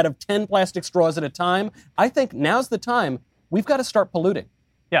drink out of 10 plastic straws at a time. I think now's the time. We've got to start polluting.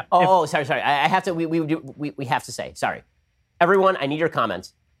 Yeah. Sorry. I have to. We have to say sorry. Everyone, I need your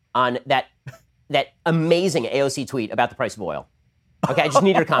comments on that amazing AOC tweet about the price of oil. Okay, I just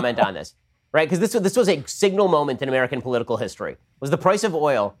need your comment on this, right? Because this was a signal moment in American political history. Was the price of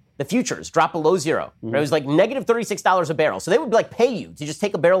oil, the futures, dropped below zero. Right? It was like negative $36 a barrel. So they would like pay you to just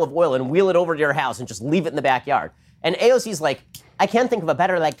take a barrel of oil and wheel it over to your house and just leave it in the backyard. And AOC's like, I can't think of a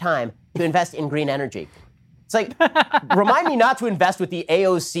better time to invest in green energy. It's like, remind me not to invest with the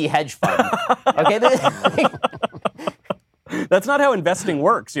AOC hedge fund. Okay. That's not how investing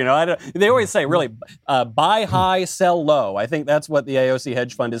works, you know. They always say, really, buy high, sell low. I think that's what the AOC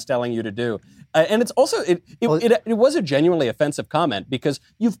hedge fund is telling you to do. And it's also, it was a genuinely offensive comment because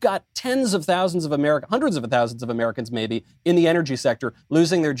you've got tens of thousands of hundreds of thousands of Americans maybe in the energy sector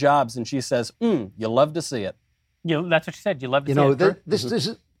losing their jobs. And she says, you love to see it. That's what she said. You love to see it. This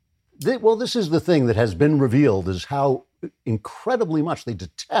is the thing that has been revealed is how incredibly much they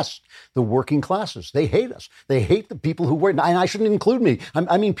detest the working classes. They hate us. They hate the people who work. And I shouldn't include me.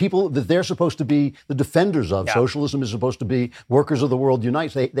 I mean people that they're supposed to be the defenders of. Yeah. Socialism is supposed to be workers of the world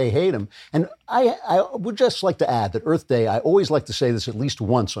unite. They hate them. And I would just like to add that Earth Day, I always like to say this at least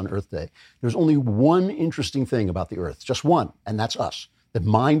once on Earth Day. There's only one interesting thing about the Earth, just one, and that's us. The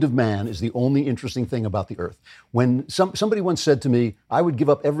mind of man is the only interesting thing about the Earth. When somebody once said to me, I would give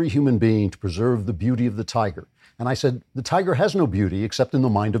up every human being to preserve the beauty of the tiger. And I said, the tiger has no beauty except in the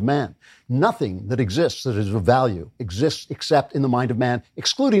mind of man. Nothing that exists that is of value exists except in the mind of man,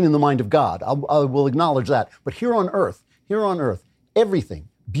 excluding in the mind of God. I will acknowledge that. But here on Earth, everything,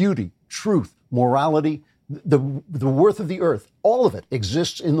 beauty, truth, morality, the worth of the Earth, all of it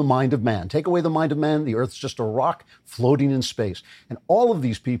exists in the mind of man. Take away the mind of man, the Earth's just a rock floating in space. And all of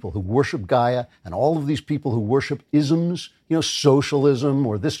these people who worship Gaia and all of these people who worship isms, socialism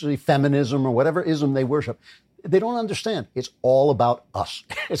or feminism or whatever ism they worship, they don't understand. It's all about us.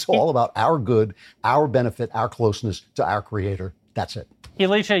 It's all about our good, our benefit, our closeness to our Creator. That's it.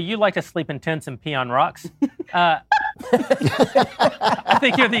 Alicia, you like to sleep in tents and pee on rocks. I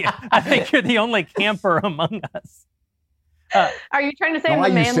think you're the only camper among us. Are you trying to say No, I'm I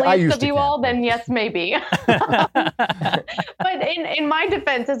the used to manliest of you camp. all? Then yes, maybe. But in my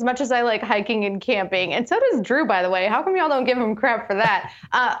defense, as much as I like hiking and camping, and so does Drew, by the way. How come y'all don't give him crap for that?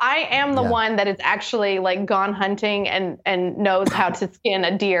 I am the one that has actually like gone hunting and knows how to skin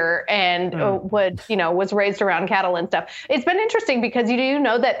a deer and was raised around cattle and stuff. It's been interesting because you do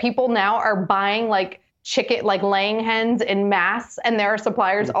know that people now are buying like chicken, like laying hens in mass, and there are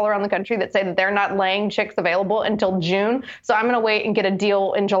suppliers all around the country that say that they're not laying chicks available until June. So I'm going to wait and get a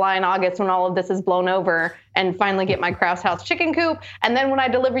deal in July and August when all of this is blown over and finally get my Kraus House chicken coop. And then when I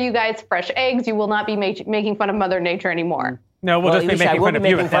deliver you guys fresh eggs, you will not be making fun of Mother Nature anymore. No, we'll just be Alicia, making I will fun be of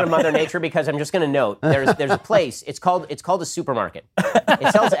you. making fun of Mother Nature because I'm just going to note there's a place. It's called a supermarket.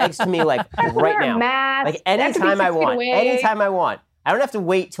 It sells eggs to me like right now, like anytime I want. Anytime I want. I don't have to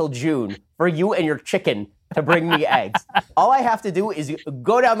wait till June for you and your chicken to bring me eggs. All I have to do is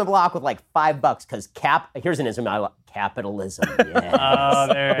go down the block with like $5 because here's an ism I love. Capitalism. Yes. Oh,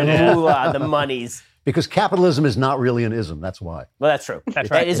 there it is. The monies. Because capitalism is not really an ism. That's why. Well, that's true.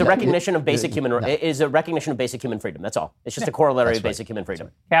 That's right. It is a recognition of basic human freedom. That's all. It's just a corollary of basic human freedom.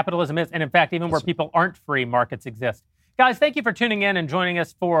 Capitalism is, and in fact, even where people aren't free, markets exist. Guys, thank you for tuning in and joining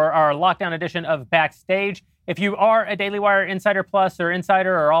us for our lockdown edition of Backstage. If you are a Daily Wire Insider Plus or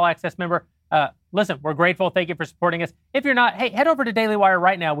Insider or All Access member, listen, we're grateful. Thank you for supporting us. If you're not, hey, head over to Daily Wire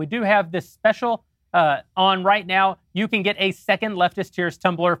right now. We do have this special on right now. You can get a second Leftist Tears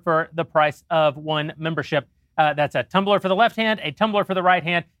tumbler for the price of one membership. That's a tumbler for the left hand, a tumbler for the right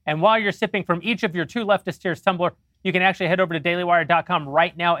hand. And while you're sipping from each of your two Leftist Tears tumbler, you can actually head over to dailywire.com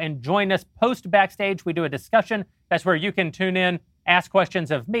right now and join us post Backstage. We do a discussion. That's where you can tune in, ask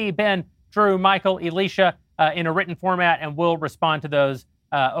questions of me, Ben, Drew, Michael, Alicia in a written format, and we'll respond to those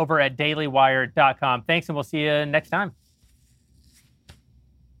over at dailywire.com. Thanks, and we'll see you next time.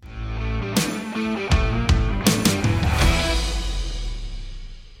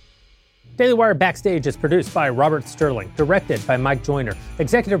 Daily Wire Backstage is produced by Robert Sterling, directed by Mike Joyner.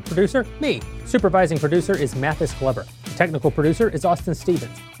 Executive producer, me. Supervising producer is Mathis Glover. Technical producer is Austin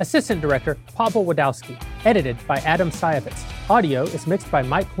Stevens. Assistant director, Pavel Wadowski. Edited by Adam Sayevitz. Audio is mixed by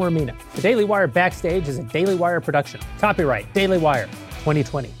Mike Coromina. The Daily Wire Backstage is a Daily Wire production. Copyright Daily Wire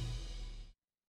 2020.